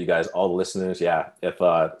appreciate you guys, all the listeners. Yeah, if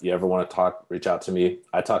you ever want to talk, reach out to me.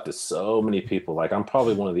 I talk to so many people. Like I'm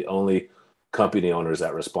probably one of the only company owners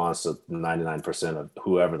that responds to 99% of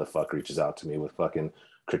whoever the fuck reaches out to me with fucking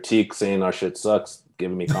critique, saying our shit sucks,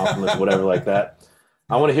 giving me compliments, whatever like that.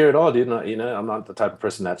 I want to hear it all, dude. I'm not the type of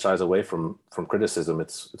person that shies away from criticism.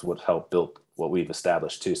 It's what helped build what we've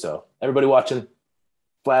established too. So everybody watching,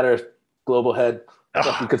 flat earth, global head,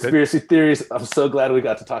 conspiracy theories. I'm so glad we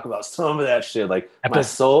got to talk about some of that shit. Like my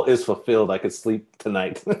soul is fulfilled. I could sleep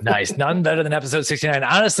tonight. Nice. None better than episode 69.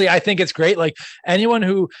 Honestly, I think it's great. Like anyone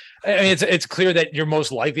who, it's clear that you're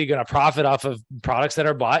most likely going to profit off of products that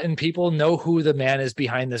are bought and people know who the man is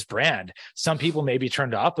behind this brand. Some people may be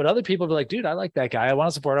turned off, but other people are like, dude, I like that guy. I want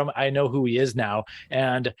to support him. I know who he is now.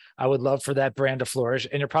 And I would love for that brand to flourish,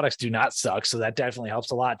 and your products do not suck. So that definitely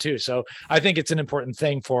helps a lot too. So I think it's an important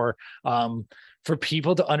thing for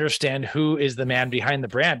people to understand who is the man behind the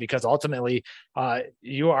brand, because ultimately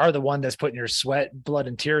you are the one that's putting your sweat, blood,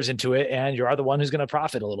 and tears into it, and you are the one who's going to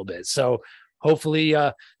profit a little bit. So hopefully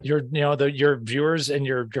your viewers and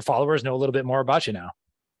your followers know a little bit more about you now.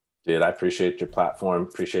 Dude, I appreciate your platform,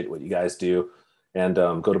 appreciate what you guys do. And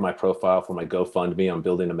go to my profile for my GoFundMe. I'm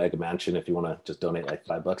building a mega mansion if you want to just donate like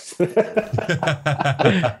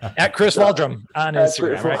 $5. At Chris Waldrum on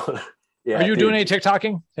Instagram, right? Yeah, are you doing any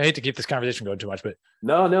TikToking? I hate to keep this conversation going too much, but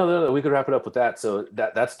no. We could wrap it up with that. So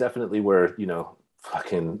that's definitely where,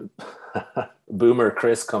 fucking boomer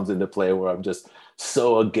Chris comes into play, where I'm just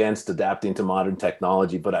so against adapting to modern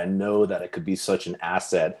technology, but I know that it could be such an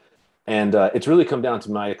asset. And it's really come down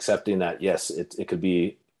to my accepting that, yes, it could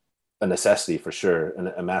be a necessity for sure, and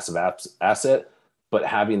a massive asset, but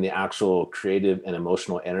having the actual creative and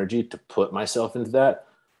emotional energy to put myself into that,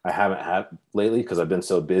 I haven't had lately because I've been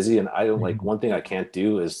so busy. And I don't like, one thing I can't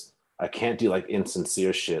do is I can't do like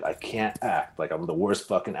insincere shit. I can't act like I'm the worst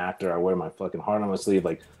fucking actor. I wear my fucking heart on my sleeve.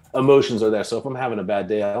 Like emotions are there. So if I'm having a bad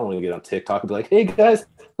day, I don't want to get on TikTok and be like, hey guys,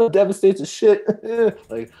 devastates as shit.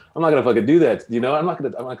 Like I'm not gonna fucking do that. I'm not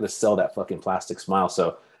gonna sell that fucking plastic smile.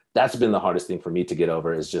 So that's been the hardest thing for me to get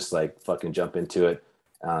over, is just like fucking jump into it,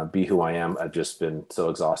 be who I am. I've just been so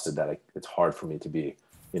exhausted that it's hard for me to be,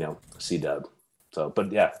 C-dub. So,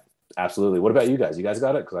 but yeah, absolutely. What about you guys? You guys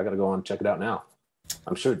got it? Because I got to go on and check it out now.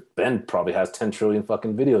 I'm sure Ben probably has 10 trillion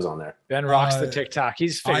fucking videos on there. Ben rocks the TikTok.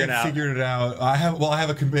 He's figured it out. I have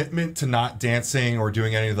a commitment to not dancing or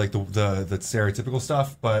doing any of like the stereotypical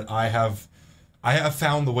stuff, but I have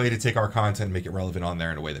found the way to take our content and make it relevant on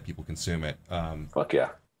there in a way that people consume it. Fuck yeah.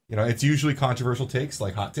 It's usually controversial takes,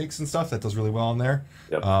 like hot takes and stuff. That does really well on there.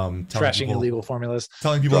 Yep. Trashing illegal formulas.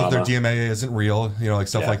 Telling people that their DMA isn't real, like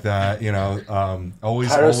stuff like that. Always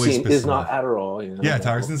tyrosine is not Adderall. Yeah,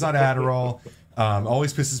 tyrosine is not Adderall.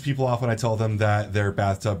 Always pisses people off when I tell them that their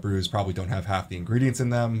bathtub brews probably don't have half the ingredients in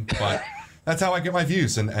them. But that's how I get my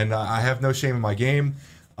views, and I have no shame in my game.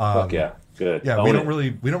 Fuck yeah, good. Yeah, we don't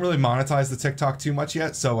really monetize the TikTok too much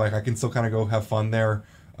yet, so like I can still kind of go have fun there.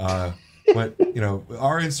 But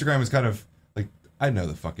our Instagram is kind of like I know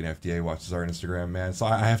the fucking FDA watches our Instagram, man, so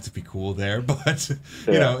I have to be cool there. But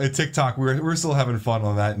you know, at TikTok, we're still having fun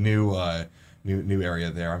on that new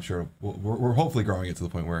area there. I'm sure we're hopefully growing it to the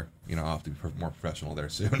point where, you know, I'll have to be more professional there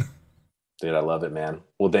soon. Dude, I love it, man.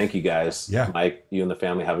 Well, thank you guys. Yeah, Mike, you and the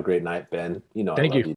family have a great night. Ben, you know, Thank I love you. you.